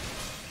 okay.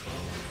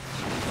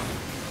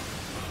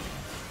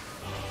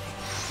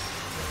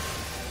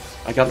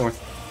 I got north.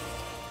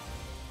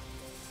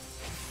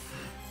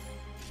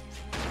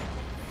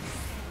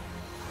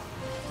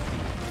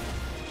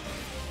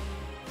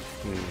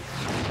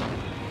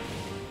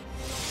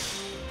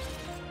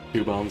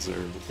 Two bombs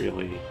are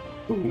really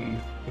boom.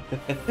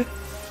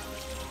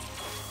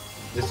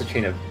 Just a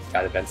chain of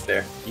bad events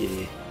there.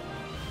 Yeah.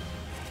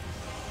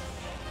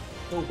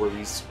 No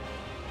worries.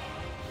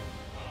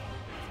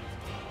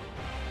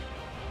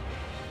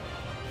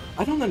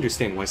 I don't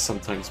understand why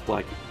sometimes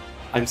black.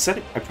 I'm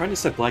trying to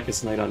set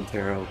Blackest Night on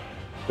tarot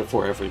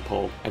before every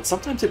pull, and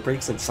sometimes it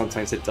breaks and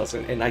sometimes it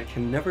doesn't, and I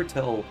can never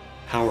tell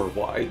how or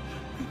why.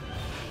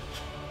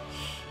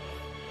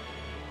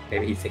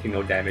 Maybe he's taking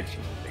no damage.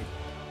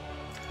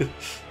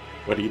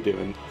 What are you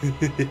doing?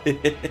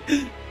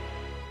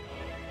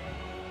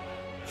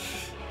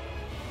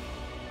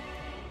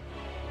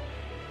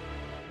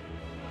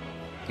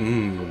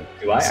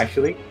 Do I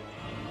actually?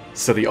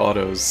 So the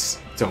autos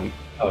don't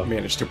Oh.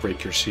 manage to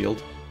break your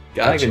shield.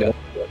 I don't even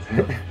Gotcha.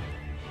 know. You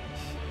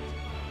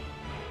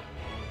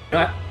know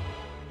what?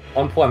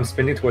 One point I'm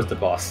sprinting towards the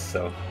boss,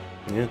 so.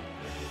 Yeah.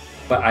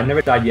 But I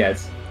never died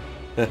yet.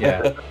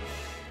 Yeah.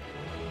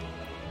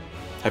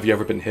 Have you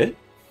ever been hit?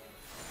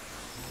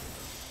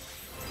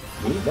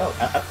 Me? No.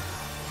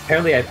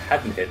 Apparently I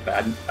had been hit, but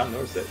I don't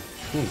notice it.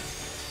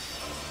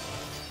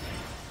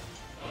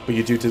 But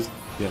you do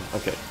yeah,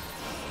 okay.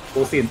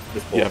 We'll see in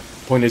this bowl. Yeah,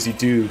 point is you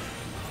do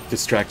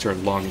distract her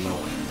long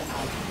enough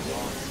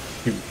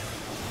to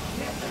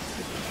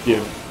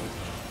give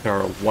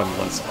her one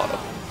less auto.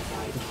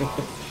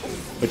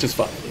 Which is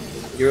fine.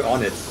 You're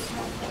on it.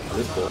 On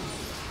this bowl.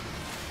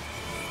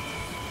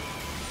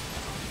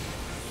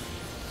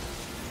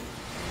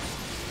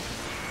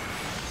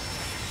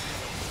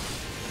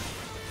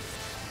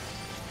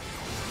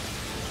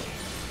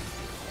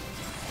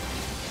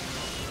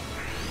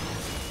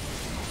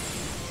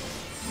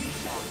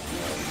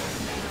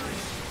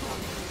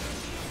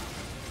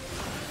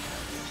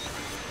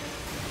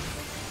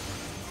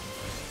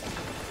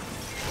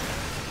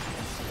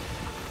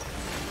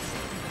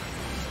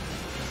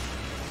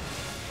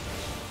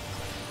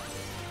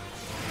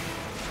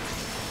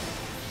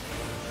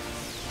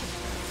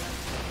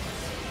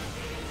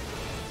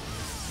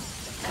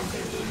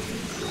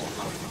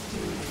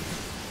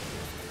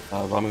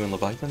 Ramu and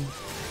Leviathan?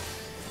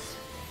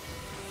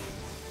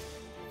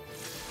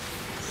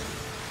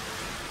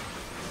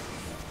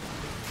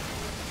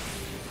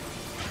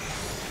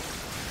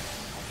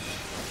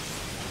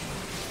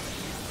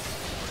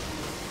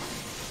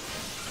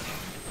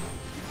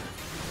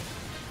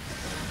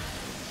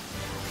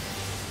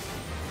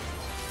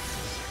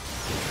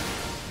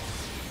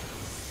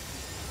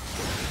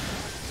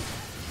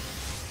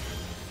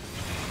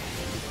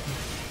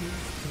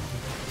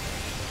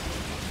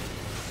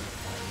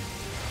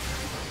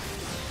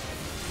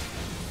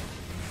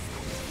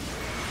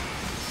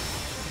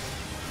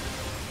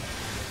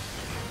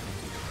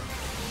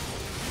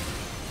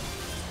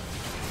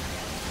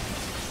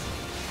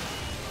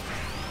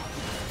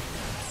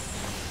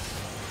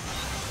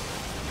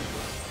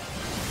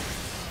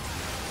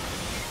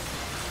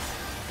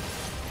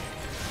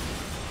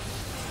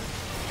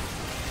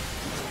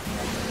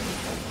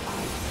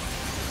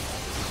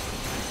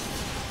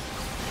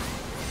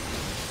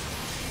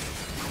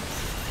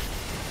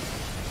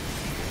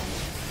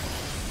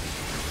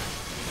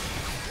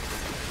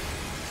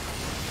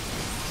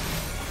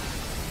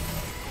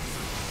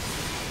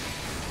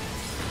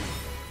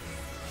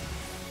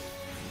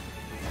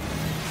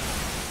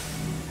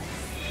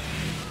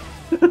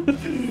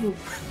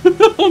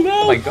 Oh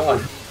no! Oh my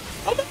god.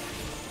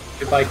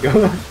 Goodbye, go.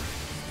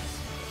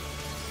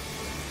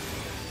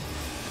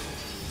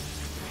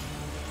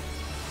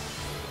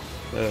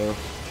 Oh,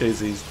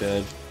 KZ's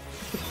dead.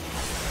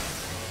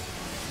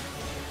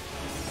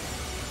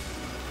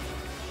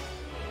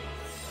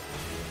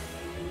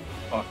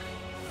 Fuck.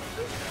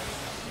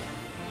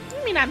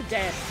 I mean, I'm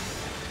dead.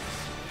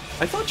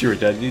 I thought you were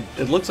dead.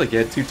 It looks like you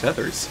had 2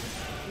 tethers.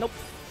 Nope.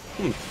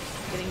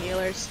 Getting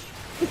healers.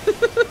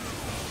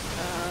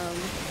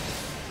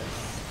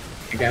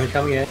 You damage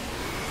coming in.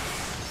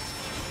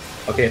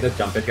 Okay, let's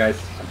jump it, guys.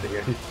 Jump it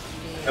here.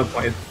 No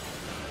point.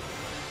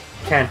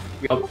 Can't.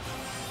 We all.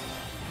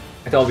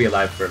 I thought I'll be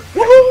alive for.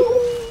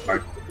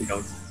 Mark, we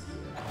don't.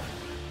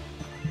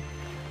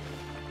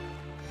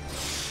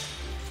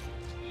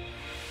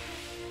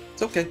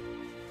 It's okay.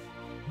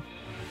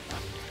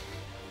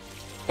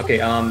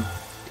 Okay,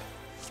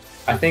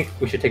 I think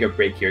we should take a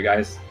break here,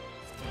 guys.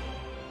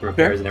 For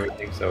repairs and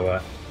everything,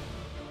 so,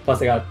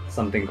 plus I got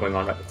something going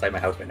on right outside my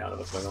house right now that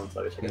was going on,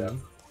 so I should check it out.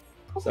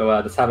 So,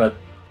 let's have a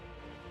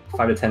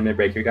 5 to 10 minute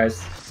break here,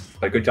 guys.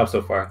 But good job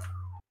so far.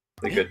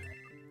 Really good.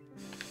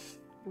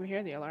 We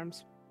hear the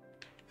alarms.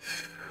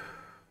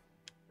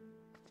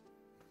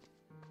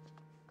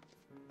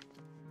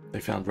 They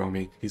found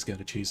Romy. He's got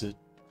to cheese it.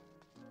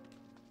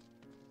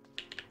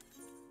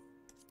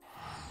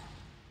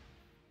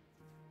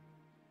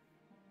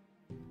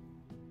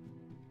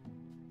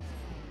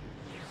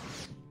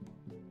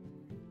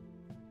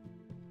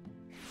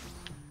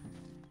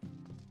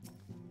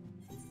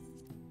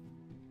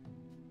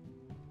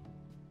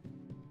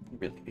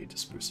 Really need to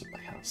spruce up my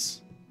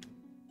house.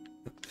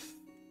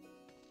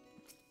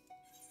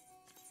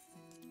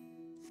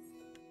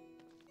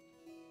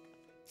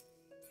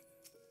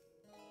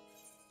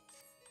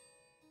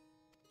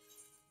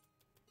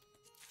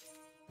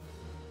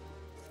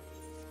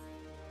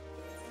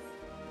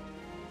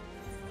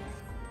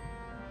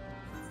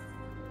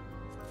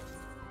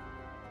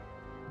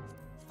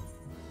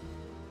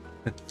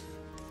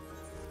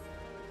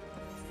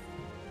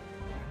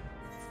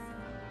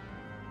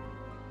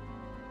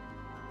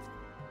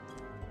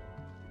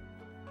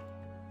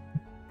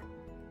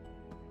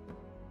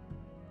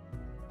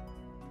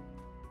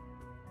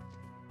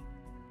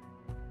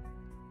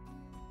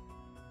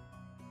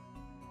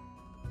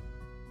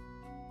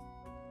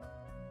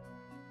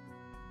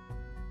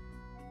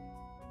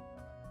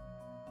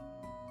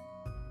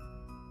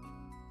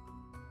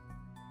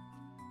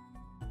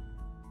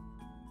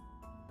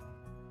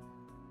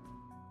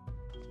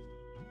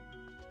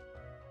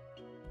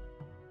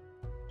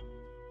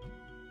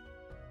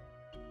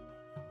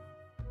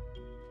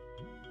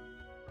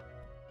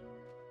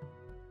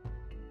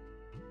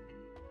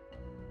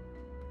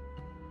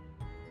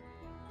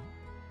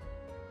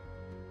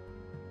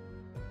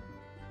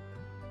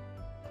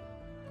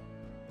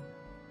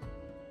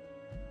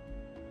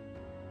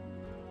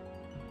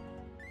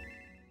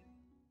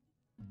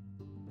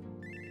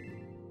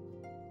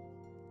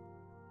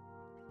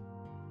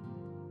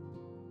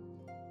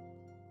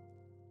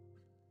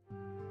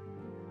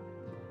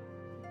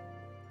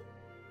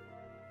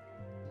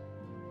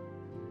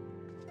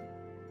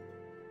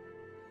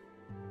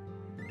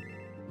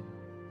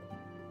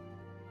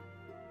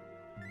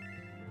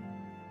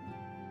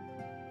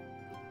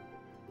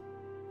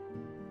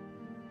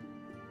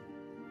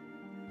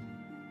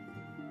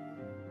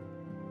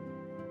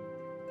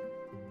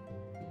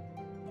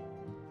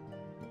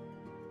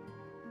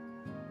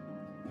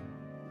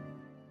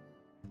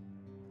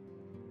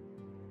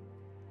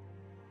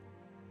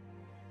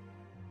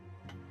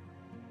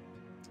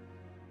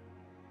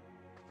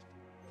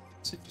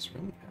 Let's see if this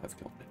really have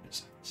going in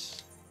his house.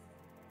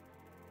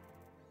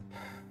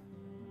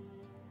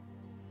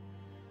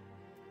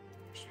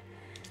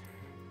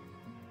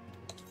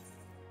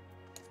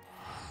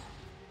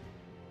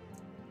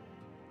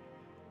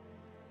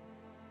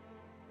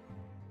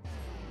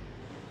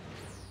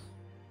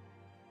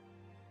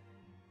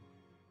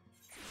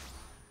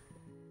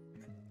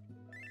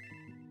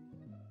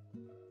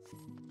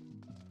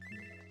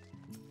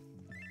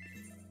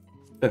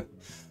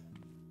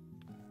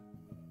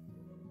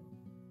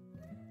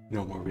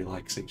 No more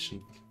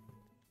relaxation.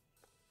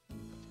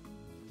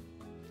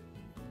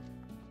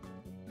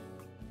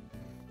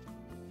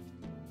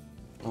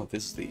 Oh,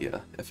 this is the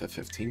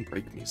FF15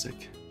 break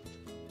music.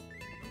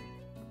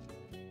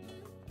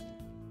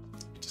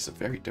 Which is a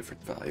very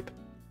different vibe.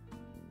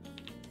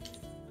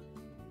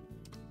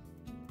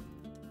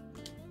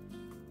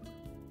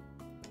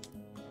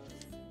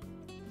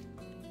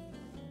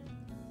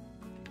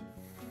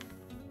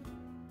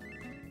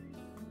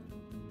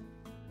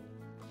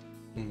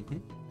 Mm-hmm.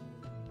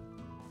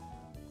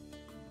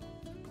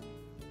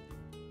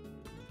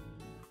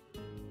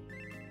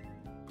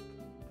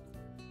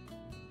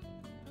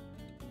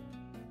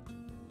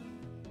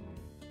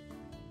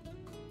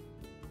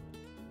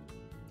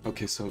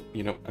 Okay, so,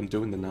 you know, I'm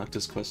doing the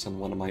Noctis quest on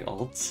one of my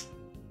alts,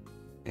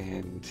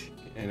 and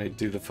I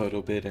do the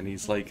photo bit, and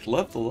he's like,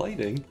 love the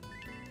lighting,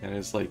 and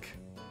it's like,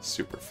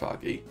 super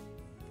foggy.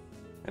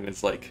 And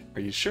it's like,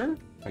 are you sure?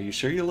 Are you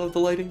sure you love the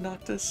lighting,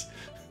 Noctis?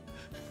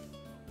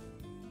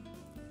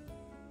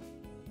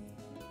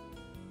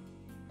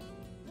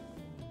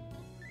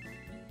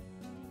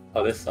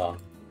 Oh, this song.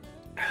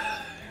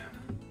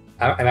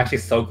 I'm actually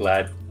so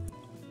glad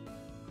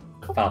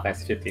Final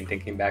Fantasy 15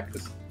 thinking back,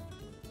 because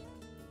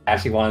I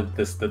actually wanted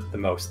this the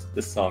most,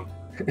 this song.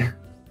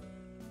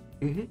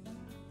 Mm-hmm.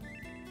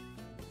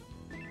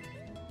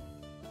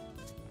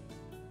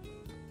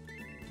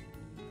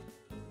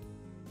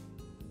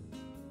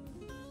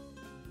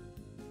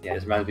 Yeah,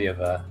 this reminds me of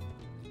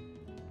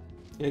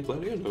Yeah,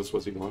 Gladio knows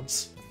what he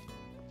wants.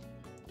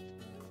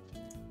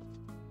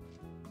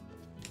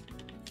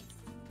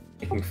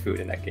 making food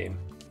in that game.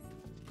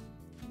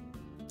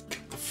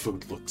 The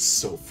food looks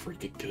so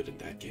freaking good in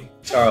that game.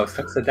 Charles,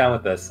 sit down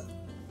with us.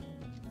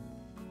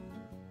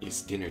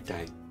 It's dinner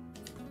time.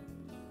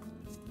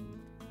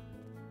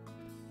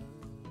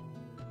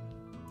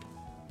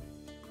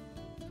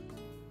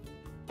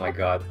 Oh my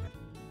god.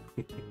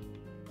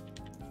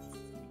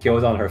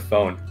 Kyo's on her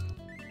phone.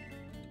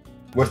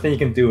 Worst thing you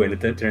can do in a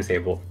dinner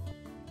table.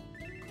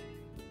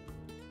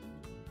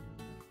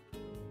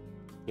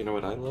 You know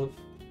what I love?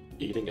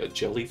 Eating a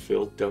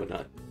jelly-filled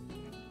donut.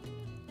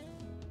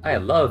 I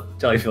love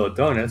jelly-filled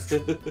donuts.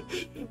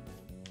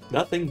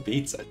 Nothing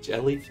beats a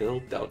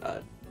jelly-filled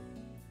donut.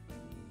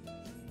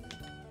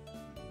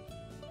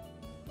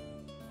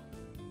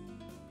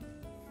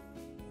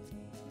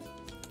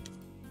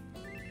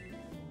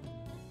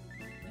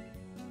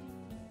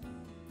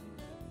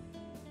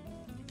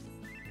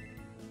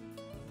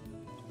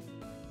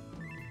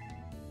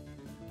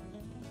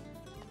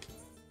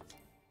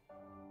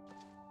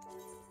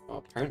 Oh,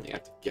 apparently I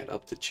have to get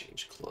up to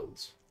change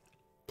clothes.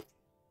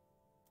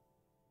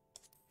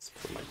 It's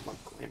for my monk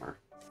glamour.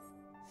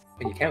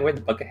 But you can't wear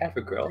the bucket hat for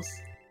girls?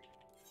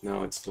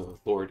 No, it's the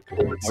Lord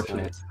Gord's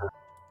Unfortunate.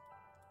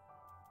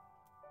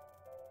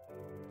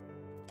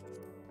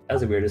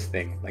 That's the weirdest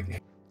thing.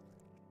 Like,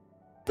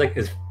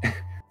 it's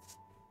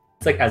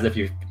it's like as if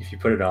you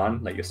put it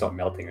on, like you start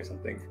melting or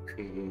something.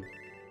 Mm-hmm.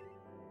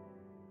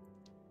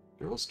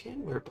 Girls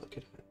can wear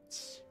bucket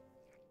hats.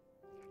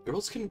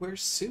 Girls can wear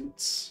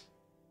suits.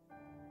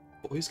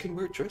 Boys can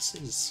wear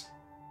dresses.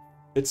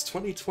 It's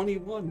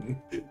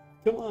 2021.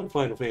 Come on,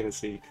 Final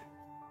Fantasy.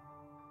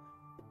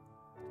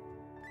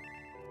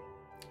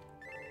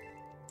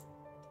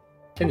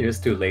 And you're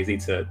just too lazy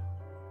to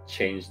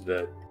change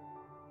the.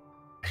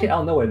 Actually, I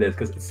don't know what it is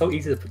because it's so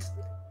easy to put.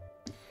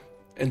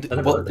 And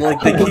Doesn't well,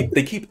 matter. like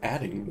they keep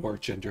adding more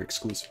gender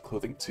exclusive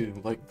clothing too,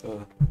 like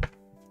the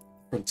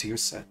Frontier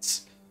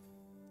sets.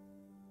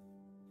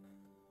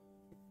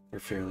 They're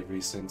fairly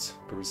recent,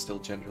 but we're still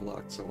gender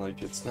locked, so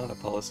like it's not a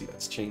policy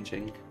that's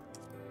changing.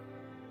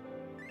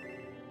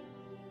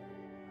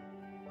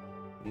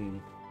 Hmm.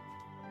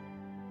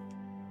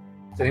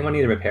 Does anyone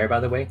need a repair, by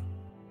the way?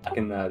 I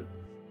can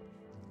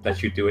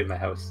let you do it in my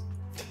house.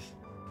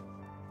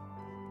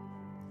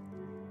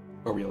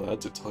 Are we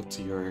allowed to talk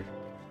to your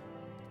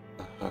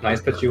Can I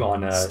just put you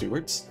on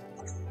stewards?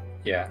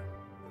 Yeah.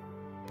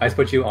 I just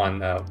put you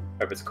on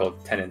whatever it's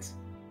called, tenants,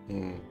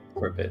 Hmm.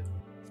 for a bit.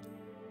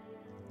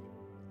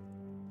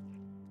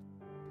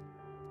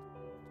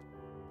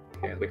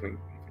 Okay, waiting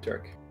for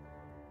Dirk.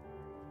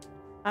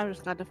 I'm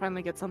just glad to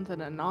finally get something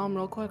to nom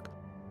real quick.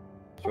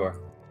 Sure.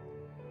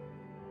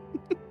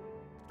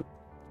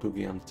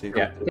 Boogie on the table.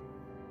 Yeah.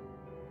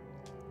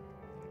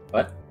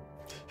 What?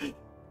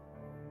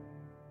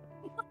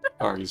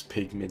 Ari's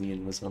pig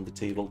minion was on the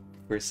table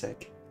for a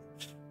sec.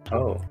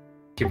 Oh.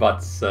 She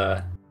bought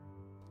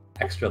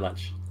extra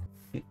lunch.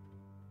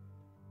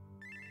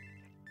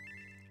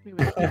 We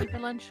went to for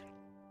lunch.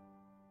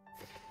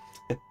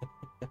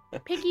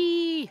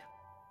 Piggy!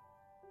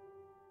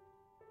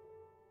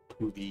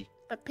 Poogie.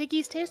 But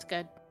piggies taste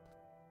good.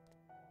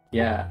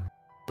 Yeah.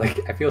 Like,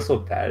 I feel so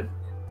bad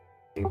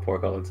eating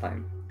pork all the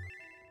time.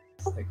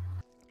 It's like,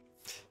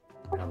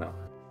 I don't know.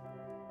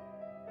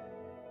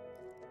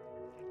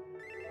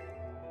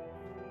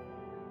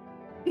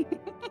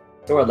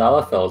 So are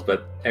Lalafels,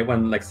 but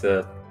everyone likes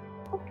to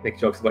make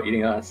jokes about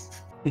eating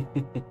us.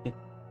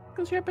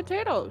 Because you're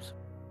potatoes.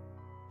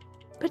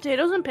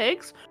 Potatoes and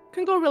pigs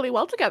can go really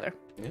well together.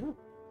 Yeah.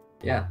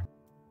 Yeah.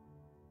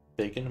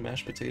 Bacon and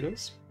mashed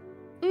potatoes?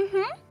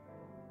 Mm-hmm.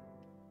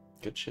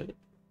 Good shit.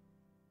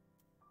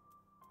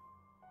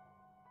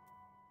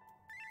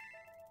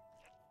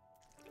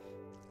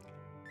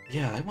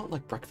 Yeah, I want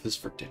like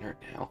breakfast for dinner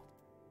now.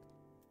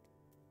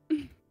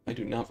 I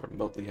do not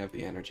remotely have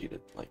the energy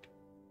to like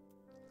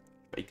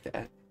bake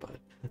that, but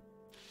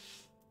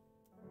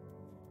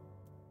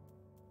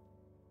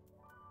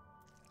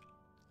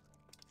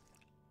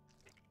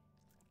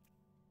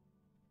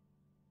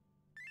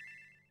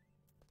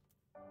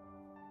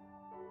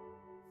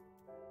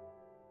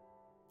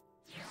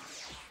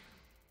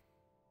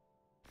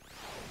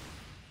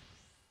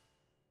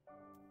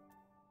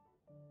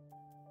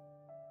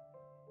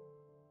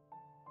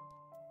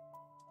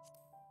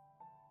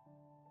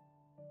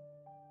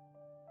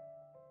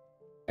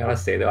I gotta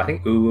say though, I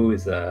think Uwu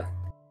is I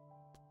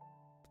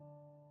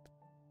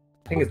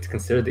think it's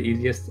considered the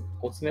easiest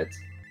ultimate,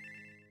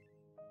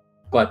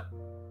 but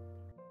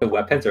the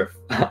weapons are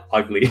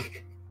ugly.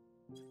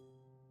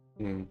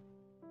 mm.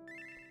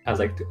 I was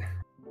like, it'd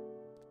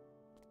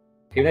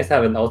be nice to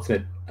have an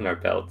ultimate on our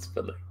belts,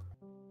 but like,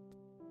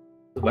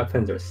 the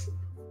weapons are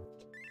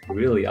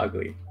really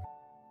ugly.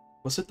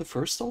 Was it the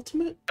first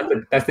ultimate?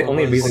 That's the Or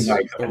only was- reason why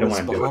I or don't was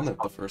want to do it.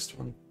 Bahamut the first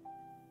one?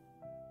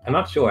 I'm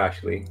not sure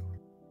actually.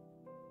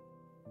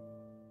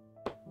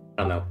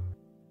 I don't know.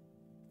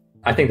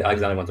 I think the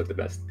Alexander ones look the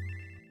best.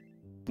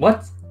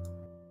 What?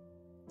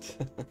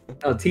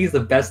 No, T is the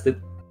best.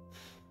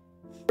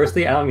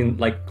 Firstly, I don't mean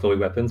like glowy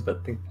weapons, but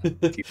I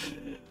think T,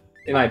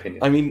 in my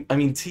opinion. I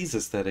mean, T's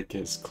aesthetic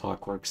is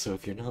clockwork. So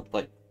if you're not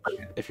like,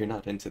 if you're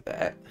not into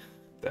that,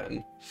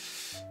 then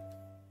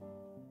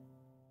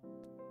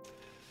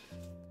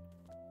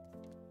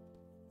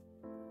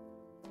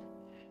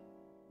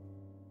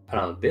I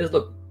don't know. These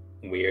look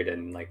weird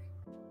and like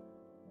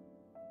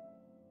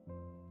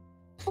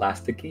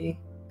plasticky.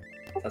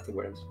 That's the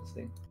word I'm supposed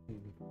to say.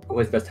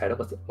 What's the best title?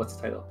 What's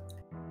the title?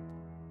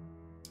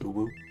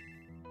 Uwu.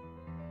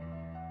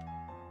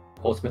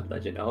 Ultimate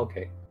Legend. Oh,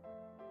 okay.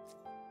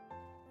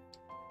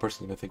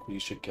 Personally, I think we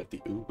should get the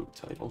Uwu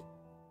title,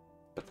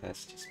 but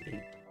that's just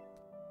me.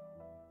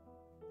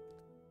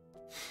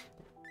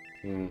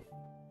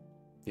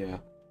 Yeah.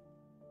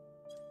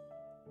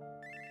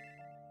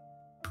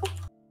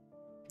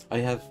 I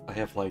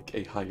have like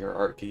a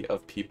hierarchy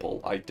of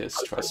people I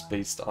distrust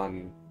based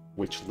on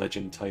which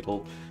legend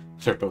title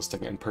they're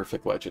boasting, and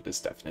Perfect Legend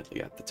is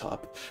definitely at the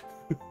top.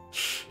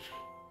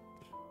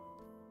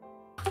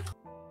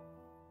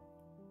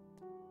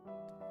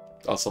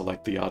 Also,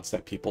 like, the odds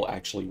that people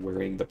actually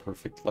wearing the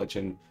Perfect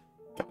Legend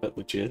got it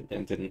legit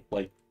and didn't,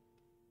 like,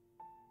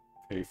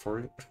 pay for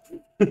it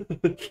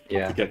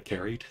Yeah. to get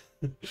carried.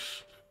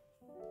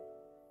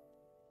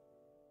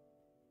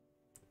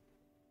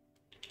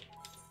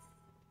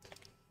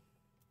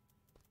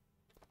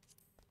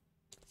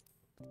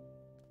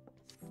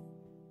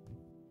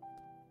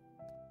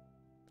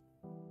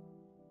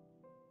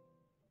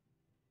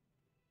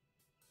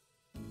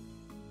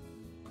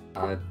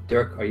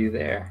 Dirk, are you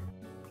there?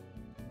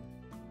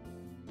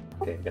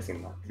 Okay,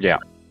 guessing not. Yeah.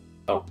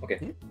 Oh,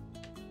 okay.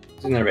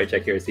 Just gonna right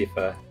check here to see if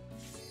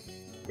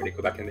really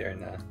go back in there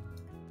and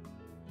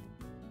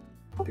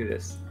do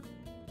this.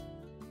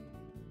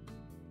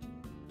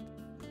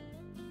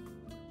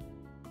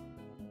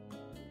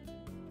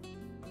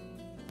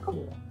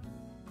 Cool.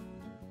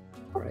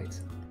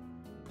 Alright.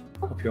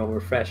 Hope you're all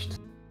refreshed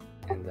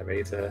and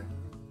ready to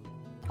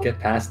get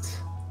past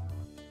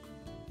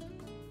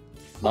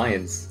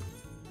lions.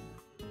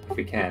 If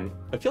we can.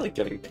 I feel like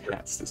getting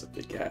past is a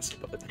big ask,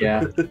 but...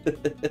 Yeah.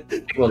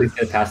 We'll at least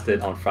get past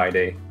it on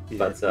Friday. Yeah.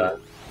 But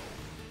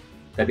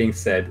that being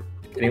said,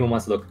 if anyone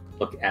wants to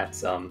look at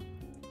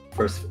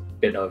first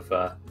bit of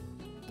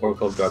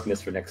Oracle of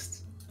Darkness for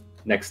next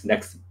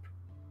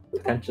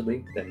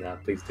potentially, then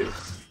please do.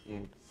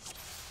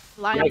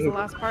 Lion's the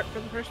last part for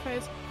the first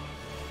phase.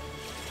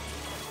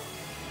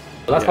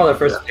 The last Yeah. part of the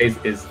first phase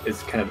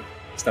is kind of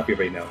stuff we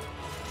already know.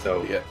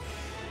 So Yeah.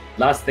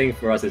 last thing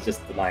for us is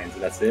just the lions,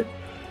 and that's it.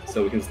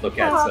 So we can just look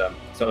at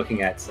start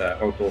looking at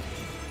Oracle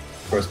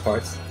first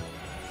parts,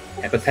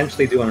 and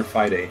potentially do on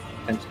Friday,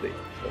 potentially.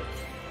 So.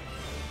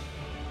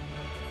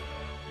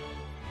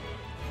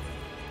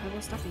 I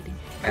will stop eating.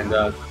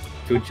 And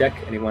food check.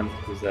 Anyone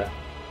who's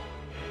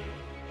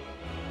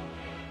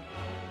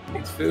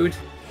needs food?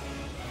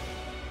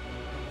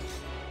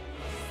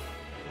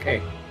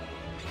 Okay.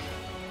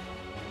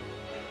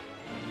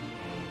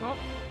 Well,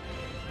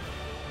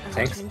 I'm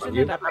Thanks changing on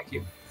you. it up. Thank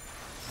you.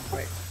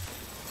 Right.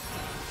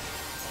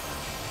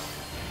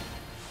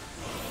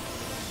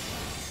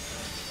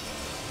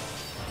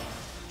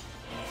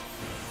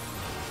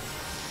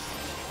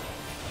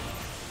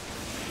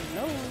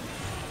 No.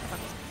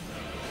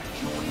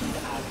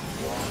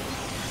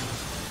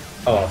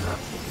 Oh.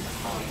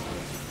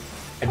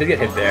 I did get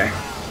hit there.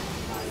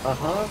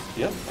 Uh-huh,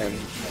 yep, and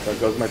there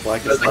goes my It's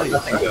blackest like light.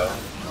 nothing though.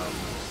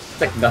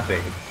 It's like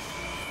nothing.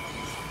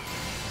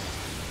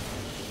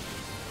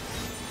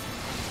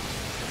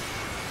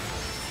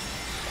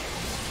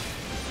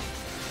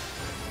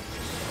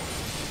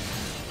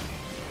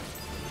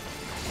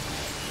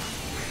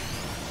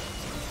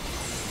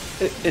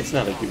 It's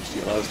not a huge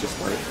deal, I was just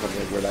wondering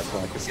where that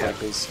blackest light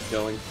was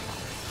going.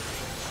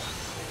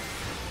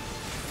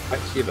 What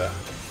Shiva?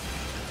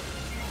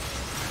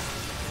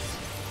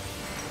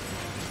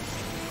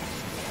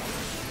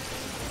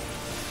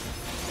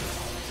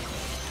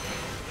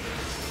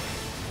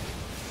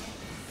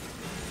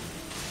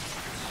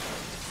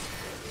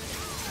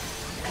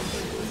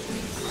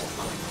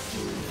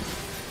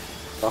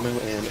 Ramu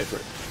and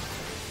Edward.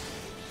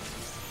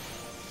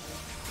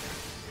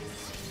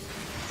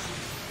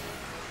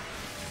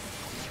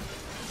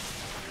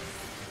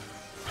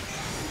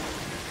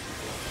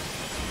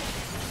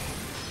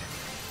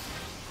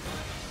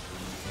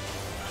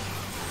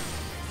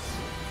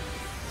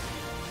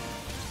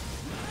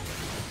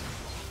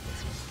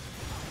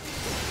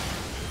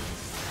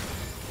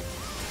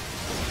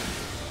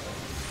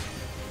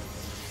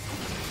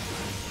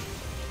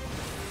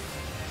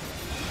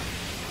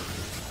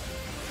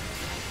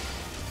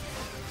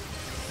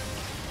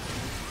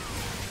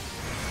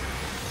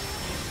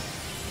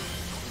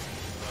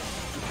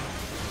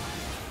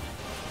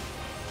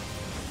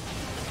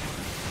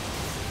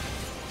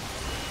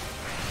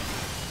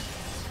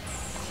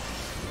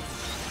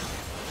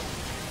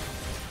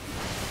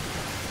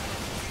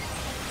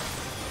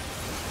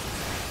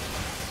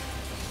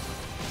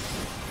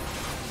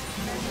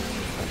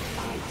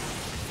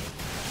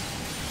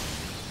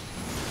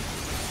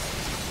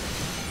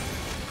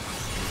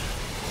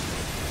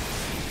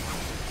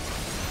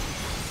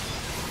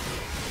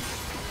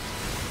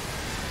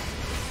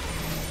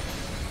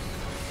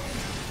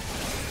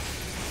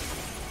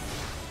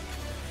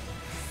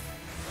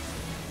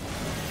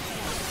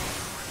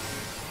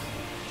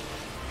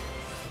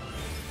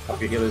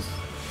 Help your healers.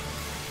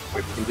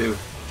 What you can do.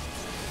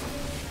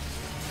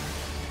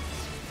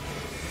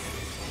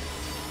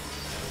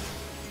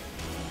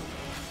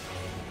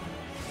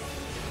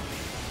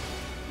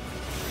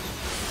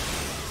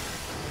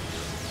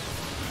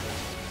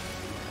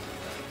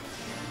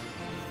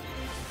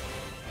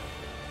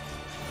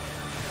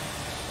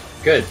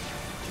 Good.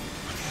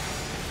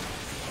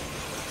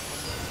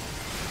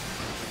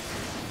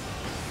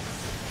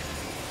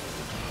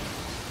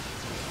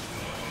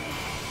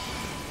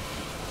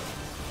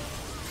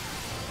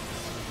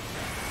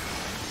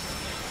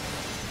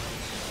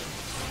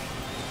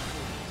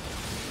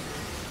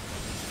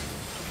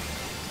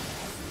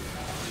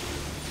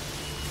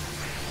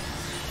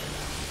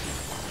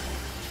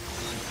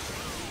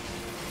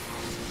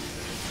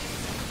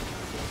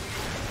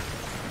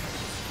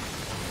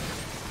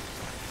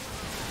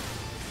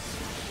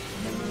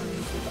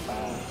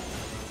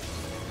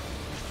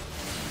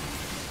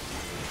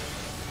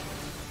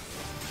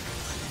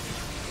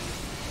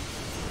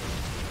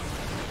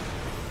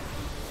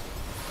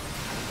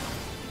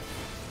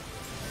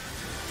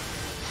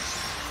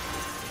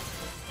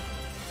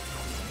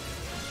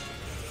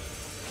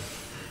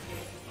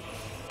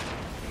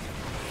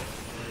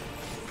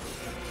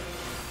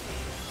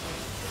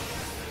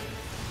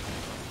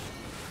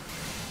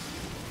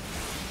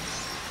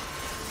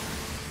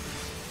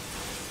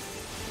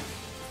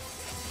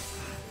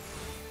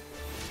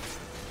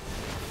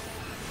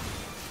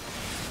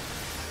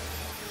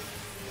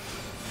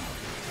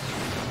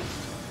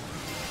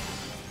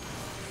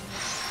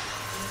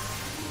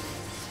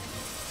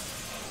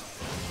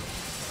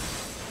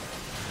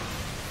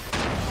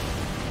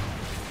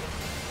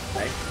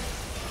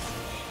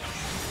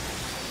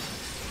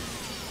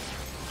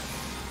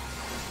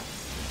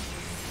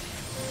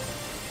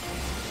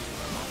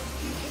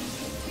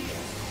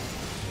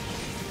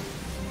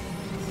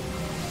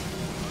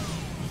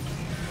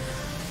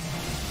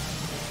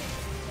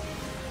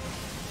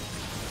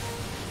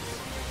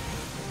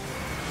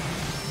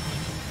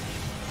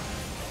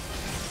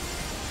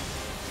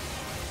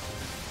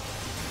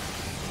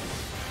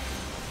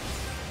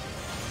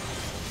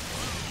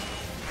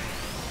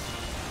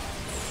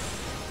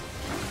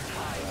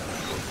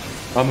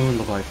 Ramu and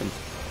Leviathan.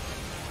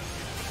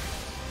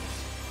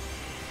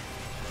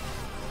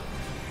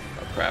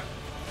 Oh crap.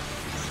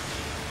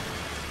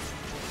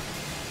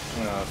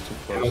 Ah, it's too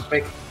That was close.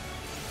 quick.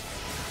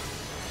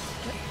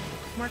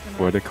 Working on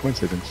What it. a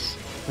coincidence.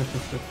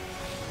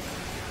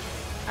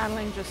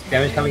 Adeline just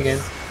Damage coming in.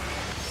 missed.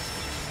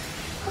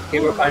 Okay,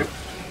 we're fine.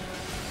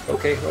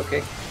 Okay, we're okay.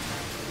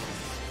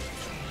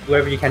 Do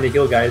whatever you can to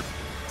heal, guys.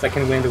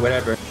 Second wind or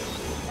whatever.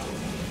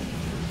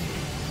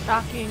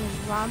 Shocking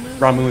Ramu.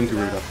 Ramu and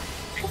Garuda.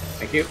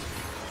 Thank you.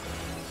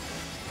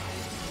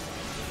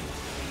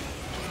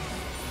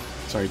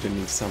 Sorry, didn't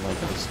mean to sound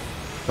like I was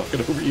talking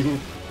over you.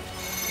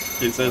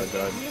 It says,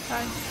 You're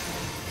fine.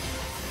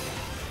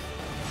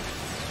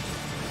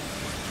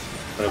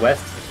 For the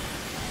west.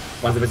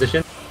 One's the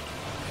position.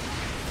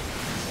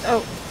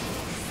 Oh,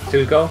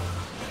 2 go.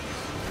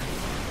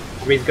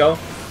 3's go.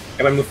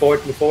 Everyone move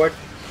forward, move forward.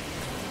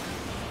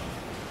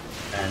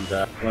 And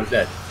one's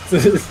dead.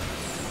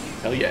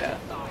 Hell yeah.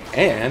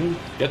 And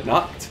get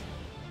knocked.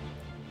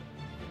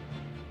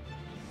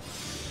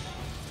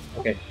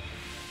 Okay.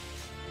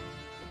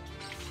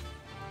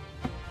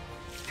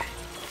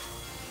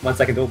 1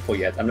 second, don't pull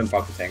yet. I'm doing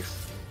Prog for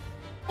tanks.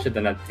 Should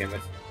done that to begin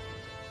with.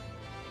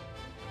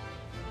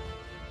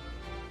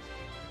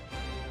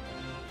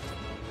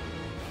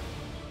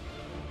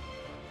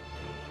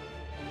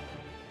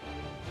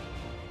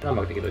 I'm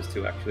not gonna get those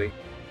 2 actually.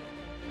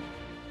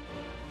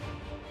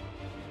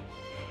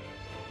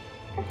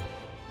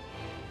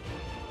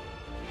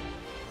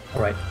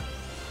 Alright.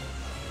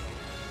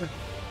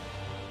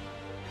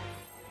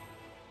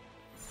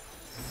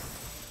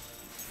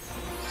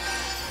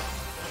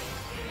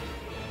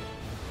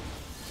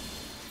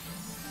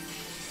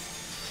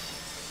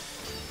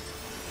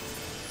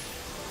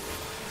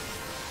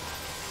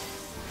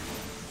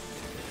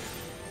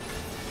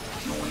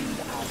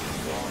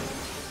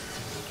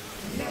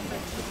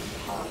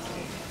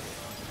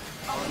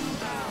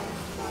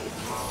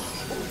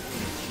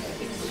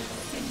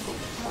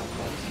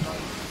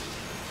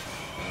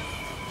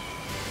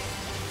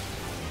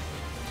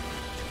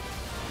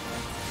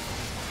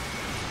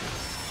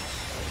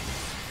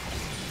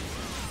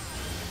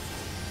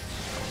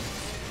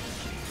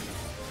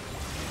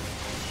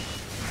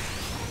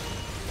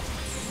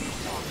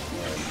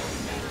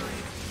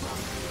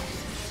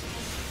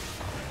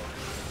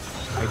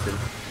 Titan.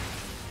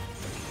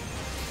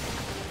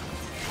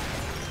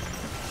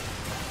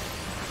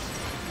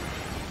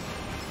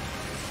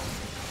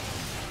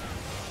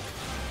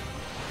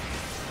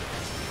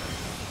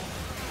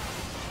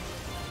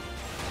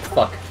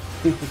 Fuck.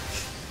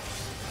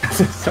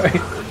 Sorry.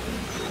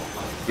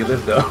 You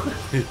live though.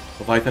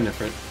 Leviathan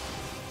different.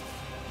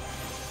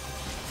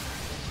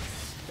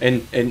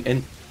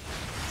 And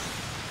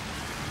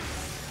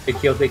Big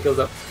heals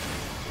up.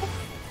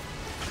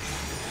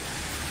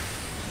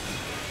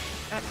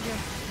 yeah,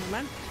 never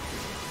mind.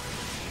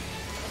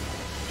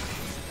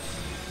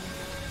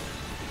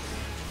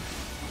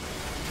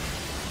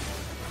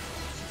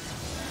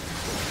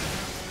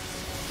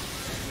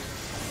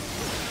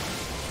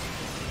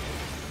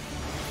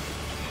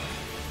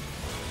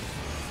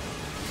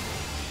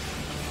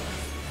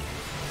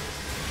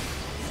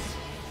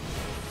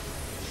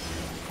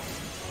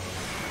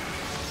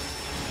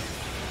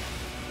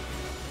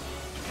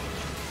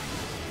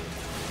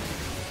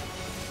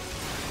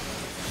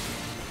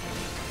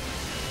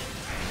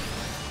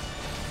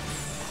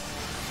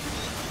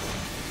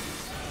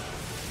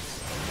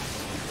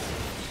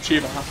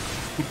 Shiva.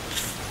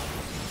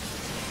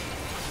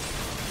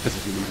 Because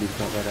if you leave me,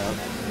 not right out.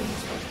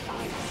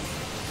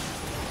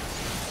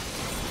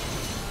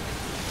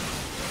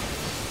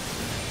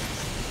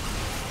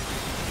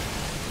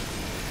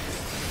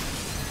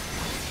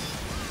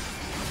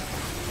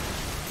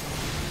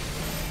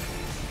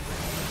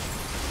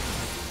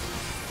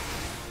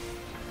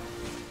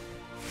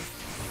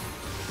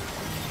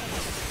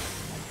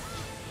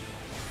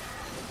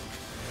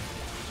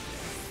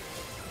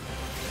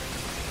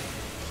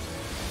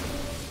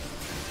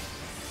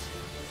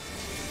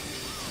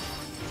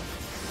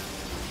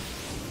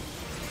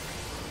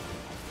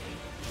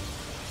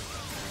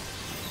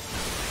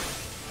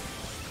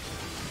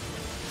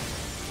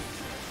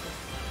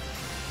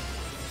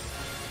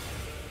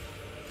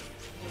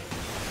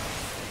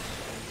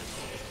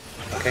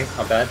 Okay,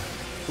 not bad.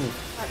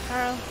 Alright,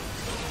 Carl.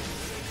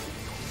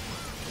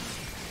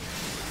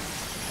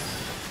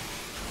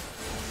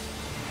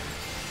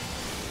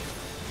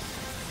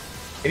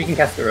 Maybe you can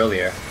cast it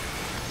earlier.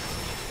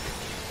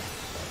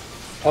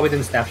 Probably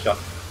didn't snapshot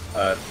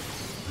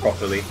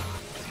properly.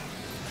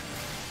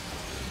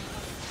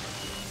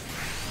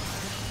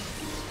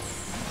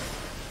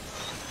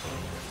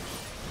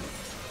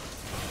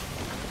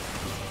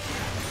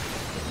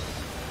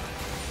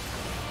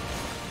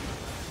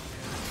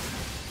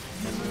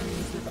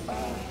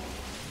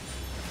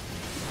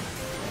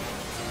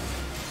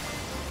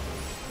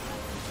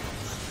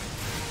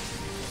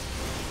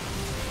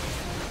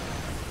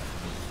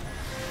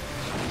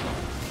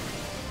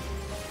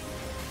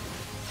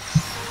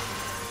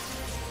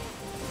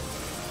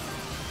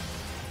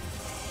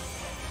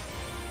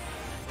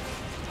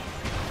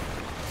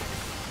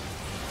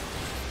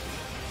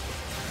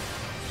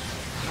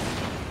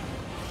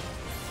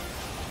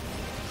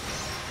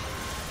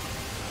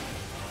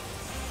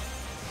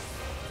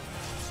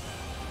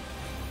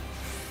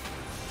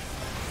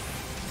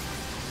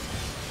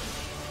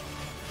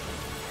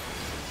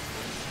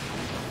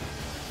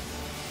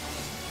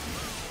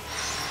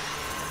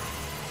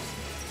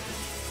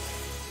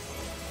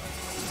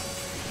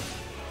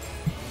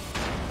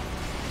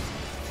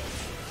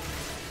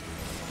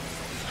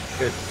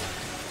 Good.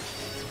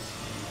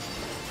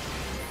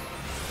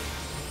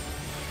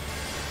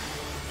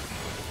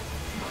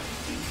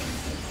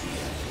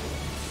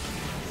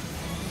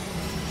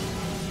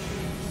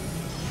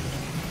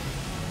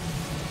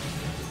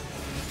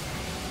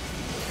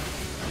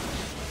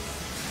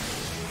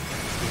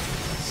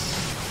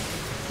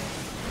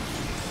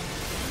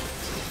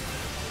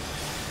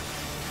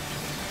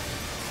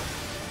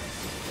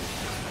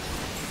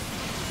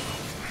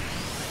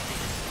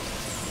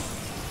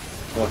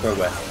 North or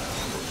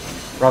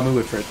west?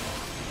 Ramu Ifrit.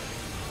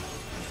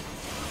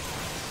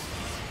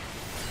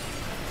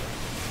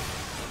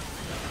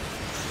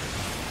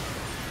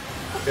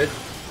 Good.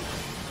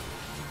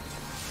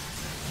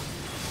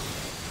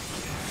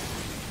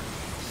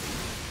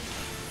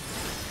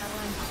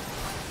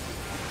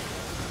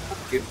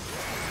 Good.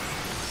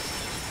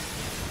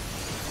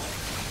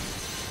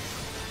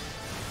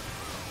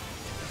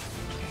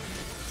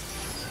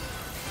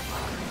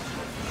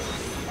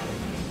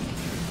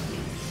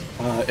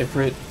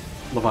 Ifrit,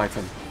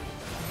 Leviathan.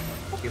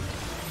 Thank you.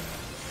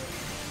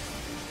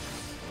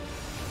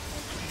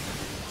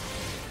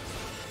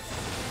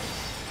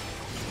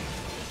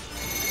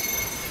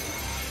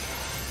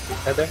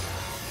 Heather.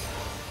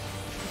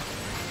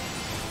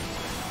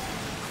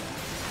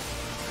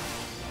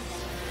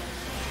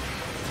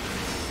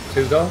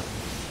 Two go.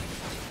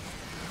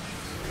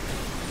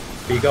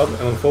 Three go, and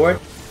move forward.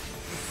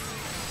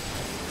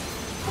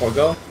 Four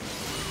go.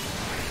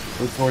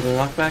 Move forward and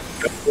knockback.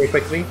 Go very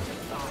quickly.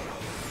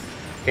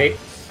 Okay.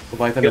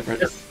 Leviathan, Good.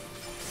 Ifrit.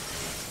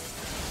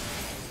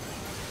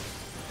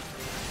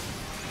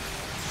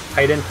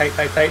 Tight in, tight,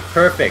 tight, tight.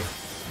 Perfect.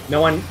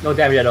 No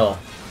damage at all.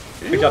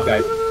 Good job,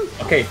 guys.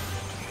 Okay.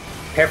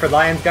 Prepare for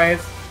lions,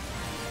 guys.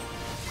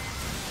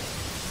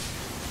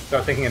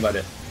 Start thinking about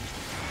it.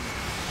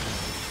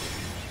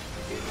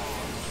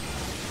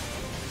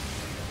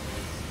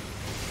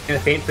 In a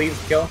faint, please,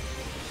 kill.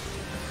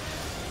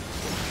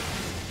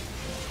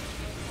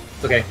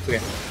 It's okay, it's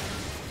okay.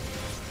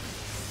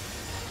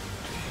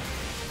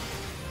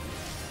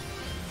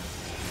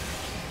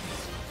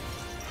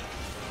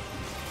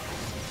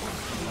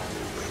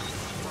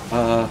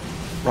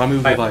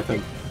 Ramu, Right.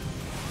 Leviathan.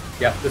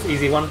 Yeah, this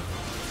easy one.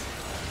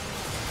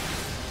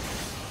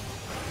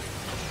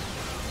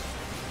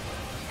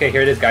 Okay,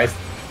 here it is, guys.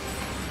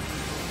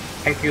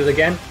 Tank fuse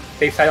again.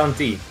 Safe side on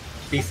Z.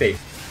 Be safe.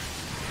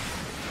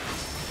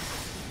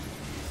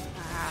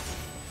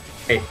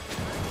 Okay.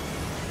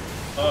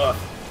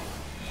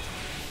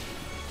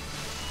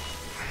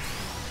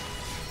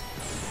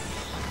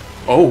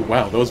 Oh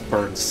wow, those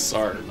burns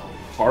are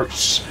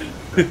harsh.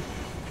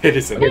 It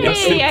is an instant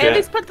Hey, I at death.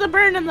 least put the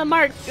burn in the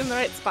mark in the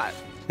right spot.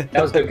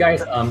 That was good,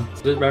 guys. So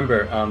just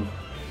remember, I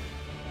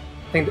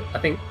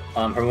think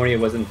Harmonia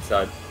wasn't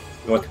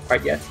north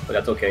quite yet, but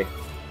that's okay.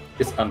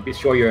 Just be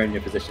sure you're in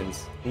your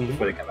positions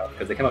before they come out,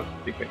 because they come out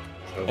pretty quick.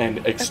 So.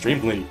 And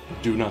extremely,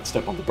 do not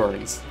step on the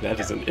burns. That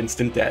is an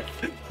instant death.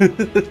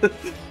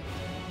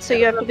 So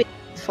you have to be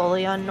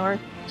fully on north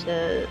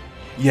to...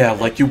 Yeah,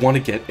 like you want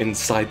to get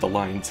inside the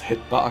line's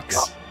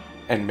hitbox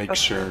and make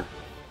sure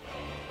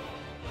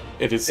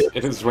it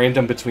is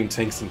random between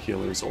tanks and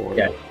healers or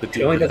Yeah, the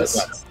it only does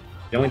DPS. it once.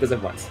 It only does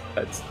it once.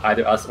 That's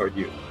either us or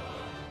you.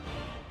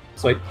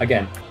 So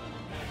again,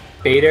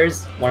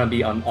 baiters want to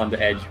be on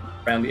the edge,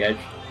 right on the edge.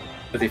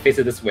 If they face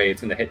it this way, it's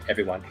going to hit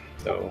everyone.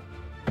 So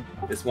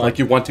this one... Like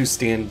you want to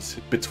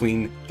stand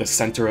between the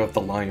center of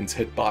the lion's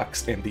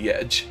hitbox and the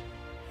edge.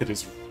 It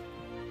is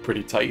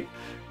pretty tight.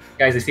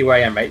 Guys, you see where I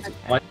am, right? So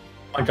one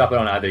drop it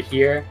on either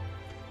here,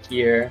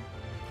 here,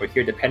 or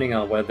here, depending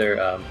on whether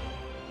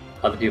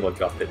other people have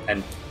dropped it.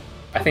 And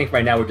I think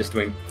right now we're just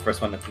doing the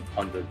first one that's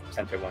on the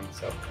center one.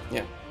 So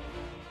yeah,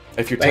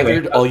 if you're Anyway,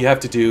 tethered, all you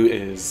have to do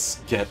is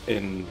get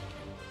in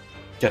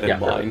Yeah.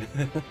 line,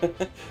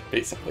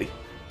 basically.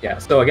 yeah.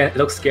 So again, it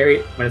looks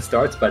scary when it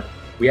starts, but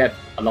we have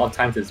a lot of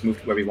time to just move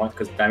to where we want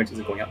because the damage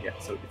isn't going up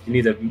yet. So if you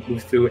need to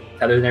move through it,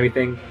 tethered and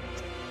everything,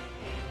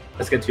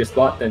 let's get to your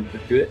spot, then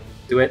do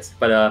it.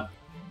 But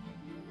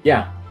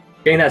yeah,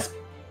 getting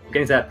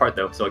to that part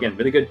though. So again,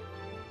 really good.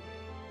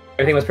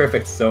 Everything was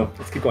perfect. So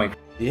let's keep going.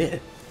 Yeah.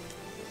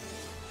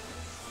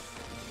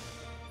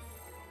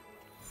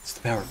 It's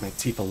the power of my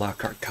Tifa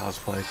Lockhart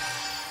cosplay.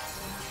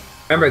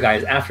 Remember,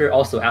 guys, after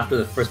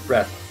the first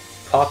breath,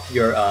 pop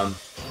your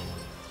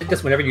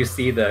just whenever you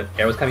see the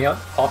arrows coming out,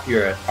 pop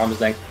your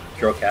arm's length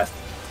hero cast,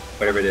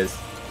 whatever it is,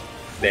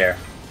 there.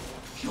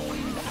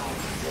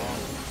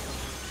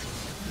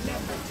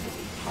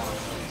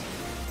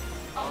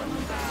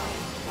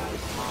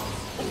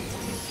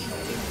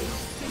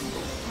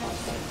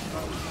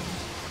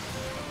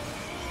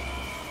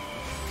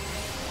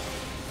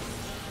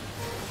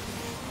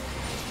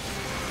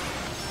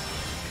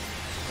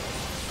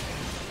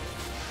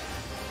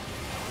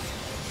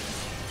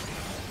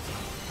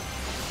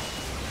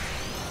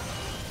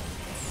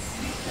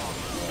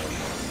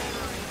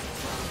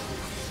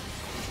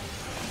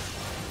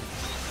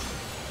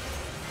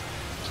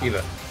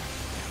 Shiva.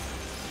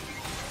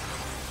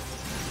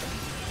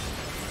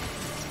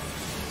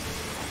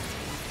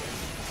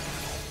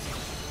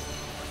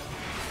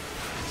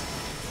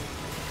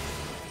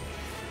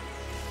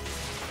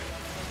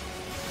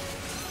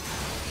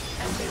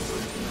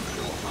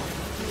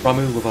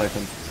 Ramu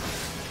Leviathan.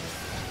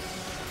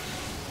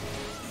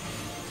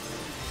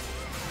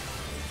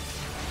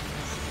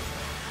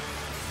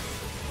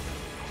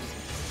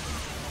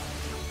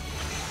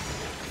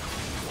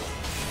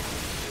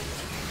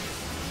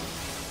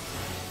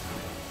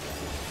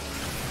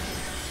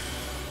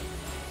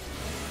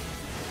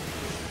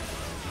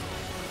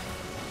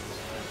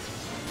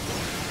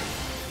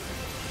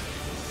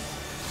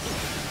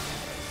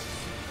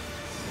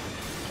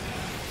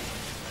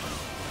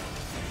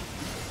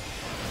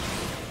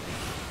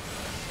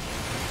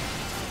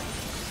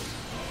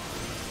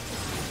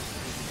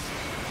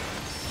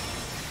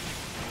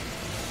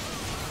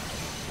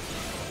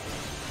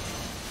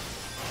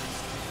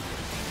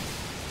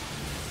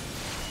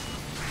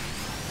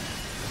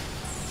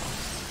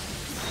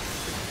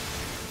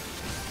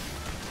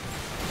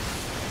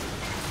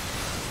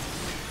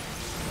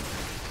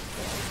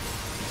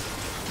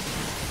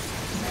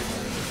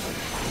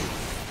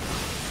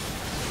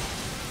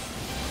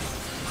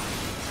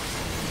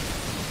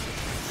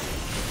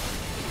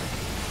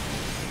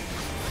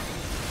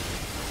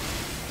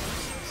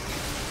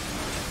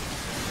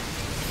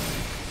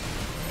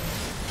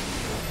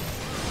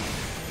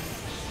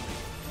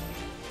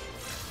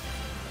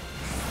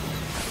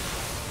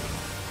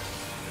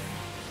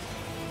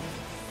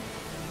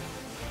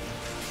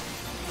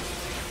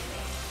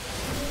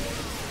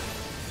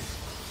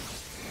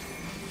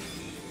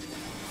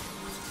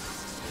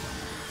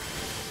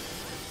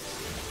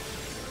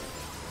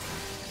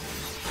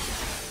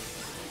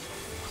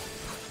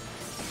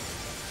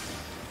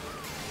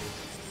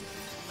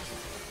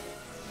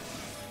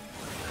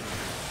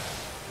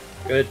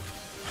 Good.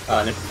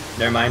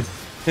 Never mind.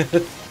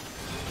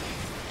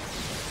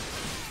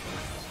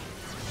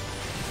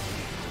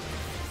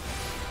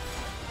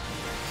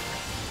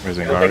 Where's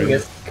I'm taking Ingari?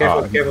 this.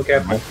 Careful, Oh, careful,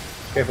 careful.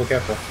 what? Careful,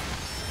 careful.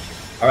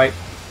 Alright.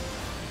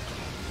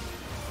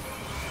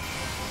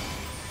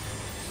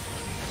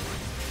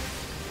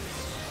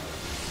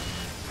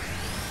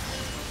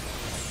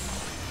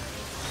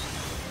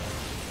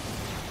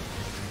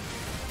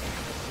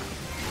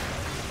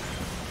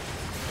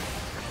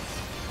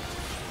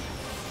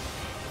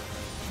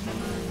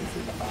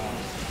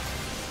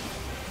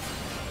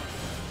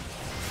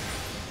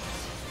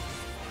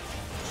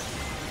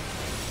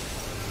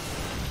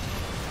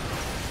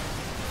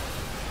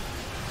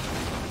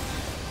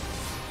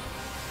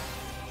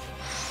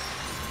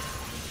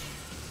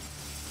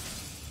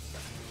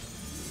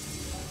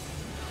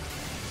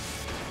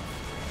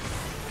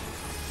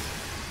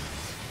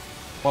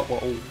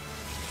 Whoa.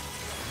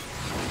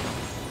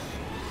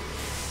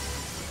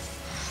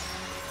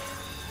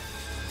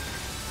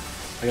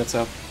 I got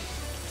Sap.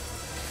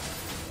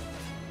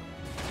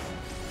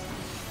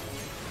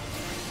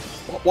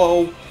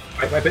 Whoa!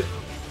 Wipe it.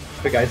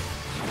 Good guys.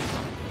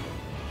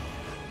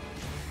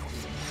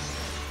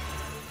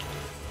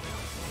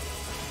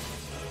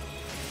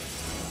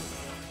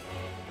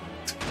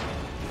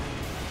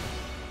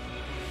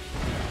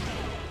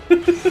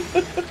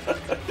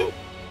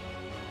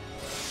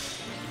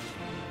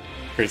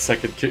 For a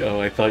second,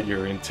 I thought you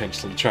were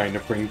intentionally trying to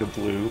bring the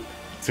blue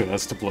to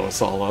us to blow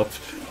us all up.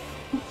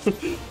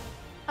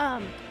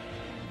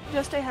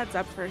 Just a heads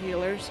up for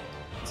healers,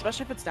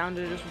 especially if it's down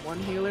to just one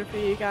healer for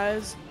you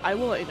guys. I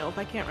will let you know if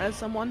I can't res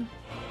someone.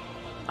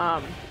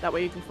 That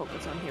way you can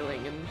focus on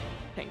healing and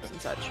tanks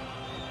and such.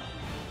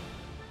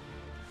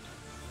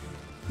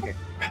 Okay.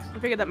 I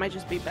figured that might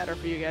just be better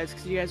for you guys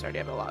because you guys already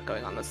have a lot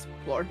going on this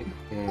floor.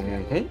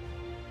 Mm-hmm.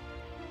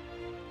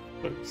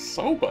 There's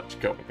so much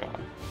going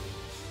on.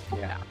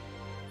 Yeah.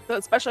 So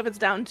especially if it's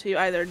down to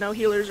either no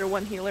healers or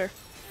one healer,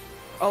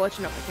 I'll let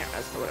you know if I can't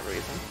res for whatever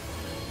reason.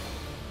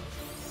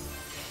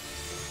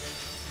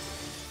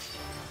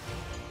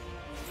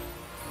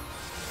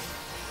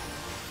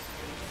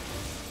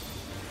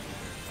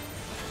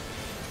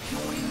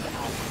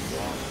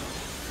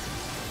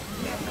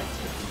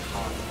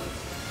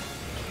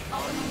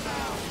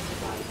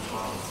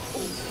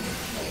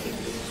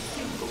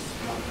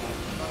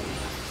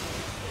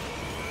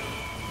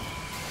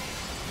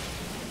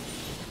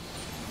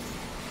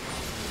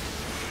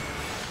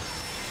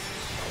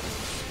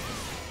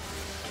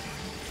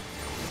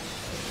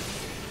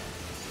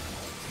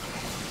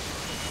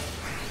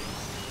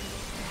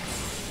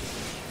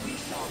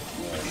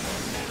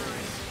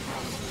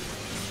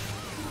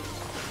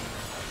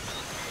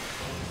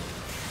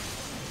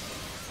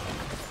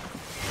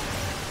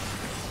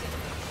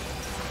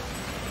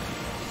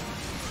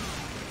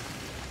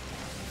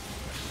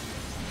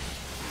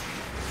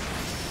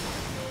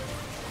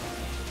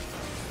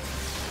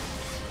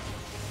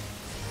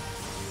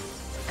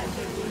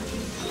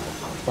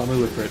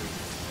 Probably with Brit.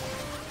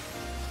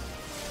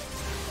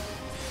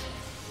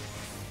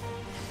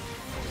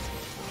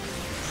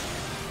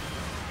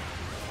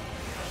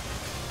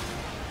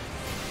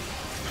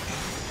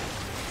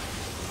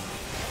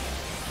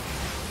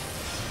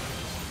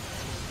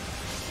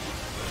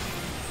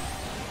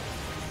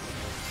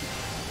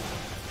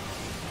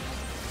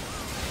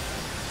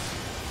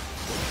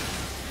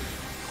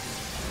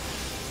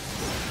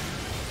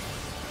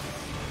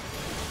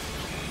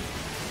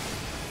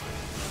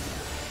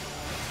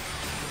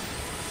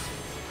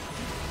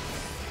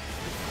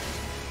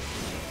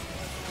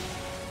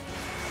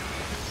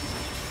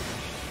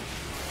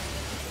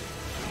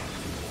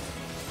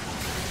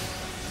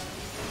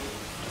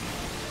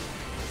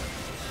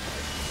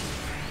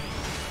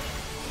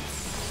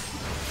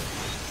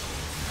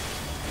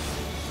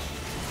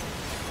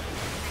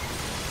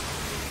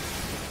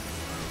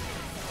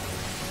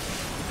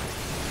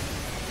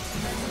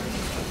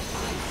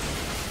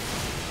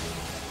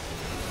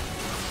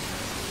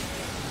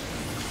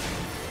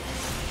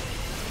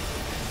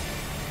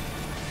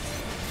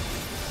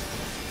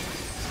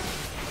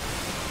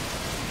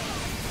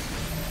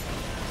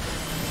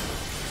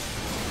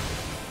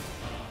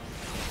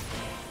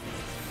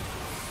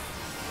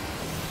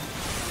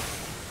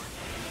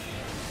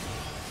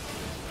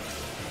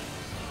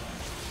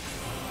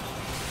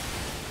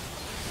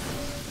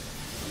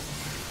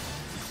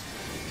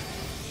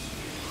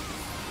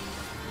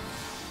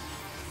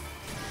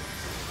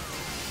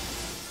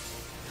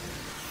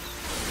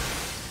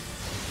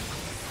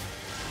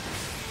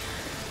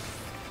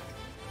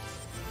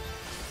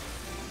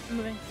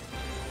 Moving.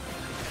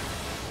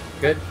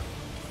 Good.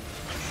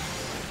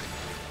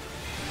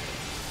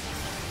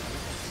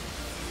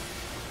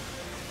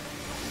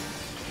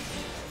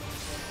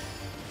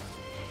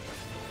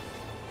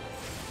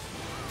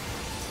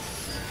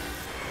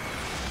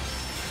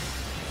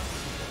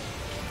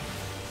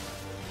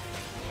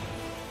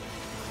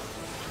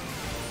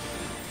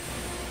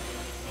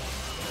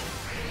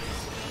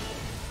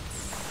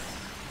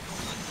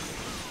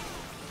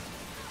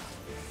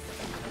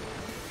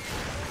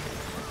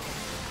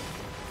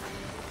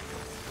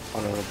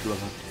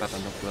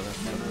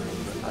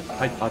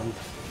 Python.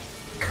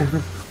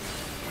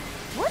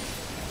 What?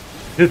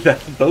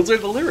 Those are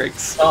the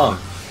lyrics. Song.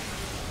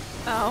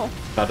 Oh.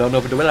 I don't know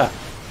if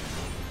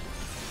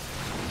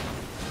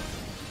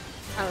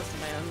I listen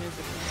to my own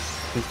music.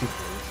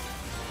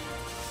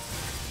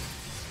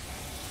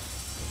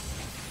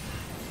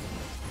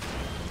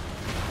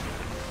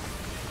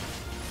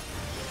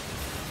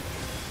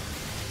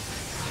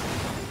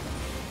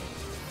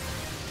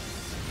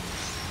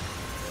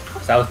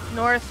 South.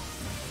 North.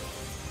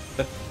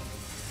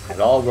 It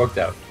all worked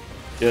out.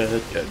 Good,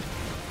 good.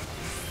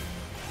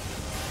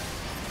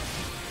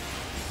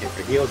 Get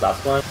for heals,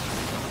 last one.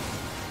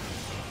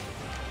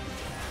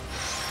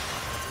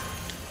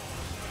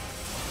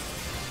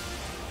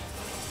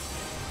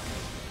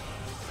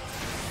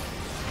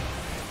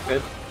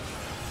 Good.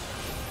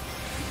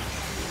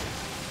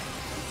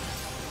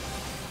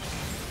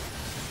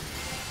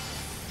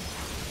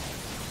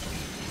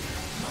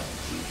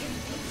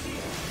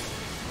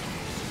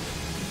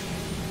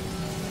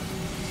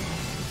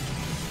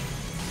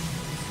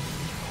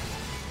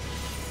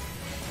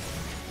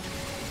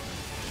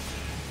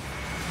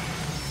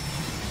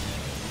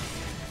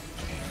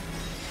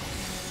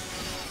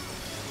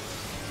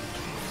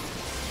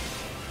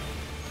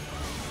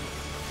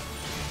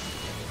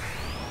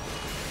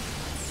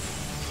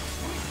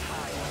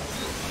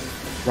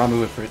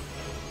 Ramu Ifrit.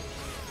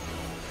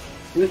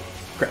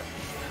 Crap.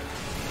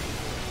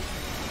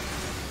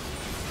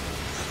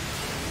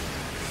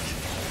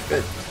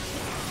 Good.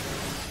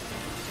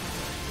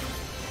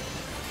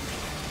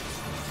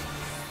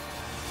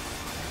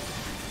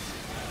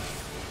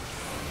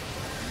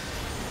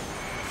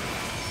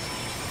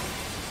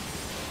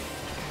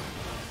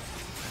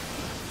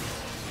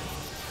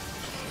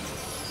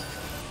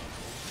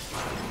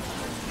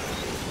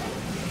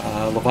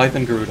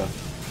 Leviathan Garuda.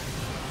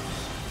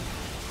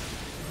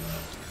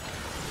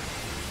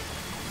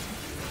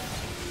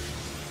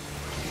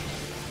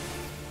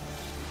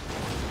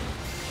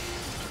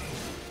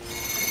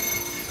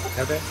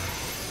 Okay.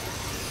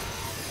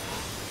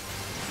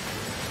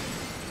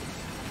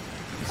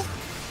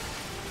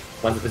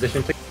 One's in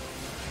position, please.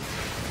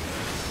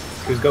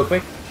 Who's go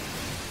quick?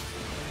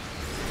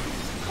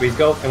 Please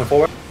go and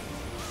forward.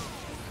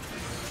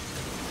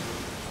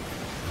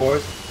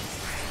 Forward.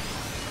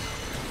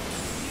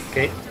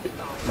 Okay.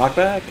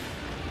 Knockback.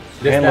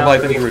 This And now,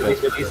 Leviathan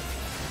release, Garuda. release, release.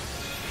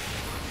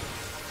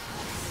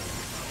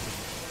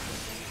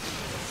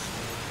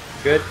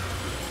 Good.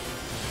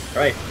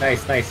 Alright,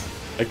 nice, nice.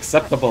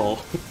 Acceptable.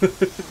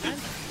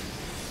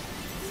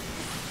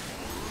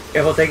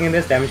 Careful taking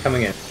this, damage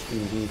coming in.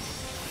 Mm-hmm.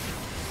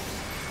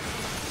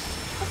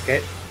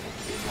 Okay.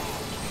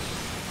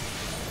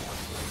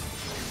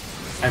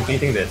 I'm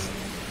painting this.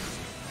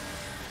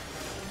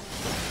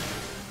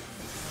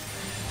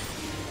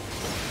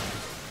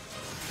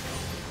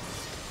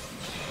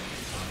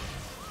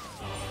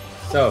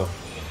 So,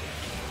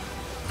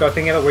 start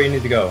thinking about where you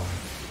need to go.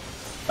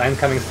 Time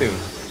coming soon.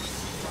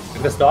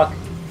 With the stock.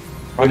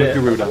 Ramu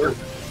Garuda.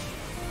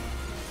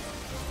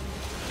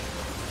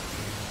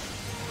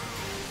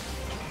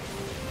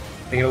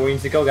 Think about where you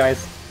need to go,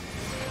 guys.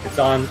 It's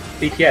on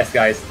DPS,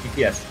 guys.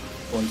 DPS.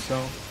 Going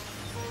south.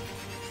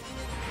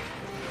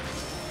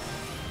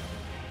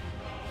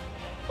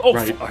 Oh,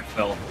 Right. I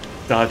fell.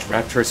 Dodge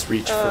Raptor's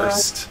Reach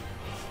first.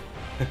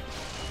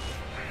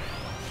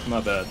 My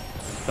bad.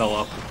 Fell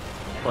off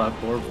the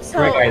platform. So,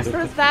 Right, guys.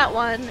 for that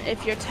one,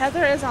 if your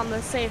tether is on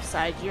the safe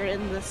side, you're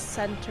in the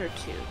center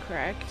too,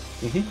 correct?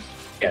 Mm-hmm.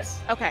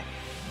 Yes. Okay.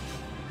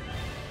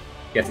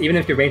 Yes, even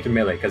if you're ranged in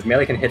melee, because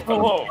melee can hit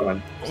from Oh.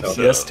 one. So,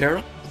 Yes,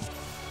 Tara?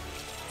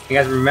 you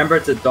guys remember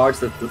to dodge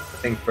the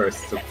thing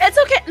first. So, It's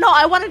okay. No,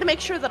 I wanted to make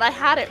sure that I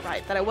had it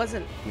right, that I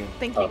wasn't Yeah.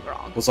 thinking Oh.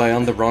 wrong. Was I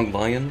on the wrong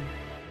lion,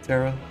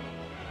 Tara?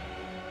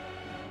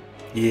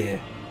 Yeah.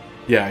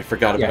 Yeah, I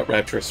forgot about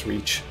Raptor's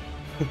Reach.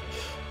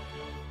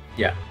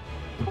 yeah.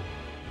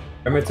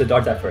 Remember to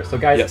dodge that first. So,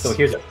 guys, Yes. so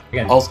here's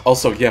again.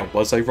 Also, yeah,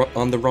 was I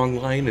on the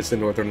wrong line? Is the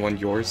northern one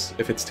yours,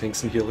 if it's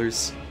tanks and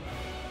healers?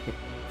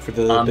 For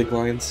the big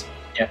lions?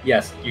 Yeah,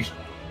 yes, you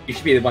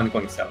should be the one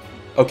going south.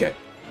 Okay,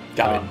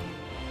 got it.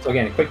 So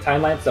again, a quick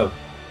timeline. So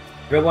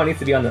everyone needs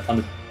to be on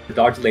the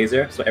dodge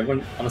laser. So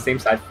everyone on the same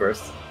side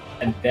first,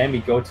 and then we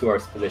go to our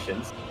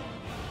positions.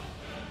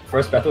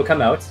 First breath will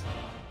come out.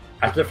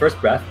 After the first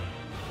breath,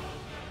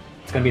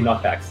 it's gonna be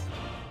knockbacks.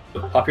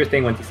 So pop your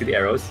thing once you see the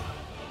arrows.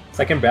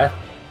 Second breath.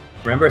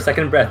 Remember,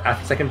 second breath.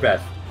 After second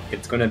breath,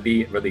 it's gonna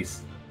be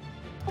release.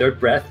 Third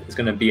breath is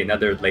gonna be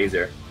another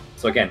laser.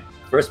 So again,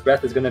 first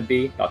breath is gonna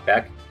be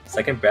knockback.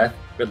 Second breath,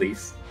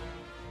 release.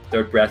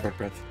 Third breath,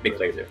 big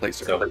laser.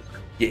 So,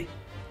 yeah.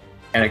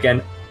 and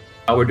again,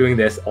 while we're doing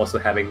this, also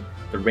having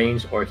the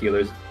range or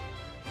healers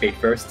bait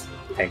first,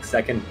 tank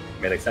second,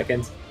 melee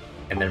second,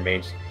 and then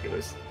range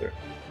healers third.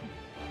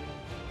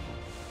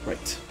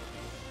 Right.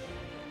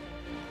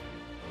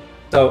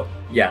 So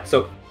yeah,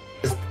 so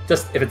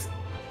just if it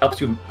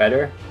helps you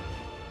better,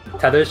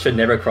 tethers should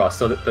never cross.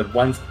 So that the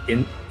ones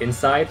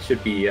inside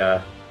should be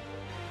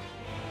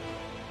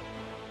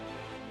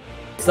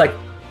it's like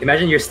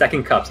Imagine you're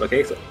stacking cups,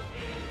 okay? So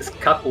this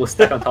cup will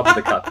stack on top of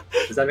the cup.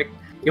 Does that make...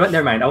 You know what?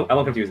 Never mind. I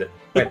won't confuse it.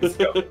 Wait, let's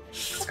go.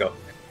 Let's go.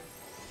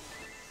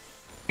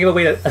 Think of a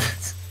way to...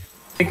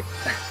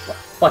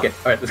 Fuck it.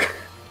 Alright, let's go.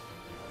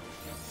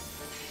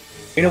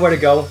 You know where to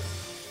go,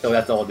 so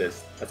that's all it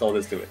is. That's all there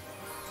is to it.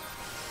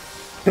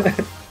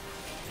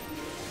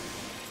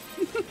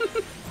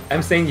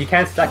 I'm saying you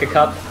can't stack a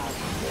cup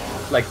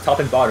like top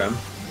and bottom.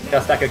 You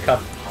gotta stack a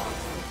cup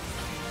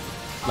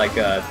like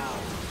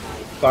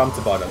bottom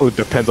to bottom. Oh, it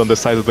depends on the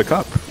size of the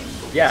cup.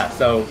 Yeah,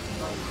 so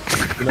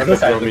you know the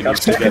size of the cup.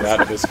 Needs to get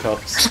out of his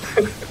cups.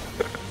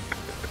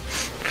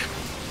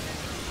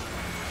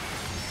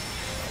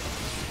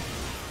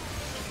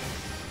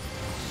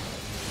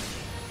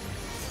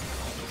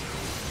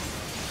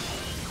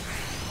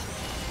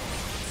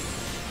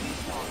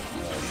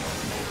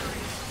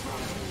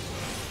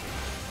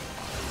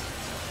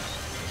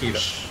 Kiva.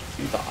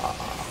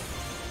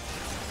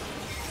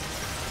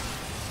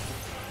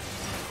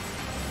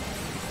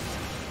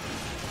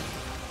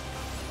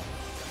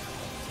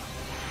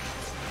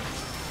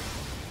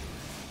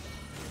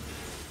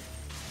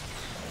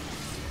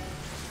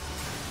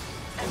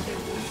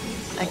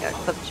 I got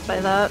clipped by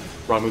that.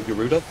 Ramu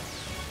Garuda?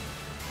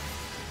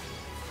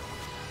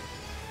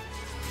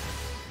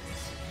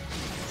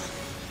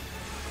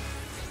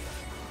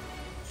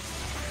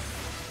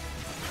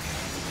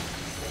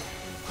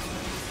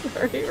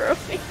 Sorry,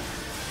 Romy.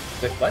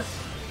 Wait, what?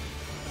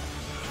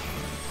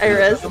 I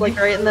res like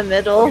right in the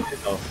middle.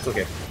 Oh, it's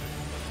okay.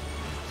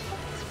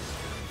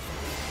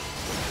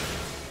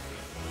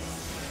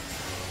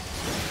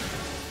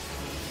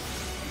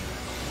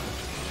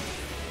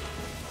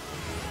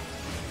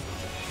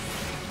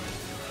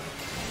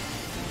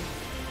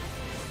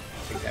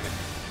 Take damage.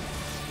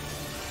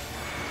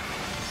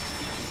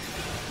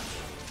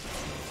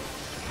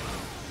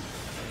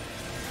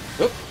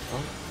 Oh,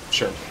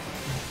 sure.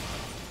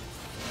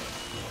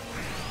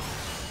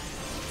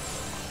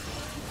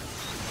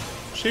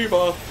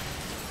 Shiva!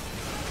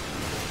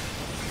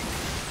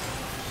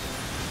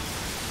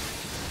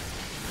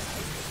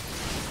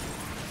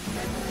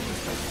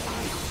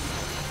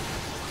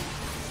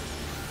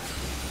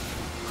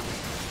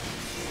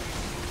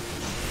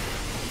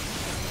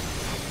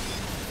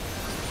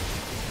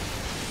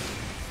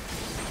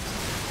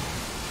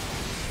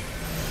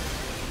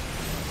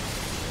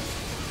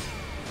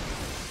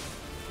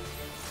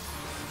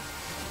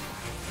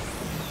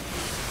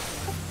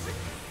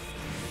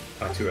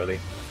 Not too early.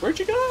 Where'd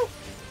you go?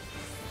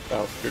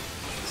 Oh, you're...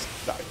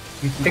 died.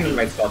 I think it's the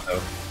right spot though.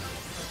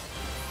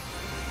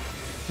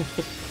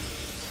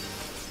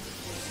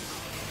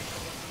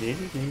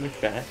 Anything like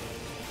that.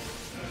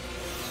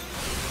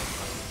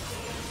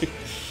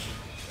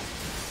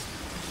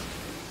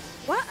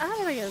 What? How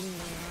do I get...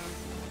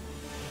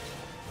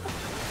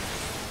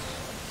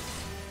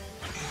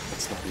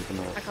 That's not even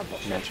a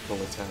can't magical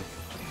attack.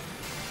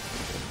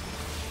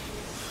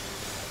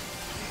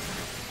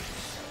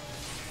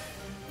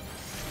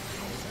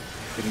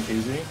 Getting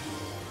easy.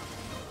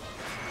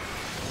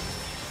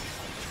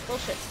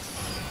 Bullshit.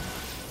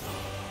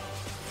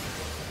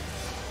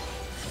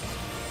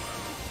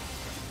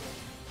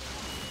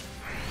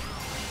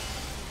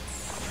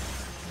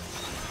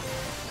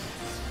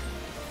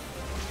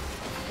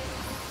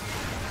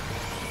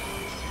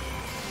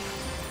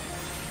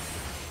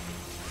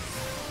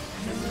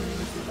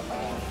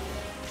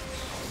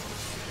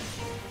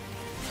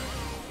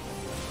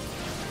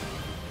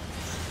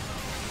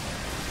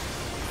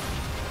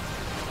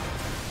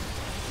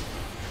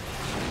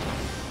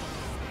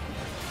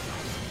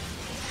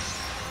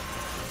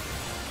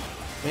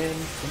 Man,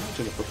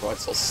 imagine if the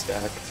product's all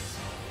stacked.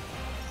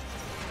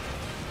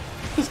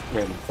 Just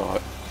random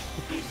thought.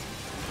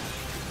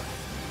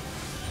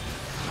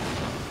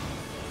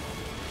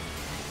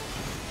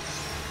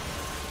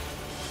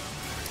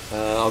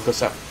 I'll go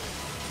south.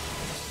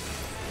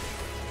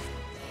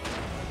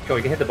 Go,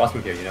 we can hit the boss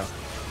move here, you know?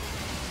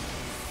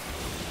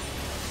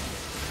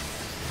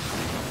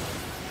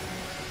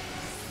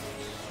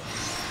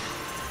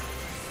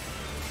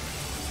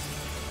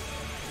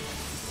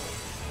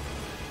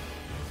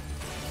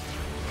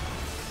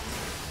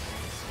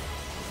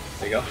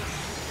 There you go.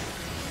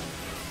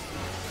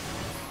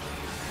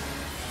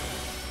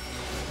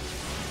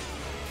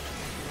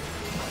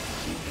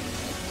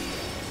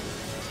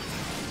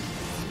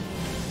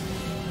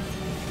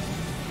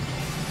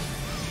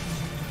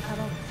 I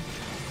don't...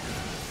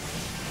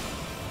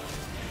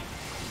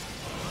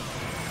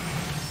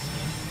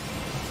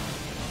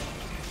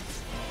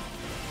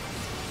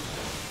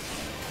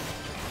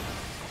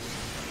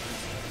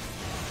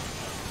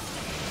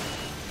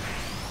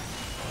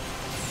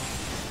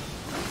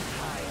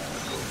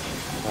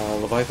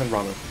 Leviathan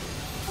Ramu.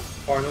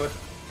 Far north.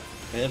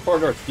 And far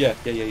north. Yeah.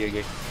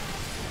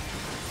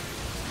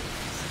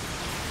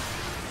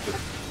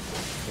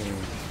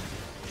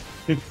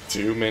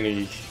 Too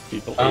many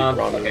people hate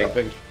Ramu okay.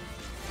 rapping.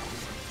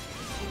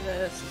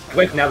 Jesus.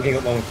 Wait, now we can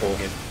get one more full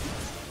here.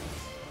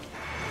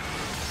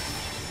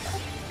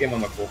 Get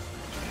one more full.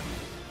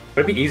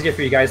 Would it be easier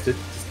for you guys to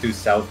just do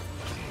south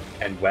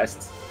and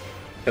west?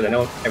 because I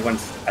know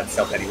everyone's at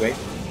self anyway.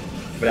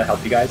 Would that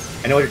help you guys?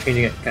 I know you're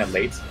changing it kind of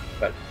late,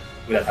 but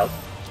would that help?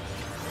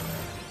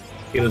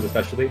 Healers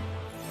especially?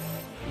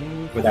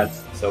 Would that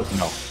so?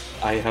 No.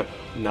 I have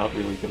not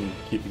really been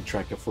keeping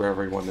track of where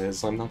everyone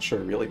is. I'm not sure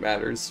it really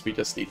matters. We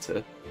just need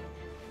to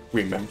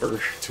remember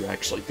to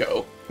actually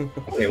go.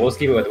 Okay, we'll just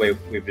keep it the way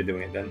we've been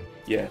doing it then.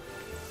 Yeah.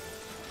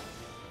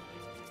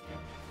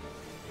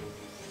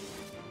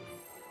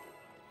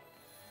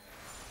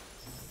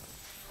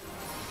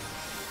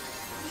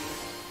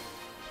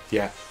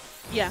 Yeah.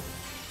 Yeah.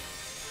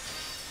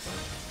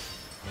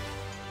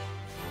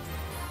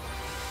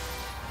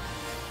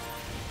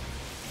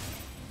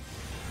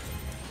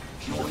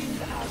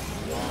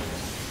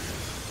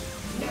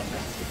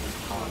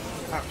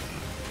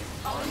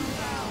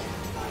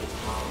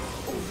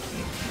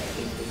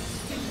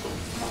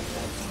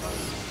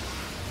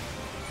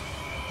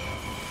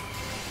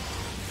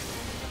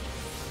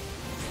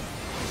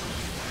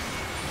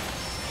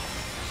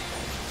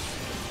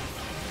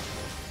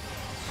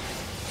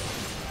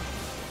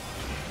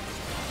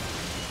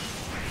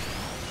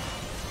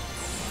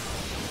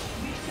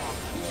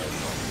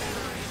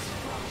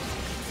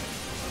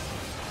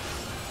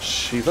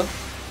 Shiva?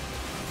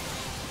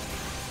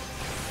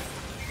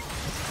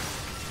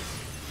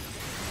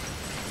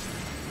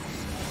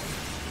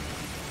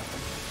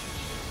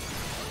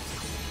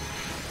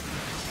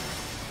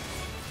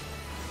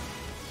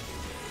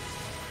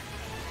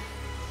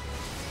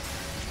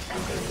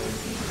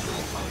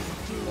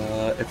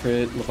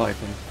 Ifrit,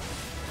 Leviathan.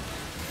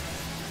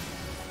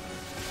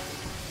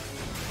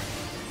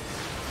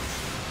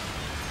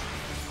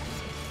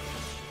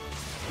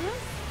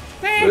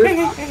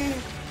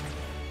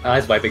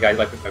 Let's wipe it, guys.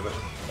 Wipe it.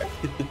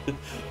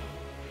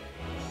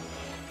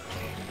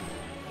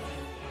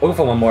 We'll go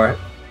for one more.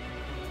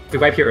 If we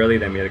wipe here early,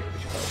 then we had a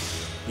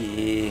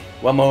Yeah.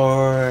 One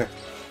more.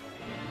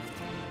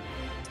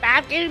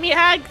 Stop giving me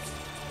hugs.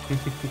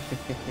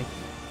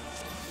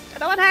 I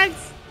don't want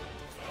hugs.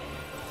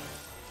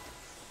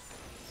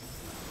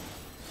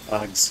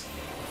 Hugs.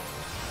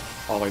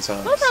 Always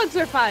hugs. Those hugs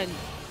are fun.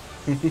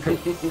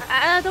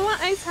 I don't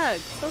want ice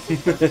hugs. Those are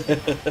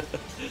fun.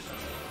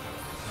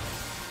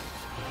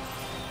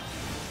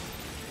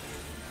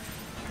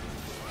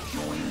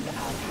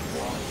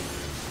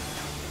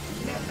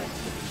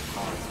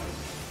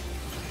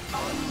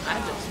 I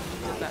just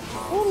did that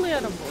totally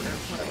out of order.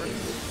 Whatever.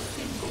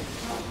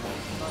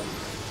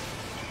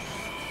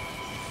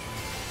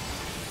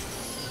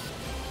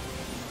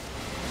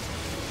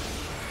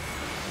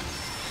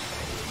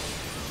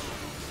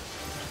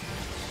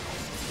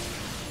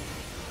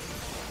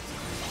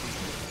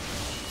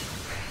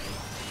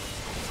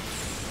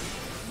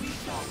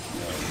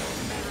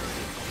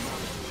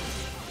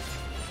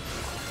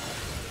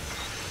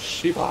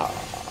 Shiva.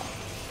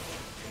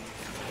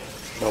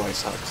 No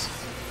ice hugs.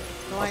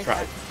 No I'll ice try.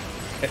 hugs.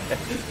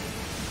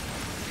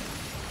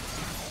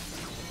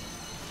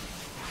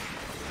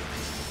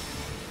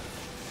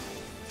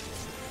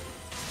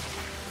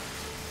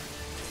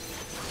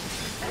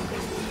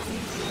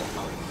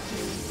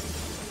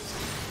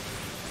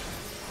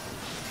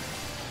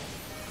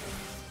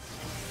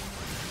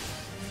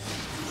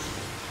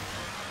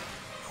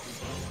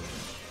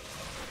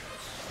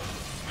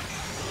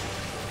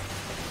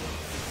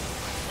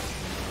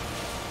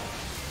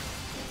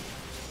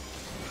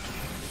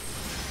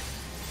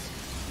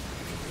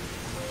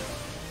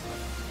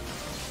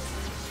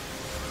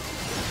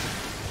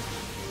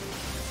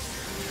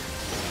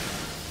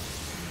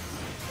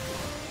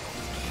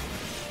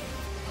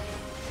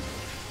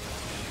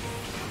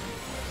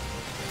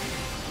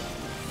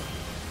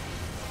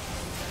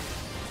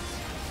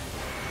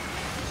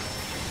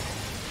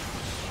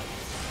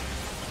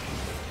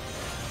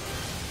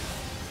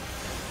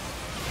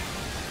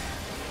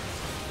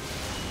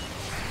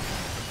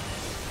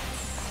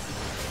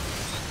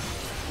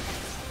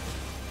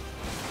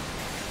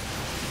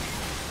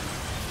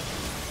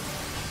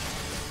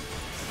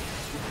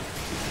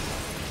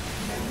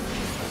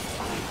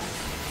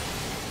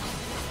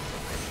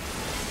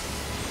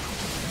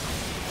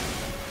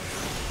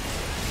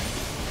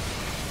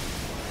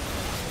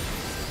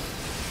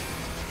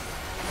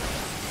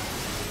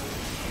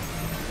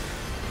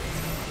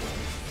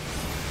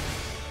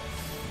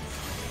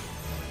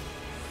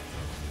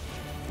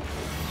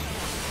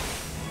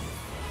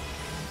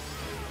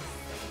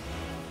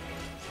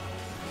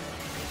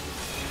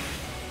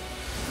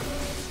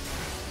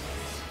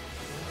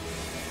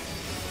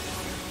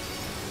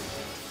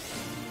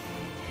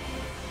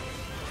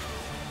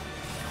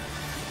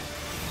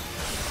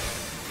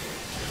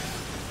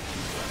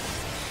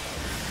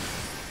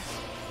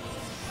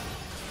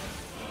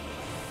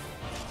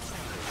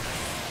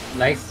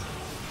 Nice.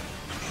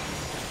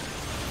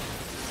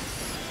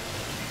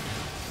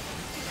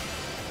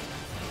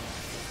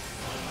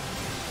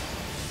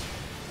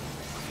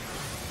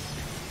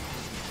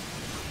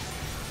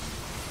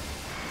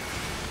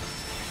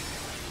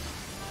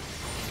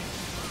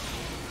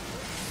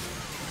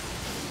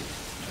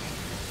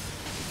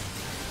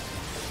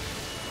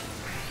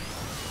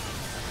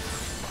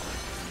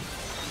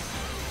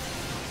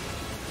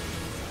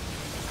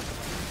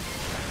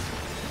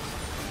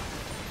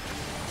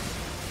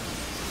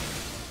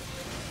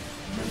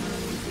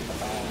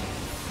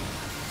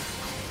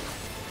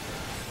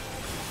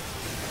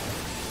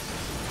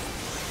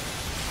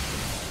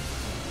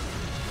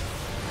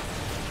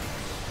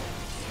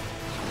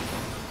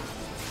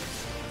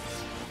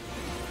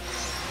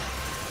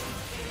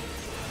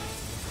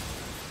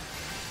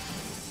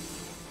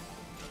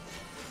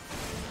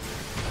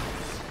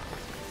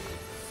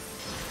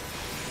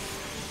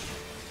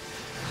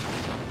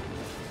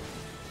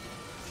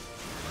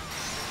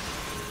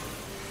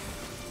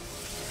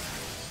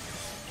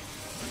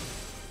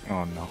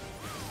 Oh no.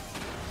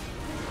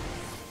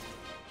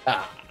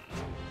 Ah.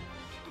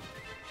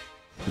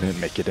 Didn't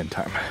make it in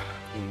time.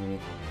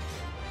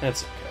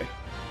 That's okay.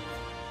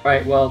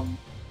 Alright, well,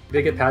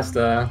 we get past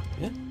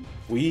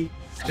We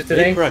just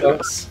today, made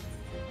progress.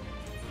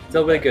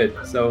 still really good.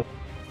 So,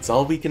 It's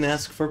all we can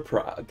ask for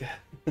Prague.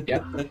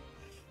 yeah.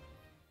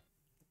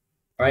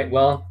 Alright,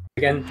 well,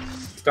 again,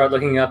 start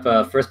looking up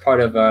first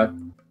part of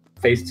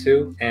Phase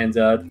 2, and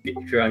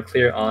if you're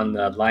unclear on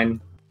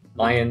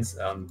Lions,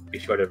 be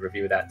sure to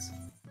review that.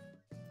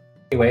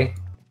 Anyway,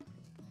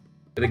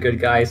 really good,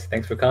 guys.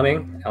 Thanks for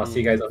coming. I'll see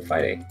you guys on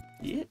Friday.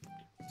 Yeah.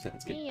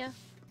 Sounds good. Yeah.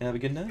 Have a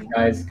good night.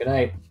 Guys, good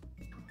night.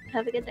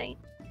 Have a good night.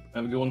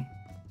 Have a good one.